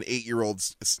as like an 8-year-old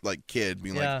like kid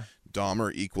being Yeah. like,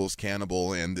 Dahmer equals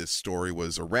cannibal, and this story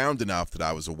was around enough that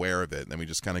I was aware of it. And then we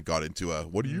just kind of got into a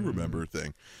what do you remember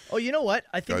thing. Oh, you know what?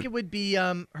 I think Good. it would be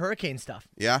hurricane stuff.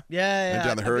 Yeah? Yeah. Went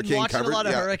down the I've hurricane been watching covered? a lot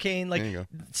of Yeah. hurricane, like There you go.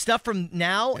 stuff from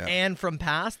now Yeah. and from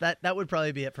past. That would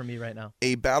probably be it for me right now.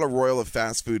 A battle royal of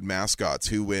fast food mascots.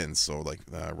 Who wins? So like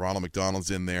Ronald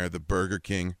McDonald's in there, the Burger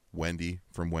King, Wendy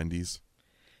from Wendy's.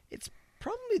 It's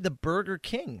probably the Burger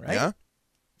King, right? Yeah?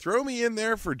 Throw me in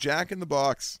there for Jack in the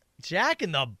Box. Jack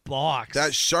in the Box.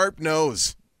 That sharp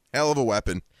nose. Hell of a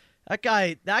weapon. That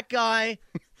guy.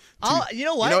 You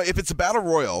know what? If it's a battle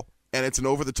royal and it's an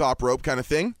over-the-top rope kind of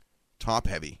thing, top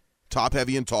heavy. Top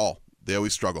heavy and tall. They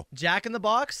always struggle. Jack in the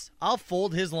Box. I'll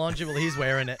fold his laundry while he's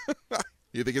wearing it.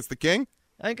 You think it's the king?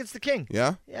 I think it's the king.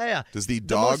 Yeah? Yeah. Does the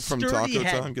dog most from sturdy Taco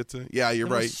head. Time get to? Yeah, you're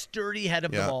The right. most sturdy head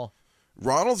of them all.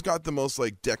 Ronald's got the most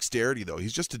like dexterity though.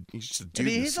 He's just a dude. I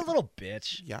mean, he's a little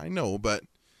bitch. Yeah, I know, but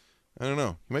I don't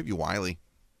know. He might be wily.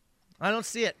 I don't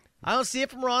see it. I don't see it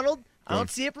from Ronald. I don't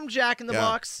see it from Jack in the Yeah.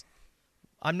 Box.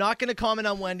 I'm not going to comment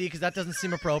on Wendy because that doesn't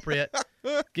seem appropriate.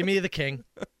 Give me the king.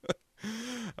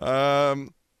 I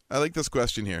like this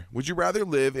question here. Would you rather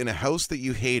live in a house that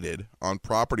you hated on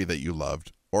property that you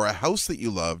loved, or a house that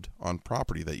you loved on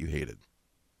property that you hated?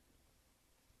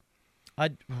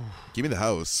 Give me the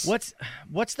house. What's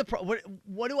the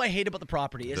what do I hate about the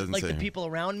property? Is it Doesn't like say the here. people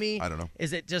around me? I don't know.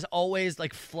 Is it just always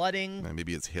like flooding?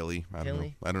 Maybe it's hilly. I don't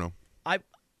Hilly? know. I don't know.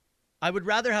 I would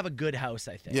rather have a good house,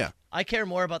 I think. Yeah. I care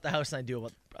more about the house than I do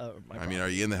about my I mean, are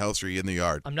you in the house or are you in the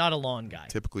yard? I'm not a lawn guy.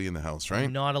 Typically in the house, right?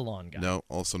 I'm not a lawn guy. No,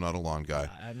 also not a lawn guy.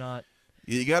 I'm not.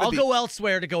 You gotta I'll be, go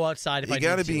elsewhere to go outside if I You need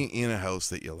got to to. be in a house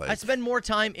that you like. I spend more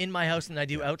time in my house than I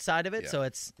do outside of it, so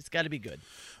it's got to be good.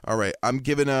 All right, I'm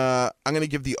going to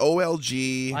give the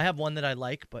OLG. I have one that I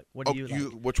like, but what do you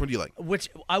like? Which one do you like? Which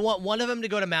I want one of them to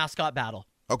go to mascot battle.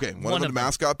 Okay, one of the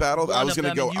mascot battle. One I was of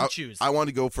going to them, go. and you choose. I want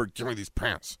to go for give me these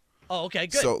pants. Oh, okay,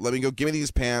 good. So let me go. Give me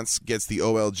these pants. Gets the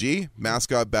OLG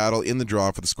mascot battle in the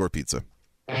draw for the Score Pizza.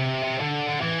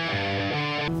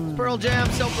 Pearl Jam,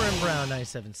 Soper and Brown,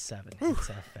 97.7. It's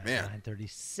FM man.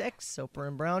 936, Soper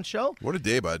and Brown show. What a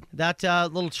day, bud. That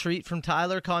little treat from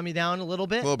Tyler calmed me down a little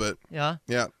bit. A little bit. Yeah.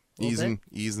 Yeah. Little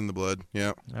Easing the blood.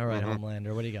 Yeah. All right, Mhm.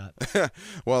 Homelander, what do you got?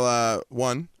 Well,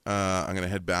 I'm gonna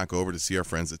head back over to see our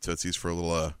friends at Tootsie's for a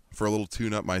little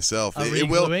tune-up myself. It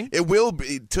will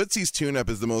be Tootsie's tune-up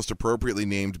is the most appropriately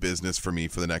named business for me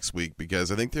for the next week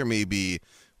because I think there may be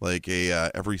like a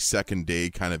every second day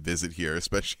kind of visit here,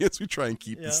 especially as we try and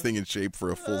keep this thing in shape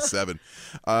for a full 7.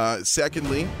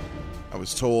 Secondly, I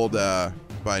was told by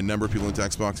a number of people in the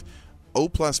text box, O+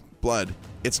 blood,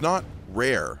 it's not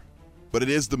rare, but it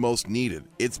is the most needed.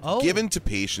 It's given to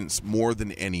patients more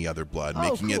than any other blood,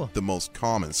 making cool. it the most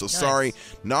common. So Nice. sorry,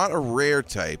 not a rare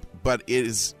type, but it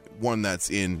is one that's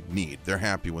in need. They're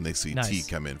happy when they see Nice. T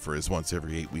come in for his once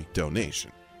every 8-week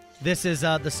donation. This is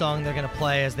the song they're going to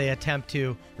play as they attempt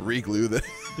to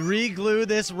Reglue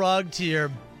this rug to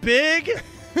your big,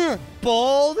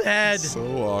 bald head.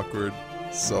 So awkward.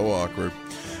 So awkward.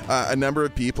 A number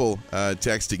of people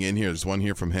texting in here. There's one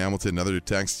here from Hamilton. Another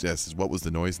text says, what was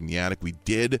the noise in the attic? We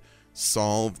did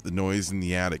solve the noise in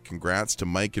the attic. Congrats to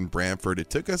Mike and Brantford. It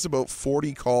took us about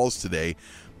 40 calls today,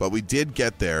 but we did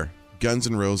get there. Guns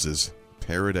N' Roses,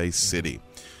 Paradise City.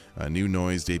 A new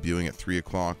noise debuting at 3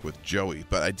 o'clock with Joey.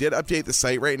 But I did update the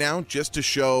site right now just to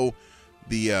show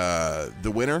the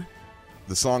winner,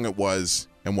 the song it was,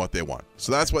 and what they want.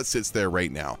 So that's what sits there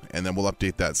right now. And then we'll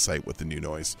update that site with the new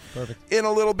noise Perfect. in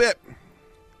a little bit.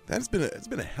 It's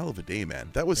been a hell of a day, man.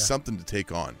 That was something to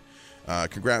take on.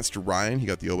 Congrats to Ryan. He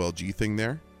got the OLG thing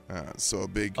there. So a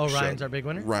big Ryan's our big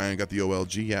winner? Ryan got the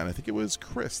OLG, yeah. And I think it was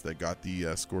Chris that got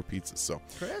the Score Pizza. So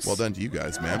Chris? well done to you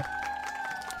guys, man.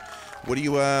 What do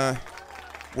you,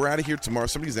 we're out of here tomorrow.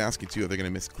 Somebody's asking, too, are they going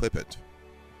to miss Clip It?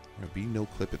 There'll be no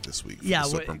Clip It this week for the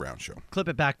Soper and Brown Show. Clip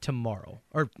it back tomorrow.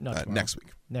 Or not tomorrow. Next week.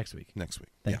 Next week.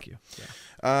 Thank you.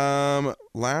 Yeah.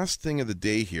 Last thing of the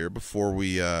day here before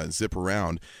we zip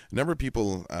around. A number of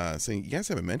people saying, you guys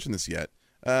haven't mentioned this yet.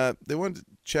 They wanted to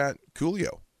chat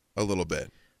Coolio a little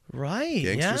bit. Right,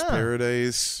 Gangster's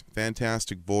Paradise,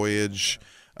 Fantastic Voyage.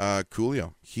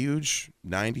 Coolio, huge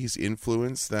 90s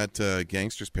influence. That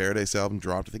Gangster's Paradise album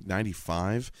dropped, I think,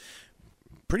 95.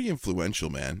 Pretty influential,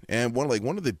 man. And one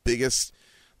of the biggest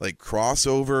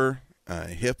crossover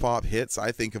hip-hop hits,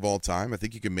 I think, of all time. I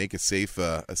think you can make a safe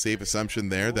assumption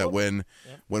there that when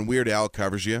Weird Al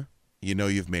covers you, you know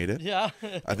you've made it. Yeah.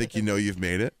 I think you know you've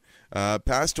made it.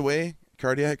 Passed away,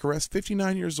 cardiac arrest,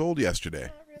 59 years old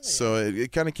yesterday. So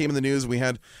it kind of came in the news. We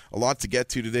had a lot to get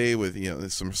to today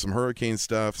with some hurricane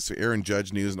stuff, so Aaron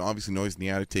Judge news, and obviously Noise in the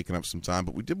Attic taking up some time.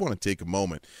 But we did want to take a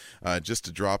moment just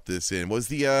to drop this in. What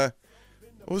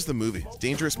was the movie?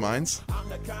 Dangerous Minds?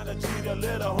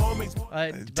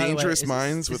 Dangerous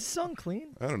Minds with is this song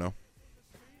clean? I don't know.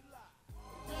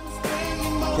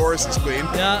 Chorus is clean.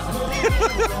 Yeah.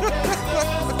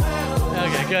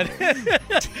 Okay,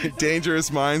 good.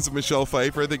 Dangerous Minds with Michelle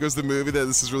Pfeiffer, I think was the movie that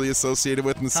this is really associated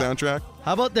with in the soundtrack.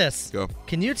 How about this? Go.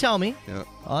 Can you tell me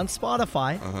on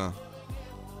Spotify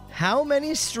how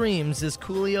many streams does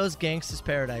Coolio's Gangsta's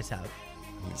Paradise have?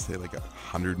 You say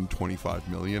 125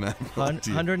 million.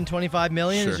 125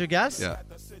 million is your guess? Yeah.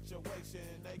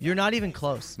 You're not even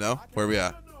close. No? Where are we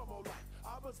at?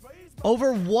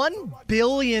 Over 1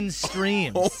 billion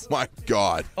streams. Oh my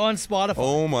God. On Spotify.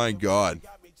 Oh my God.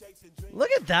 Look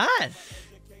at that.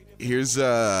 Here's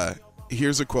a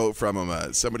quote from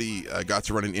him. Somebody got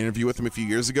to run an interview with him a few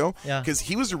years ago. Yeah. Because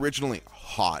he was originally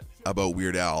hot about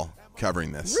Weird Al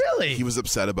covering this. Really? He was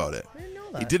upset about it. I didn't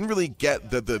know that. He didn't really get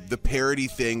the parody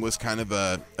thing was kind of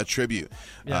a tribute.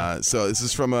 Yeah. So this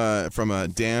is from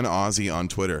Dan Ozzie on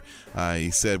Twitter. He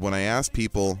said, when I asked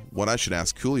people what I should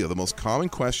ask Coolio, the most common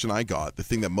question I got, the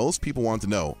thing that most people want to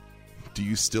know, do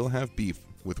you still have beef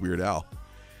with Weird Al?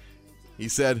 He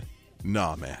said,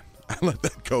 nah, man. I let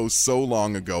that go so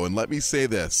long ago. And let me say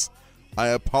this. I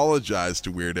apologized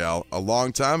to Weird Al a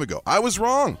long time ago. I was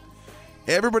wrong.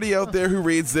 Everybody out there who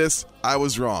reads this, I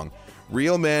was wrong.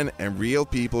 Real men and real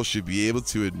people should be able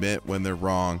to admit when they're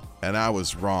wrong. And I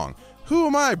was wrong. Who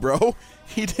am I, bro?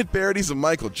 He did parodies of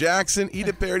Michael Jackson. He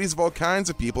did parodies of all kinds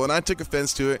of people. And I took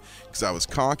offense to it because I was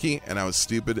cocky and I was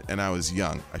stupid and I was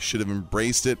young. I should have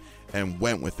embraced it and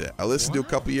went with it. I listened to it a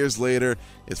couple years later.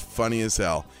 It's funny as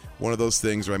hell. One of those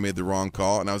things where I made the wrong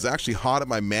call, and I was actually hot at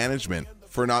my management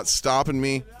for not stopping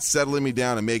me, settling me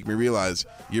down, and making me realize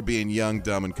you're being young,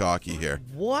 dumb, and cocky here.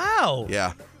 Wow.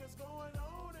 Yeah.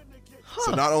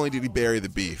 So not only did he bury the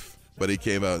beef, but he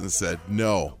came out and said,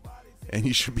 no. And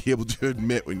you should be able to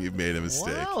admit when you've made a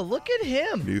mistake. Wow, look at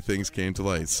him. New things came to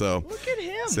light. So Look at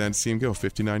him. sad to see him go,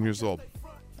 59 years old.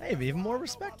 I have even more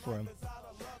respect for him.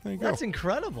 There you go. That's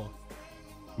incredible.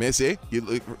 May I say,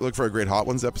 you look for a great Hot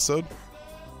Ones episode?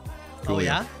 Oh,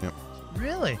 yeah? Yep.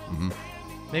 Really? Mm-hmm.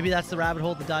 Maybe that's the rabbit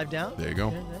hole to dive down? There you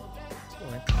go.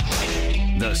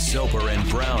 The Soper and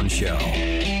Brown Show.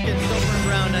 It's Soper and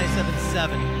Brown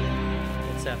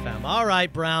 97.7. It's FM. All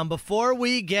right, Brown, before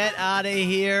we get out of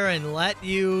here and let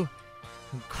you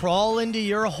crawl into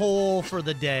your hole for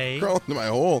the day. Crawl into my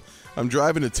hole? I'm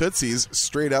driving to Tootsie's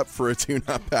straight up for a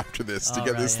tune-up after this to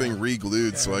get this thing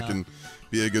re-glued so I can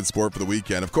be a good sport for the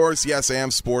weekend. Of course, yes, I am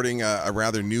sporting a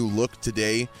rather new look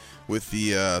today with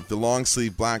the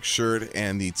long-sleeve black shirt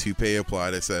and the toupee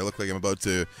applied. I said I look like I'm about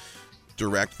to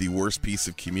direct the worst piece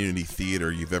of community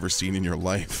theater you've ever seen in your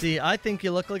life. See, I think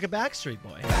you look like a Backstreet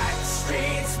Boy.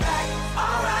 Backstreet's back,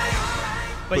 all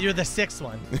right. But you're the 6th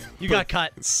one. You got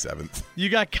cut. 7th. You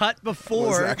got cut I was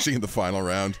before. actually in the final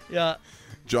round. Yeah.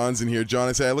 John's in here. John,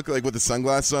 I say I look like with the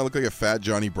sunglasses on. I look like a fat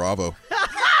Johnny Bravo.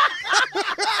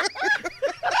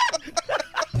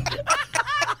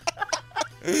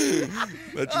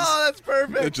 That's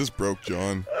perfect. It just broke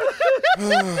John.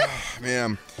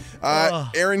 Man.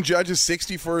 Aaron Judge's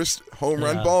 61st home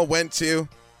run ball went to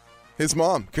his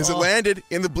mom because it landed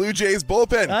in the Blue Jays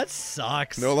bullpen. That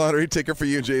sucks. No lottery ticket for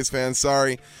you, Jays fans.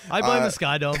 Sorry. I blame the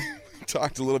Sky Dome.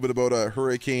 Talked a little bit about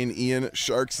Hurricane Ian,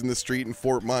 sharks in the street in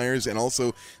Fort Myers, and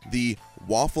also the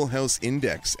Waffle House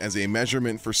Index as a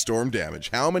measurement for storm damage.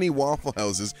 How many Waffle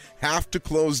Houses have to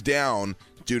close down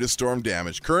due to storm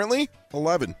damage? Currently,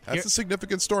 11. That's a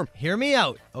significant storm. Hear me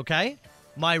out, okay?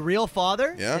 My real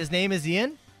father, Yeah? his name is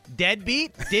Ian,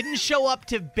 deadbeat, didn't show up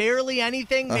to barely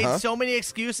anything, made so many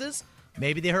excuses.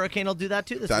 Maybe the hurricane will do that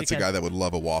too this That's weekend. a guy that would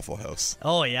love a Waffle House.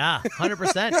 Oh, yeah,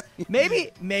 100%.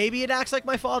 Maybe it acts like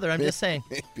my father. I'm just saying.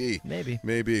 Maybe.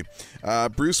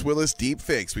 Bruce Willis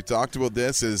deepfakes. We talked about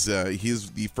this as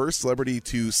he's the first celebrity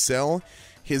to sell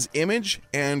his image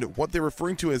and what they're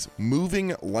referring to as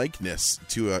moving likeness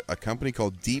to a company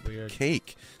called Deep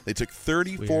Cake. They took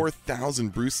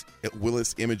 34,000 Bruce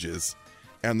Willis images,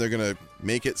 and they're going to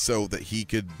make it so that he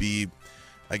could be,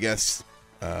 I guess,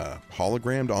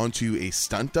 hologrammed onto a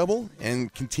stunt double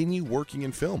and continue working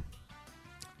in film.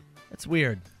 It's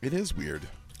weird. It is weird.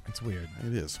 It's weird.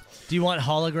 It is. Do you want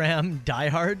hologram Die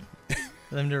Hard?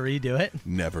 For them to redo it?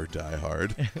 Never Die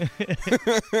Hard.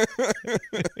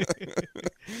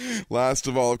 Last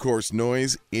of all, of course,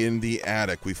 Noise in the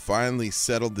Attic. We finally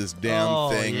settled this damn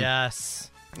thing. Oh,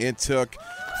 yes. It took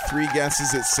 3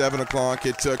 guesses at 7 o'clock.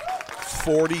 It took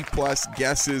 40-plus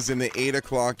guesses in the 8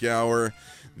 o'clock hour.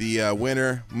 The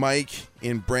winner, Mike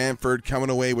in Brantford, coming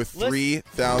away with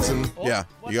 3,000. Yeah,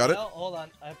 you got it? Hold on.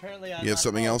 Apparently, You have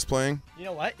something else playing? You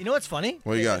know what? You know what's funny?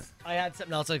 What you got? I had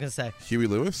something else I was going to say. Huey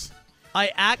Lewis?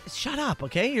 Shut up,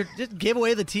 okay? You just gave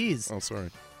away the tease. Oh,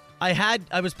 sorry. I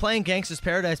was playing Gangsta's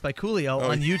Paradise by Coolio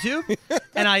on YouTube,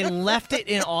 and I left it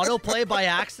in autoplay by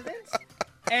accident.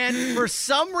 And for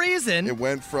some reason, it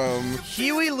went from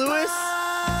Huey Lewis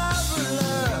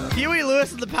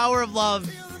and the Power of Love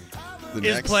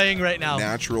is playing right now.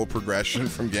 Natural progression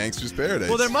from Gangsta's Paradise.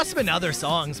 Well, there must have been other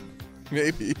songs.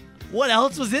 Maybe. What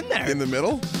else was in there? In the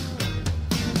middle?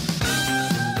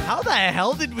 How the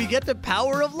hell did we get to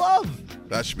Power of Love?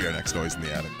 That should be our next Noise in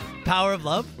the Attic. Power of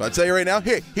Love? I'll tell you right now.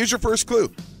 Hey, here's your first clue.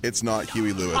 It's not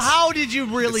Huey Lewis. How did you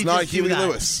really It's not just do Huey that?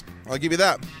 Lewis. I'll give you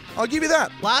that.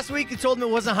 Last week you told me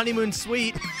it wasn't Honeymoon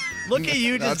Suite. Look at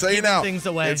you I'll just tell you giving now, things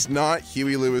away. It's not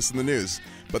Huey Lewis in the news.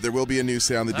 But there will be a new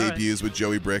sound that debuts with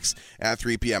Joey Bricks at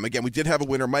 3 p.m. Again, we did have a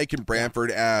winner, Mike in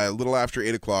Brantford, a little after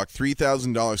 8 o'clock.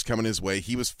 $3,000 coming his way.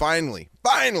 He was finally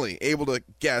able to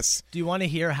guess. Do you want to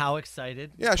hear how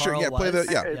excited Yeah, sure. Carl Yeah, play was?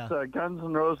 the, yeah. It's Guns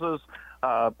N' Roses,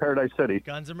 Paradise City.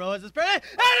 Guns N' Roses, Paradise.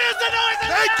 It is the Noise in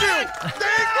the Attic!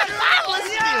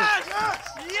 Listen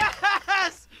to you.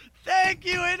 Yes! Thank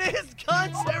you. It is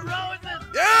Guns N' Roses.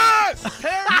 Yes!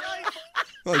 Paradise.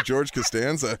 Like George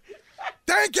Costanza.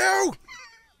 Thank you!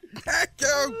 Thank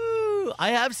you! Ooh, I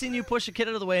have seen you push a kid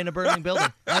out of the way in a burning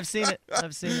building. I've seen it.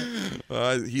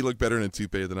 He looked better in a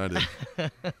toupee than I did.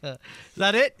 Is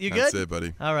that it? You good? That's it,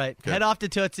 buddy. All right. Okay. Head off to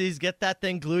Tootsie's. Get that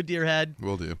thing glued to your head.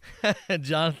 Will do.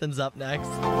 Jonathan's up next.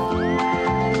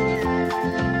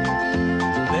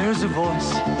 There's a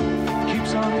voice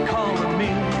keeps on calling me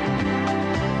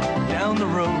down the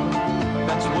road.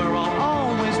 That's where I'll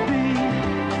always be.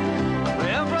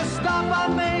 Every stop I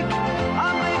make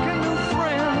a new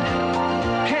friend.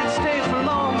 Can't stay for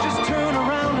long, just turn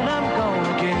around and I'm gone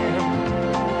again.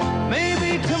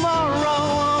 Maybe tomorrow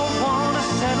I'll wanna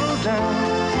settle down.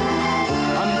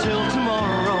 Until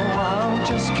tomorrow I'll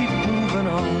just keep moving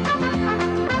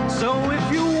on. So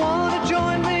if you wanna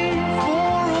join me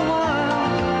for a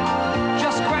while,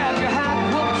 just grab your hat,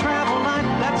 we'll travel like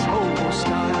that's old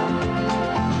style.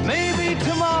 Maybe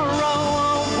tomorrow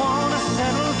I'll wanna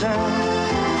settle down.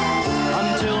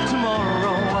 Until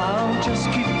tomorrow I'll just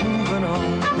keep moving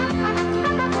on.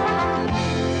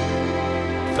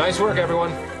 Nice work,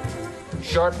 everyone.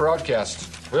 Sharp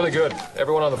broadcast. Really good.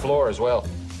 Everyone on the floor as well.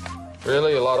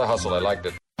 Really a lot of hustle. I liked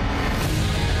it.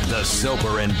 The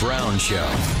Soper and Brown Show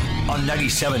on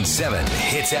 97.7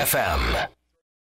 Hits FM.